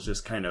duel was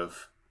just kind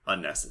of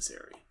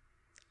unnecessary.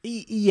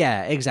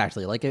 Yeah,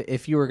 exactly. Like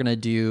if you were going to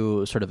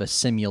do sort of a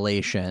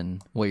simulation,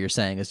 what you're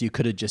saying is you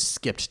could have just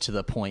skipped to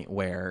the point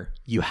where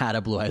you had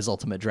a Blue Eyes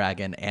Ultimate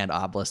Dragon and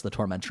Obelisk the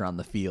Tormentor on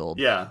the field.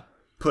 Yeah.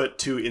 Put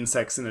 2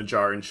 insects in a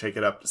jar and shake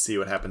it up to see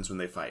what happens when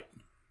they fight.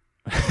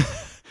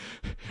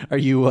 Are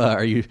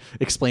you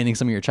explaining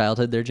some of your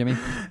childhood there, Jimmy?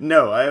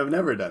 No, I have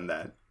never done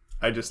that.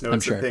 I just know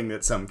it's a thing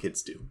that some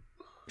kids do.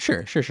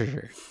 Sure.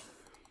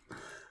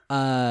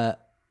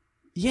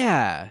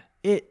 Yeah.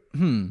 So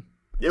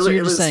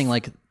you're just saying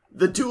like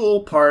the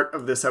duel part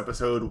of this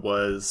episode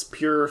was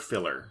pure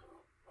filler,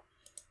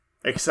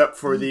 except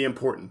for the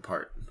important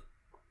part.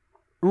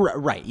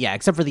 Right. Yeah.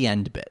 Except for the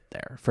end bit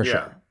there, for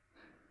sure.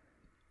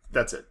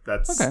 That's it.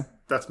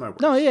 That's my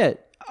worst. No. Yeah.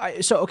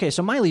 So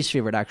my least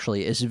favorite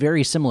actually is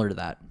very similar to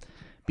that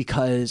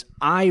because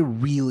I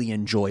really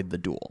enjoyed the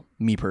duel,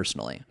 me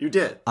personally. You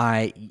did.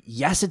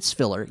 Yes, it's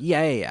filler.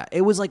 Yeah.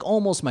 It was like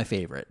almost my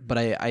favorite, but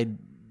I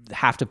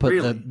have to put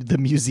the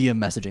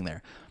museum messaging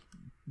there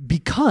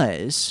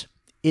because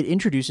it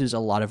introduces a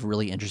lot of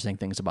really interesting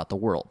things about the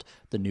world.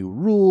 The new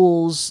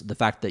rules, the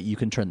fact that you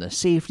can turn the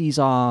safeties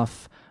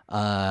off,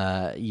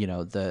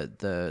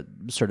 the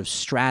sort of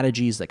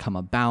strategies that come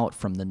about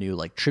from the new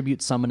like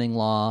tribute summoning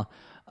rule,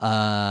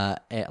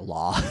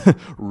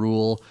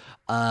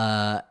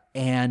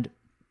 and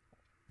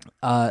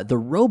the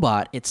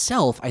robot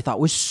itself I thought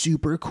was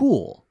super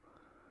cool.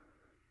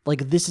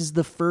 Like this is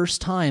the first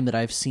time that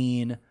I've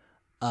seen,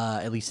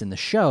 at least in the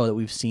show, that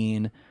we've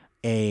seen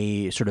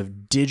a sort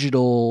of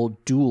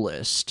digital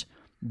duelist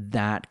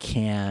that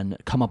can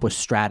come up with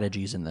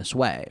strategies in this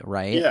way,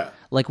 right? Yeah.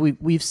 Like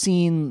we've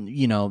seen,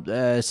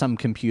 some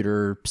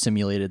computer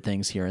simulated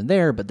things here and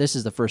there, but this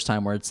is the first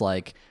time where it's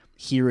like,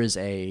 here is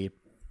a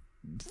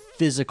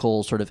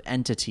physical sort of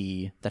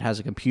entity that has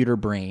a computer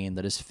brain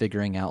that is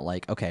figuring out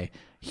like, okay,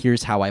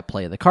 here's how I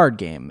play the card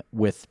game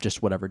with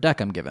just whatever deck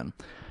I'm given.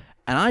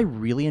 And I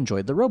really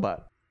enjoyed the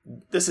robot.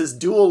 This is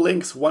Duel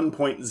Links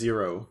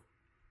 1.0.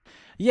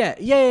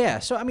 Yeah.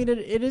 So, I mean,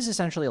 it is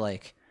essentially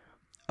like,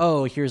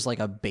 oh, here's like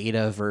a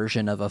beta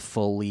version of a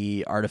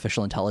fully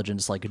artificial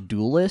intelligence like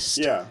duelist.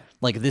 Yeah.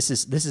 Like this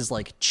is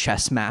like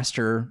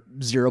Chessmaster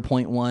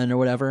 0.1 or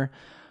whatever.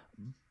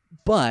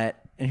 But,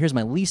 and here's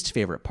my least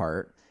favorite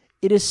part,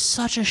 it is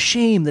such a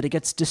shame that it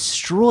gets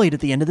destroyed at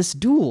the end of this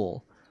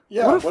duel.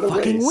 Yeah, what a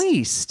fucking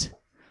waste.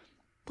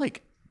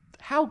 Like,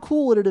 how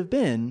cool would it have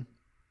been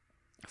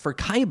for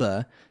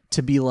Kaiba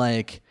to be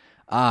like,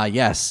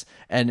 yes,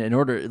 and in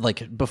order,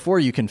 like, before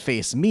you can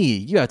face me,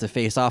 you have to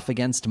face off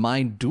against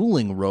my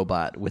dueling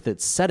robot with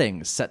its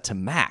settings set to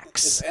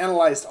max. It's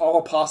analyzed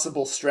all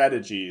possible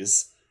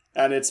strategies,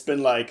 and it's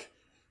been, like,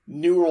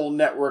 neural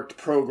networked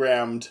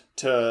programmed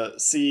to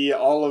see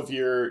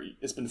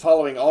it's been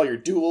following all your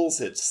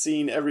duels, it's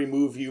seen every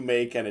move you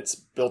make, and it's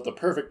built the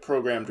perfect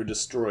program to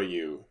destroy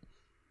you.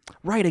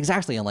 Right,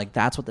 exactly, and, like,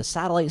 that's what the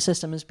satellite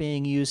system is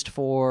being used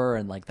for,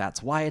 and, like,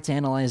 that's why it's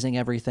analyzing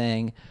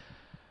everything.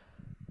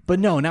 But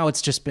no, now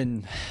it's just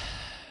been...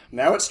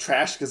 Now it's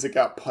trash because it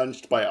got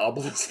punched by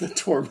Obelisk the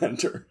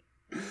Tormentor.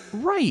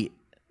 Right.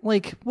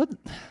 Like, what?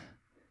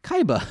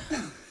 Kaiba,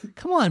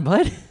 come on,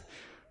 bud.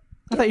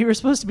 I thought you were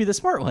supposed to be the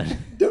smart one.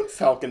 Don't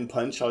Falcon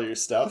punch all your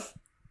stuff.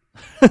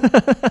 Do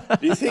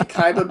you think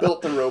Kaiba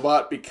built the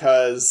robot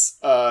because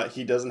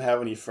he doesn't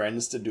have any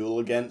friends to duel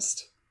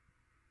against?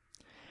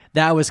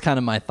 That was kind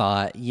of my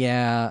thought.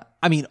 Yeah.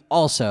 I mean,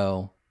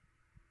 also...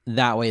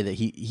 that way that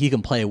he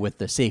can play with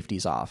the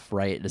safeties off,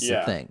 right? Is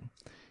the thing.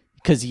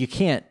 Because you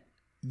can't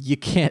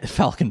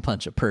Falcon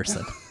punch a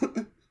person.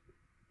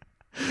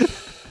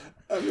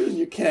 I mean,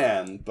 you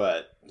can,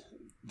 but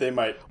they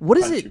might. What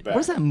is it? What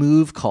is that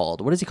move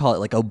called? What does he call it?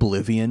 Like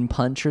Oblivion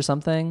Punch or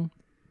something?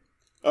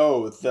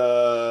 Oh,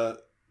 the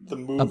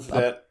move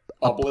that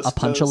Obelisk a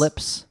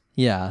punch-a-lips?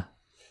 Yeah.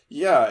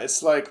 Yeah,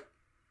 it's like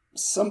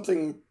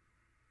something.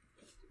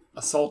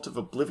 Assault of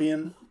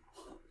Oblivion.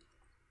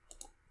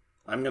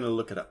 I'm gonna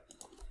look it up.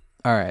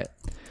 All right.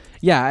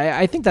 Yeah,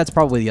 I think that's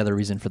probably the other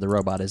reason for the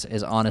robot is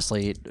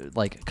honestly,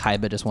 like,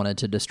 Kaiba just wanted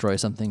to destroy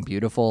something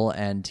beautiful,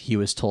 and he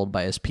was told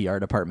by his PR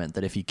department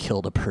that if he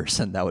killed a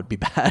person, that would be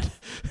bad.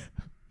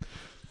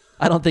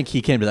 I don't think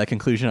he came to that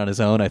conclusion on his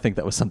own. I think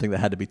that was something that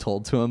had to be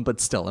told to him, but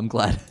still, I'm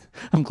glad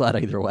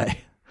either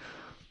way.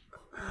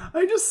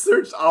 I just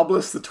searched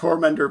Obelisk the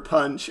Tormentor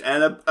punch,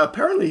 and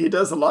apparently he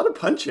does a lot of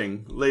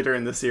punching later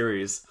in the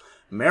series.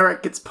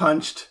 Merrick gets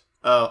punched.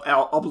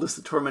 Obelisk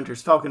the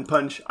Tormentor's Falcon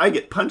Punch. I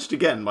get punched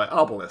again by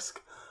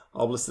Obelisk.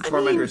 Obelisk the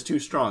Tormentor is too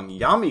strong.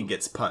 Yami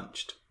gets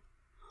punched.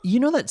 You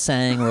know that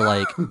saying where,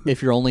 like,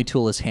 if your only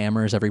tool is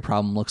hammers, every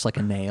problem looks like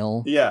a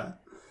nail? Yeah.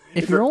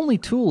 If your only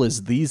tool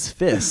is these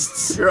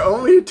fists... your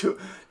only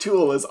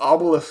tool is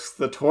Obelisk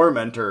the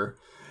Tormentor,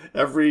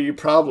 every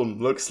problem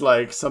looks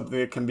like something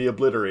that can be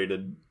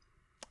obliterated.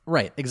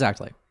 Right,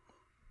 exactly.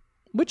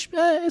 Which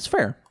is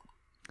fair.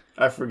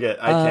 I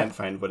forget. I can't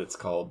find what it's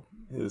called.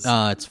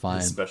 It's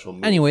fine. Special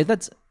move. Anyway,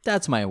 that's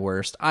my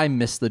worst. I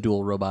miss the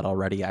dual robot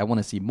already. I want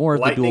to see more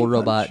of Lightning the dual punch.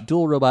 robot.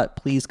 Dual robot,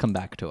 please come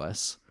back to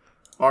us.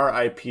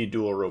 R.I.P.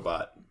 Dual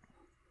Robot.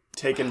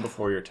 Taken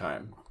before your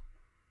time.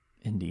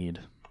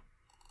 Indeed.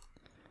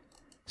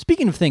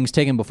 Speaking of things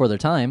taken before their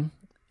time,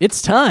 it's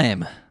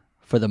time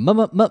for the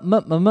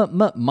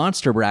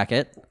monster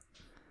bracket.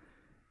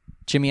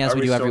 Jimmy, as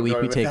we do every week,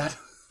 we take...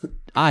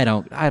 I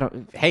don't.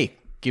 Hey,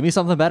 give me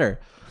something better.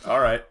 All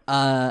right.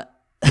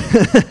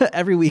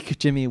 Every week,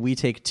 Jimmy, we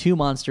take two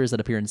monsters that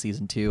appear in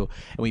season 2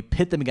 and we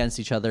pit them against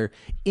each other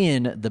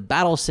in the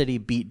Battle City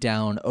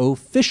Beatdown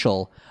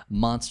official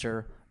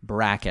monster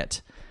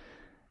bracket.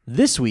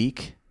 This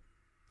week,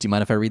 do you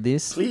mind if I read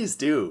these? Please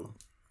do.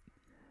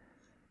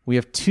 We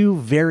have two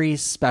very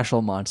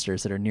special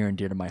monsters that are near and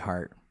dear to my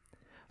heart.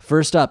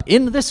 First up,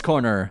 in this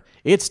corner,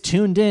 it's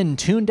tuned in,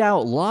 tuned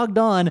out, logged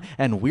on,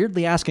 and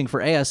weirdly asking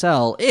for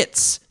ASL,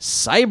 it's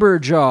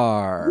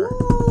Cyberjar.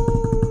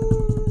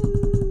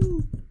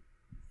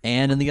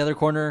 And in the other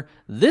corner,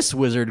 this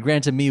wizard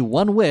granted me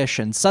one wish,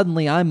 and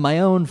suddenly I'm my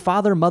own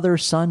father, mother,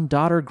 son,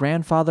 daughter,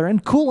 grandfather,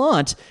 and cool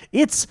aunt.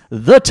 It's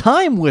the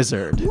Time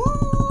Wizard.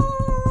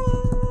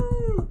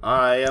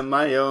 I am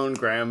my own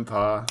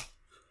grandpa.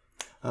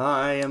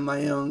 I am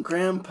my own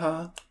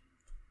grandpa.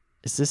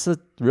 Is this a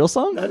real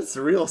song? That's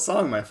a real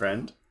song, my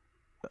friend.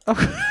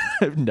 Oh,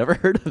 I've never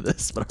heard of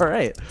this, but all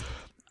right.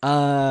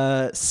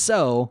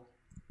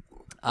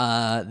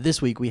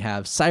 This week we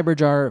have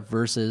Cyberjar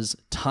versus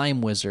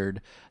Time Wizard.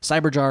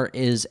 Cyberjar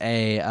is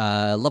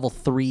a level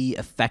 3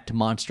 effect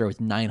monster with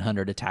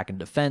 900 attack and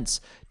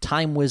defense.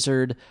 Time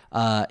Wizard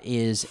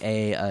is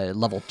a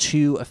level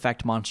 2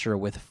 effect monster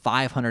with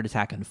 500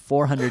 attack and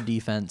 400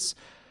 defense.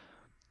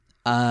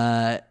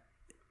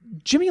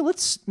 Jimmy,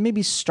 let's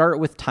maybe start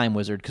with Time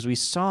Wizard because we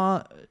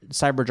saw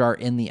Cyberjar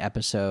in the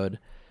episode.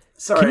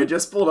 Sorry, I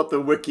just pulled up the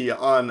wiki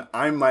on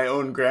I'm My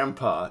Own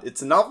Grandpa.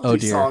 It's a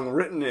novelty song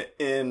written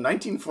in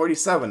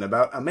 1947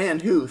 about a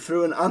man who,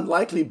 through an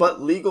unlikely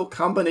but legal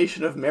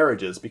combination of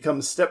marriages,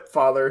 becomes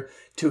stepfather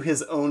to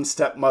his own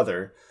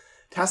stepmother.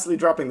 Tacitly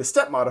dropping the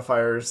step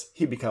modifiers,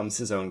 he becomes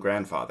his own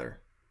grandfather.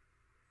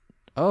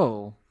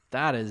 Oh,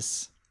 that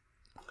is...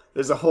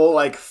 There's a whole,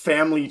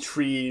 family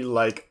tree,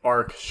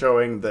 arc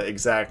showing the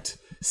exact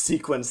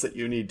sequence that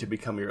you need to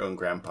become your own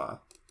grandpa.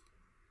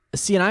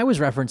 See, and I was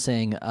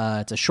referencing,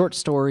 it's a short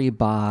story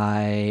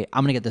by,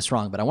 I'm going to get this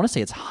wrong, but I want to say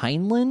it's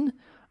Heinlein,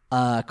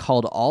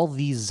 called All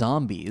These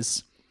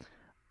Zombies.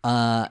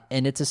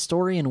 And it's a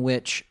story in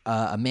which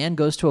a man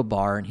goes to a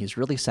bar and he's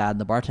really sad, and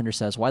the bartender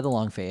says, "Why the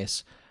long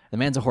face?" The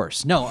man's a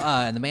horse. No,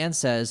 and the man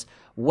says,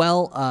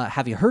 "Well,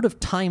 have you heard of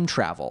time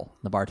travel?"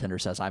 The bartender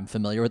says, "I'm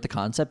familiar with the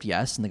concept,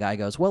 yes." And the guy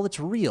goes, "Well, it's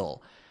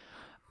real.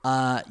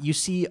 You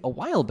see, a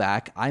while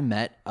back, I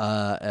met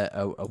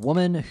a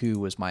woman who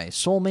was my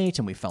soulmate,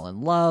 and we fell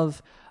in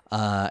love,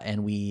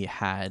 and we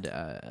had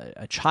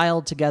a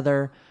child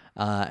together,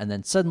 and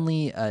then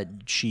suddenly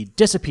she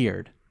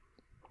disappeared.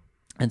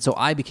 And so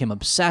I became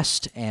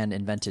obsessed and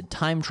invented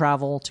time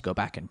travel to go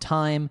back in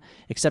time,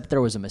 except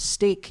there was a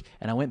mistake,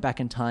 and I went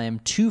back in time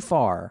too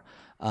far.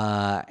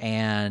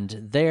 And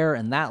there,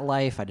 in that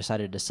life, I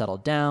decided to settle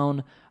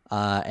down,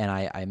 and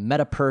I met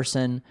a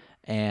person,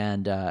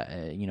 and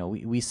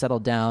we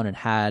settled down and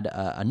had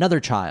another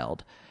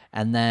child.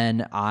 And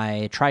then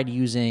I tried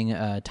using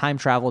time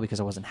travel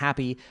because I wasn't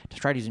happy.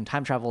 Tried using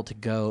time travel to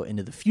go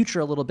into the future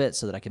a little bit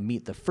so that I could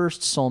meet the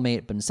first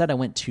soulmate. But instead, I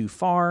went too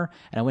far,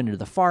 and I went into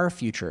the far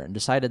future and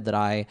decided that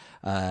I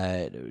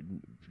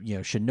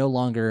should no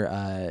longer.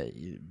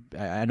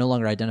 I no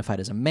longer identified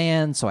as a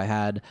man, so I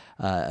had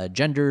a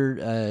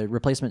gender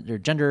replacement or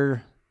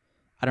gender.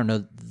 I don't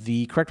know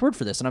the correct word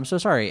for this, and I'm so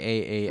sorry.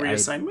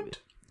 Reassignment?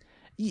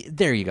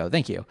 There you go.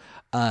 Thank you.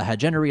 Had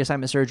gender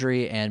reassignment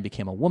surgery and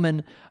became a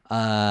woman,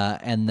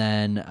 and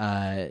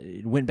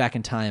then went back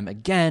in time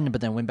again,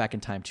 but then went back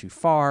in time too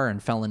far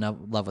and fell in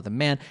love with a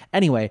man.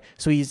 Anyway,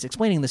 so he's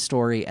explaining this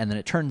story, and then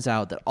it turns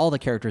out that all the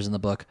characters in the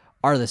book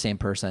are the same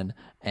person,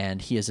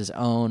 and he is his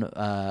own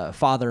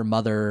father,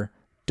 mother,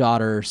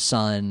 daughter,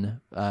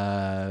 son,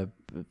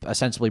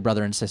 ostensibly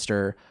brother and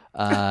sister.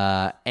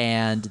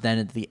 And then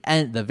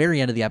at the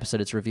very end of the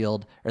episode, it's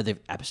revealed, or the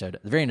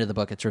very end of the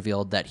book, it's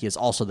revealed that he is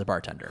also the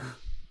bartender.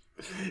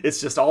 It's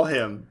just all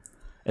him.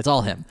 It's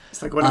all him.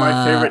 It's like one of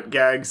my favorite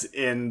gags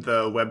in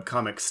the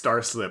webcomic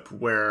Starslip,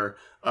 where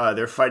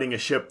they're fighting a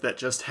ship that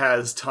just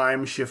has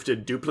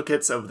time-shifted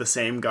duplicates of the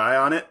same guy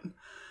on it.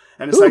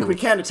 And it's like, we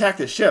can't attack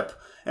the ship.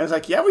 And it's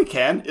like, yeah, we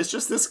can. It's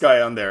just this guy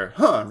on there.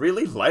 Huh,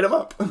 really? Light him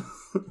up.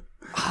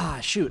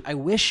 Shoot. I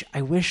wish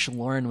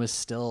Lauren was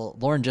still...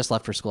 Lauren just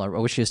left for school. I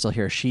wish she was still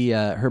here.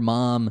 Her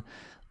mom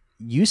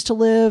used to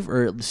live,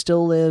 or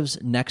still lives,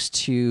 next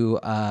to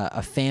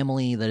a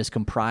family that is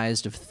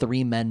comprised of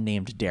 3 men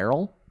named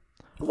Daryl.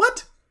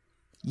 What?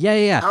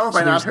 Yeah. How have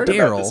I not heard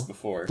about this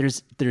before?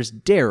 There's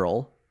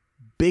Daryl,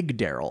 Big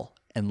Daryl,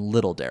 and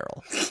Little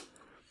Daryl.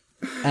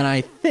 And I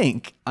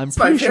think it's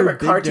pretty sure my favorite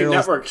Cartoon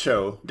Network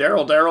show,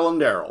 Daryl,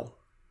 and Daryl.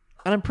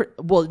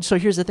 And so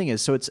here's the thing: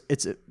 so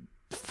it's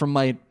from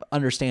my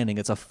understanding,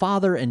 it's a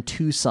father and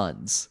 2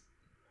 sons.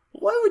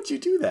 Why would you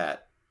do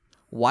that?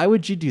 Why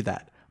would you do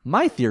that?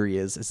 My theory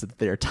is that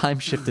they are time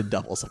shifted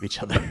doubles of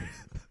each other.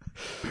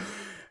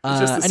 It's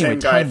just the same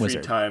guy 3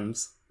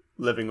 times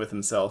living with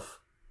himself.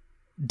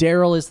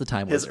 Daryl is the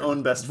time wizard. His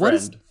own best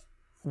friend.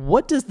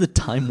 What does the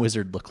time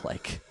wizard look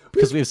like?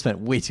 Because we've spent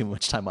way too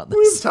much time on this.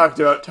 We've talked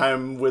about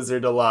Time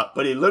Wizard a lot,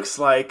 but he looks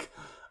like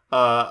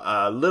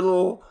a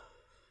little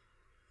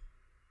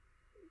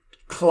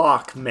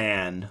clock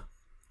man.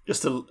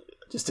 Just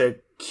a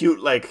cute,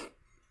 like,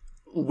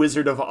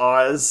 Wizard of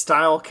Oz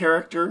style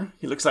character.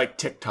 He looks like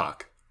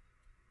TikTok.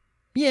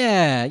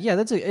 Yeah,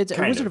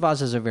 Wizard of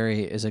Oz is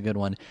a good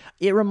one.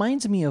 It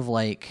reminds me of,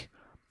 like,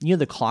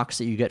 the clocks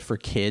that you get for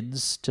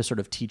kids to sort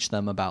of teach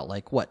them about,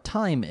 like, what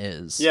time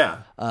is. Yeah.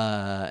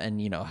 And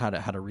how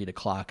to read a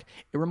clock.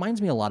 It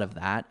reminds me a lot of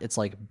that. It's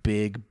like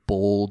big,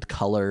 bold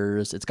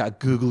colors. It's got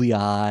googly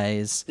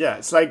eyes. Yeah,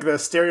 it's like the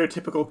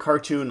stereotypical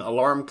cartoon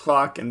alarm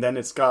clock, and then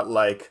it's got,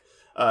 like,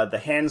 the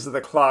hands of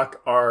the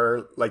clock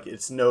are like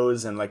its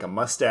nose and like a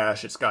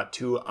mustache. It's got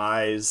 2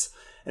 eyes,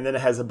 and then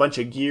it has a bunch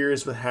of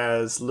gears that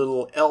has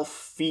little elf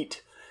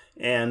feet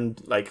and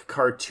like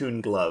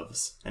cartoon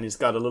gloves, and he's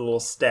got a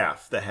little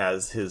staff that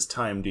has his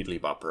time Deedly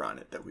Bopper on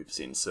it that we've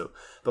seen so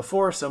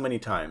many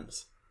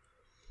times.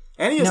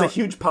 And he has a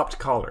huge popped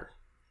collar.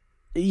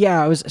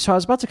 Yeah, I was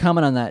about to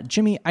comment on that.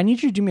 Jimmy, I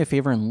need you to do me a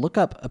favor and look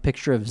up a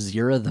picture of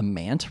Zira the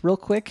Mant real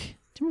quick.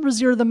 Do you remember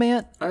Zira the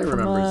Mant? I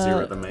remember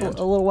Zira the Mant.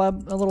 A little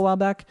while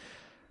back.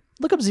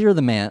 Look up Zira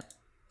the Mant.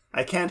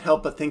 I can't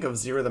help but think of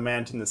Zira the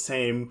Mant in the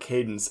same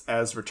cadence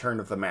as Return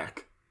of the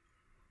Mac.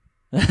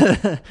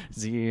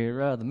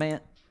 Zira the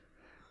Mant.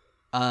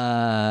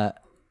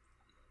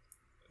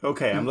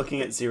 Okay, I'm looking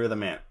at Zira the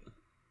Mant.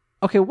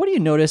 Okay, what do you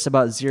notice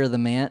about Zira the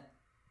Mant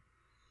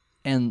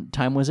and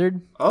Time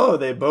Wizard? Oh,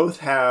 they both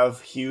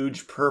have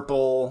huge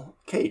purple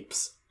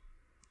capes.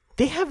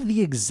 They have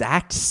the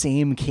exact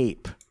same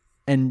cape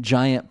and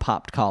giant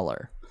popped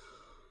collar.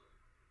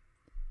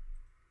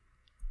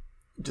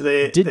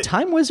 Did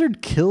Time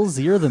Wizard kill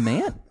Zira the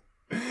Mant?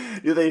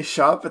 Do they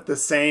shop at the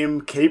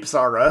same Capes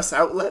R Us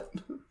outlet?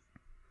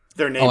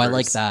 They're neighbors. Oh, I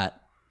like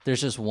that.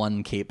 There's just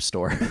one cape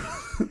store.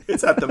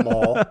 It's at the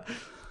mall.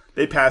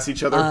 They pass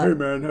each other. Hey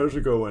man, how's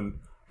it going?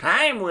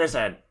 Time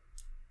Wizard.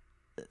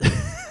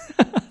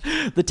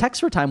 The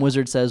text for Time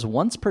Wizard says,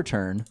 once per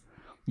turn,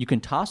 you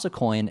can toss a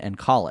coin and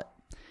call it.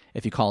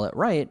 If you call it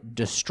right,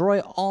 destroy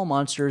all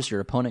monsters your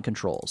opponent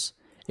controls.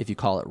 If you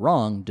call it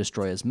wrong,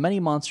 destroy as many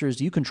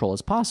monsters you control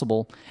as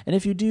possible, and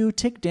if you do,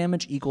 take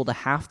damage equal to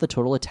half the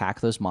total attack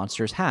those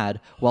monsters had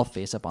while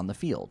face up on the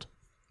field.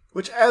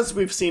 Which, as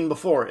we've seen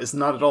before, is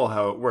not at all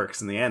how it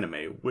works in the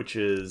anime, which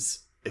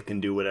is it can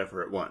do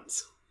whatever it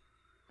wants.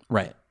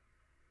 Right.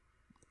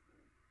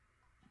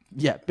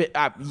 Yeah,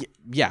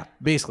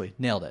 basically,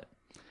 nailed it.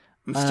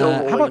 I'm still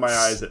rolling my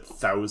eyes at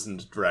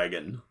Thousand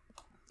Dragon.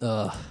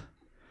 How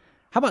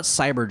about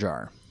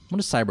Cyberjar? What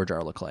does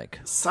Cyberjar look like?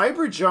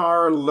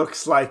 Cyberjar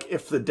looks like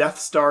if the Death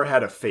Star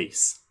had a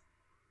face.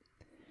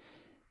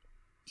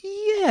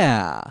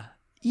 Yeah.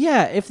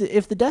 Yeah, if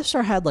the Death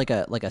Star had like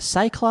a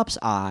Cyclops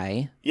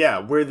eye. Yeah,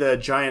 where the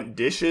giant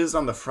dish is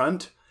on the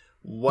front.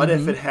 What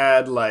if it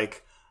had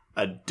like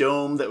a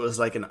dome that was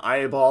like an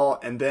eyeball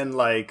and then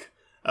like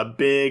a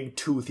big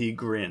toothy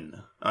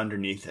grin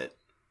underneath it?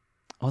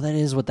 Oh, that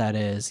is what that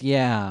is.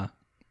 Yeah.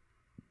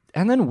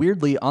 And then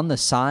weirdly on the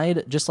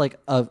side, just like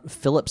a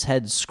Phillips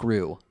head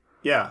screw.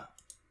 Yeah.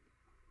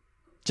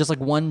 Just like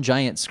one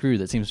giant screw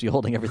that seems to be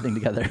holding everything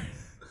together.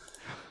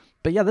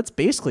 But yeah, that's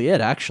basically it,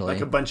 actually.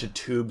 Like a bunch of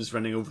tubes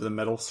running over the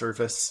metal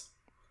surface.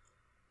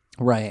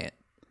 Right.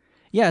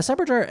 Yeah,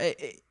 Cyberjar,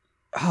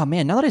 Oh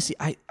man, now that I see,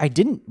 I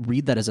didn't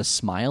read that as a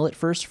smile at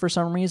first for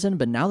some reason,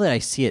 but now that I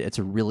see it, it's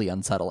really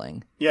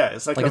unsettling. Yeah,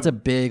 it's like it's a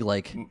big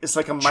it's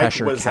like a Mike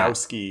Cheshire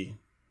Wazowski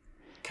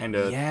kind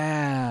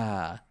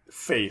of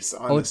face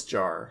on this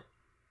jar.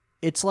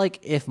 It's like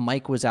if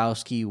Mike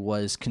Wazowski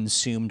was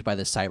consumed by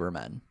the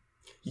Cybermen.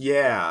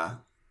 Yeah.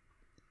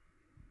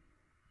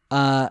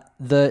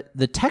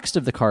 The text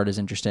of the card is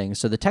interesting.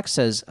 So the text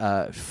says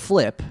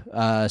flip.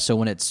 So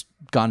when it's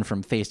gone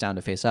from face down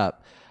to face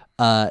up,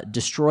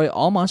 destroy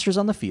all monsters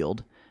on the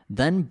field.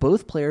 Then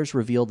both players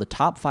reveal the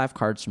top 5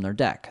 cards from their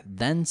deck.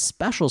 Then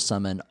special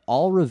summon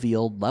all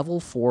revealed level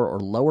 4 or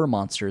lower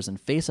monsters in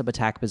face-up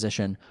attack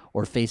position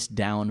or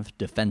face-down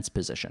defense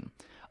position.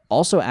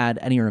 Also add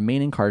any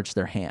remaining cards to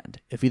their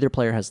hand. If either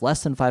player has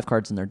less than 5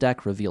 cards in their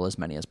deck, reveal as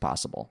many as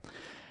possible.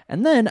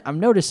 And then I'm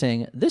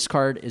noticing this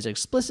card is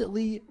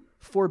explicitly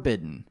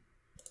forbidden.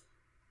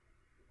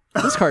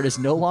 This card is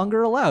no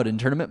longer allowed in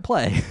tournament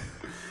play.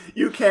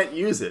 You can't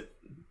use it.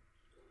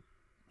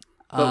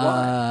 But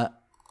why?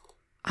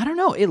 I don't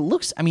know. It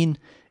looks,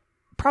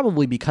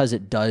 probably because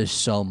it does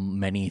so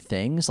many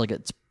things. Like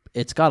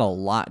it's got a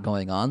lot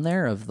going on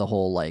there of the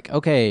whole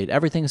okay,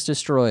 everything's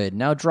destroyed.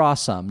 Now draw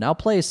some. Now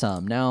play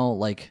some. Now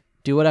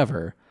do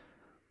whatever.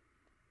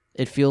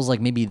 It feels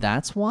like maybe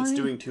that's why. It's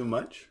doing too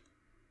much?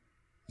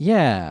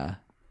 Yeah.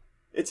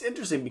 It's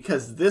interesting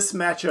because this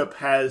matchup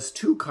has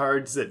 2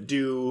 cards that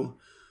do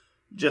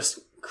just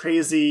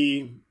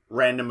crazy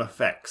random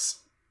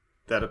effects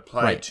that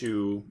apply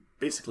to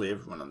basically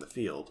everyone on the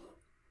field.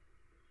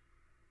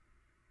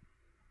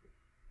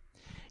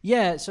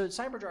 Yeah, so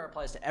Cyberjar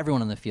applies to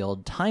everyone on the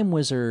field. Time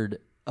Wizard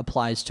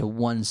applies to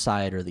one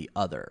side or the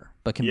other,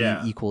 but can be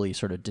equally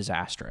sort of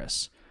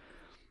disastrous.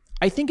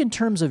 I think in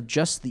terms of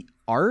just the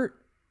art,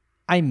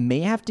 I may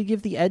have to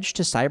give the edge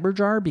to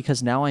Cyberjar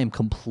because now I am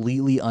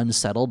completely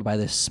unsettled by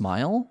this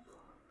smile.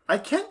 I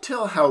can't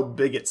tell how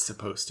big it's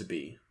supposed to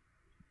be.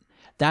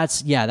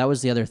 That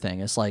was the other thing.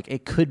 It's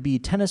it could be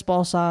tennis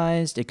ball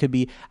sized. It could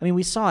be,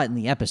 we saw it in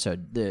the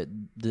episode,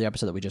 the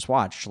episode that we just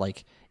watched.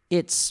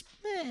 It's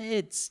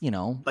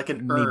like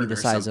an maybe the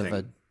size something.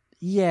 of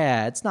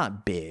it's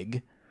not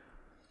big.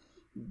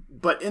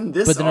 But in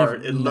this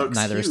art, it looks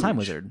neither huge. Is Time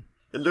Wizard.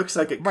 It looks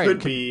like it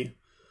could be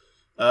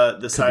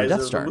the size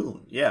of Star. the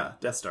moon. Yeah,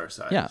 Death Star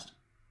sized. Yeah.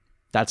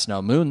 That's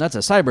no moon. That's a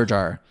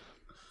Cyberjar.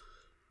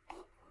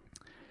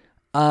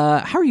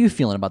 How are you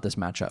feeling about this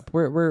matchup?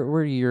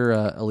 Where do your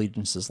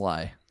allegiances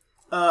lie?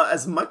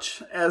 As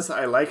much as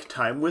I like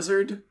Time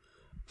Wizard,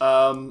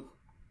 I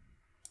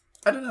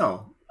don't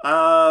know.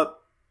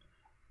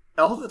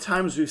 All the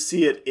times we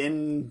see it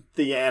in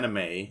the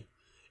anime,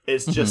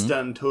 it's just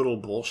done total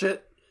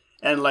bullshit.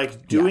 And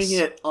doing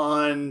it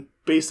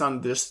based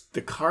on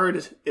the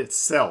card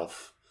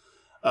itself,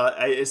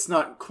 it's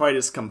not quite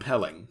as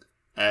compelling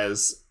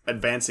as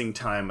advancing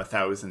time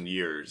 1,000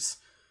 years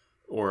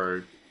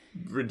or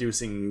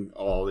reducing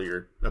all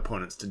your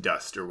opponents to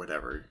dust or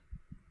whatever.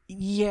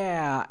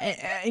 Yeah,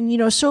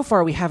 and so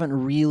far we haven't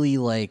really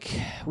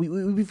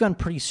we've gone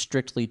pretty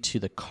strictly to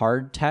the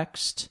card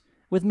text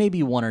with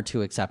maybe 1 or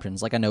 2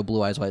 exceptions. I know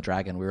Blue Eyes White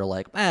Dragon, we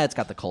were it's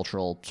got the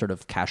cultural sort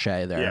of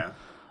cachet there.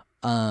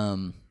 Yeah.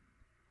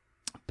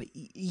 But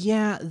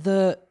yeah,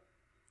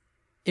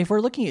 if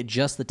we're looking at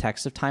just the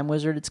text of Time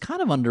Wizard, it's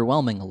kind of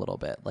underwhelming a little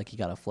bit. You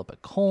got to flip a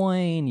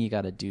coin, you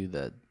got to do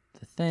the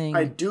thing.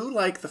 I do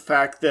like the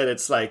fact that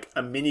it's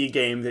a mini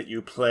game that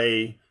you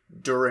play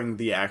during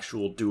the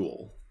actual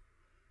duel.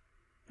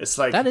 It's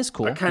that is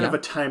cool. A kind of a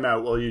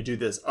timeout while you do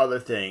this other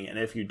thing, and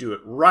if you do it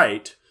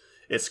right,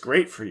 it's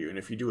great for you, and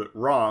if you do it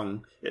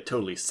wrong, it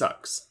totally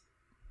sucks.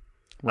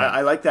 Right.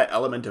 I like that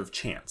element of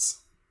chance.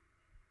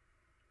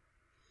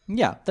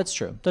 Yeah, that's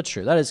true.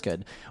 That is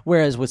good.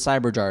 Whereas with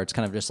Cyberjar, it's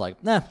kind of just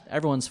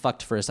everyone's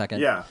fucked for a second.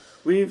 Yeah,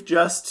 we've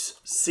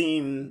just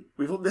seen.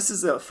 This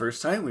is the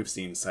first time we've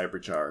seen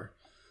Cyberjar,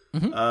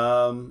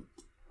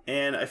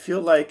 and I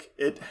feel like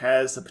it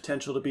has the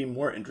potential to be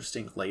more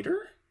interesting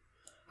later.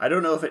 I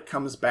don't know if it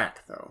comes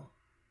back though.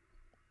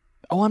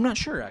 Oh, I'm not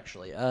sure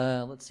actually.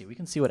 Let's see. We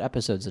can see what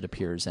episodes it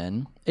appears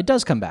in. It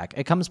does come back.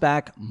 It comes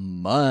back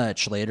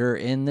much later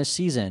in this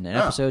season, in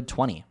episode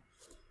 20.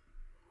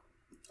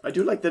 I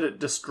do like that it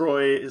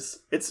destroys.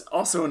 It's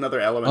also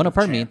another element. Oh no,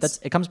 pardon me.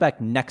 It comes back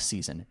next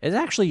season. It's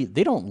actually,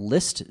 they don't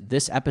list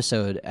this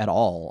episode at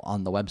all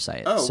on the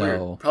website. Oh,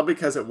 weird. Probably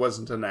because it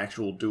wasn't an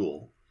actual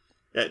duel.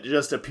 It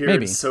just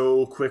appeared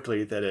so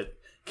quickly that it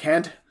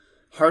can't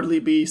hardly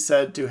be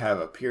said to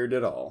have appeared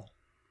at all.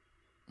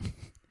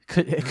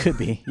 It could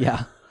be,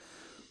 yeah.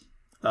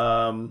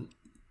 But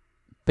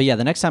yeah,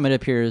 the next time it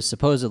appears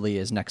supposedly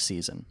is next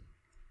season.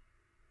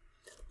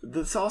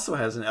 This also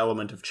has an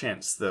element of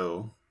chance,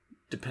 though.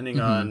 Depending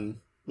on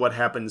what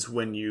happens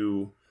how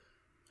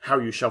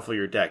you shuffle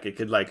your deck. It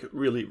could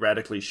really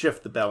radically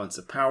shift the balance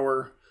of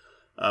power.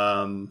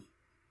 Honestly,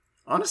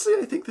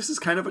 I think this is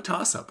kind of a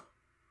toss-up.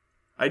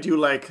 I do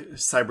like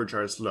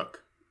Cyberjar's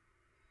look.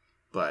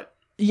 But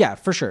Yeah,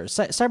 for sure.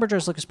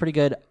 Cyberjar's looks pretty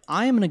good.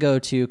 I am going to go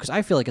to, because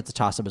I feel like it's a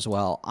toss-up as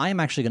well, I am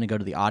actually going to go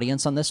to the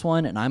audience on this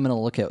one, and I'm going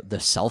to look at the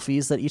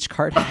selfies that each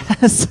card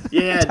has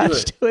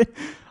attached to it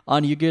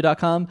on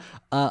Yu-Gi-Oh.com.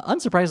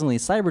 Unsurprisingly,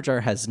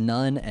 Cyberjar has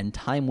none, and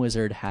Time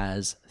Wizard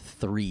has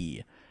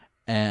 3.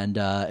 And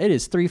it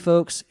is 3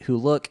 folks who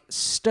look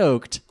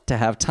stoked to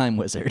have Time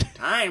Wizard.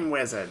 Time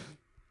Wizard.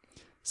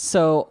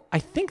 So I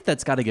think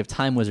that's got to give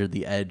Time Wizard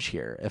the edge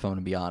here, if I'm going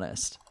to be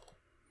honest.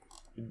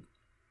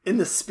 In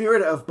the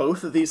spirit of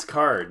both of these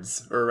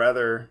cards, or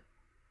rather,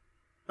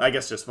 I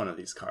guess just one of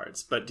these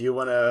cards, but do you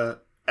want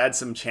to add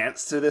some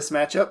chance to this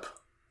matchup?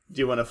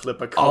 Do you want to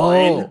flip a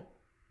coin? Oh.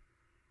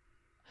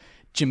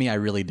 Jimmy, I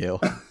really do.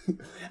 Actually,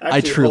 I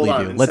truly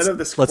do. Instead of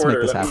this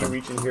quarter, let me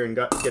reach in here and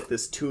get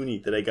this toonie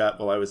that I got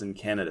while I was in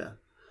Canada.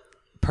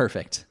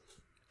 Perfect.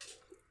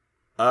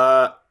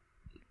 Head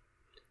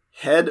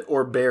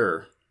or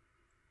bear?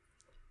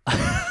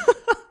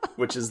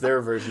 Which is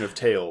their version of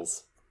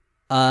tails.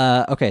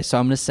 Okay, so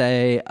I'm going to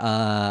say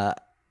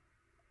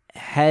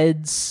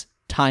heads,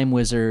 Time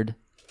Wizard,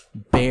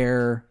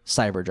 bear,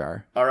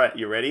 Cyberjar. All right,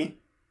 you ready?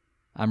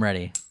 I'm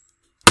ready.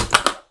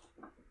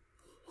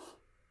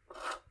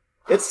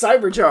 It's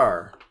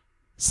Cyberjar.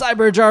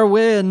 Cyberjar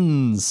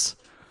wins.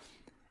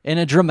 In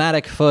a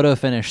dramatic photo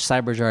finish,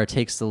 Cyberjar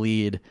takes the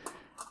lead,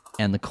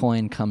 and the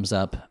coin comes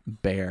up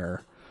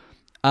bear.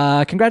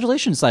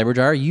 Congratulations,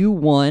 Cyberjar. You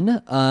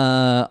won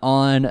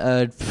on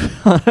a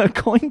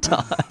coin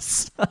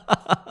toss.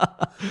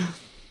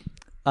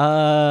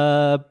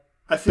 I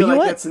feel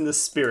like that's in the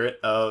spirit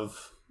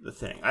of the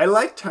thing. I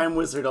like Time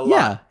Wizard a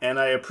lot, and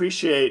I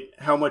appreciate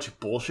how much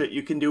bullshit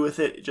you can do with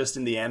it just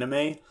in the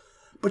anime,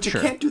 but you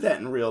can't do that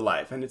in real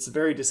life, and it's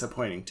very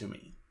disappointing to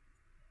me.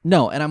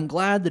 No, and I'm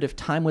glad that if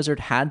Time Wizard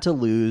had to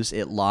lose,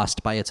 it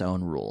lost by its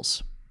own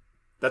rules.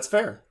 That's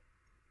fair.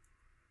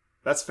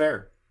 That's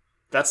fair.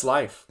 That's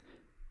life.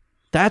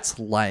 That's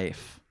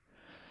life.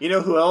 You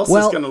know who else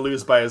is going to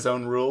lose by his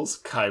own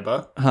rules?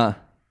 Kaiba. Huh.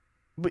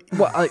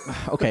 Well,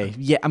 okay.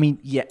 Yeah. I mean,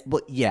 yeah.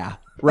 Well, yeah.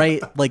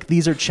 Right. Like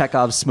these are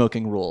Chekhov's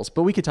smoking rules,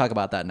 but we could talk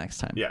about that next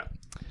time. Yeah.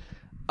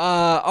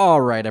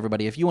 All right,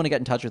 everybody. If you want to get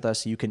in touch with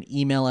us, you can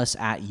email us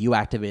at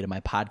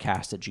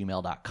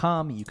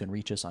youactivatedmypodcast@gmail.com. You can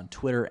reach us on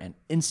Twitter and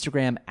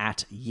Instagram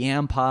at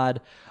yampod.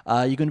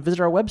 You can visit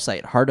our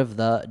website,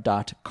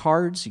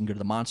 heartofthe.cards. You can go to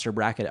the monster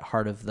bracket at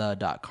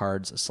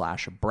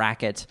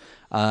heartofthe.cards/bracket.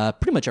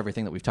 Pretty much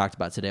everything that we've talked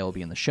about today will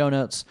be in the show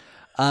notes.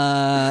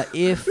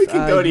 If we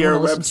can go to your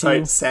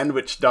website,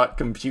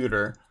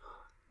 sandwich.computer.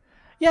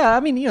 Yeah,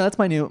 I mean, that's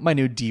my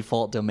new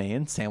default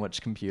domain,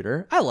 Sandwich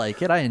Computer. I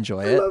like it. I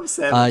enjoy it. I love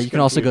Sandwich You can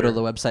also go to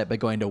the website by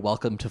going to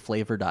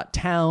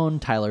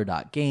welcometoflavor.town,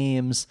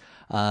 tyler.games.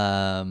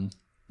 I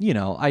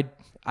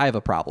have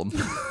a problem.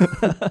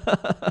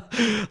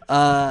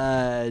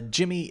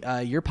 Jimmy,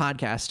 your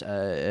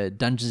podcast,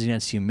 Dungeons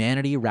Against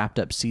Humanity, wrapped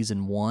up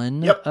season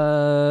 1. Yep.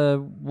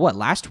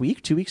 Last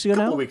week? 2 weeks ago now?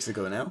 A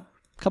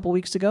couple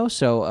weeks ago now.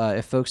 So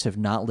if folks have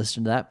not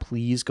listened to that,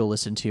 please go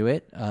listen to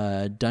it.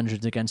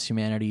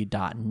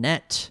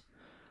 DungeonsAgainstHumanity.net,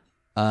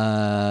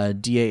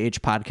 DAH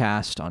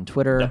Podcast on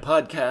Twitter. The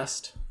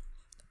podcast.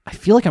 I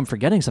feel like I'm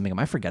forgetting something. Am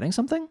I forgetting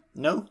something?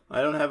 No,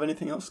 I don't have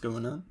anything else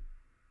going on.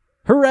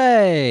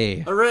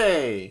 Hooray!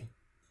 Hooray!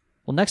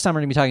 Well, next time we're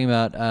going to be talking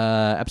about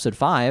episode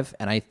 5,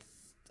 and I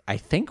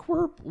think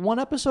we're 1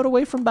 episode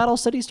away from Battle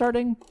City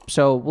starting,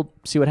 so we'll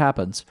see what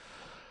happens.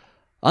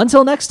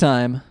 Until next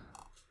time...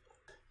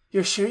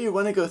 You're sure you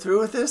want to go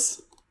through with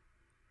this?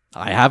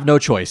 I have no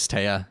choice,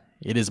 Taya.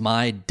 It is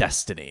my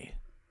destiny.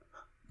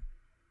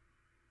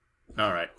 All right.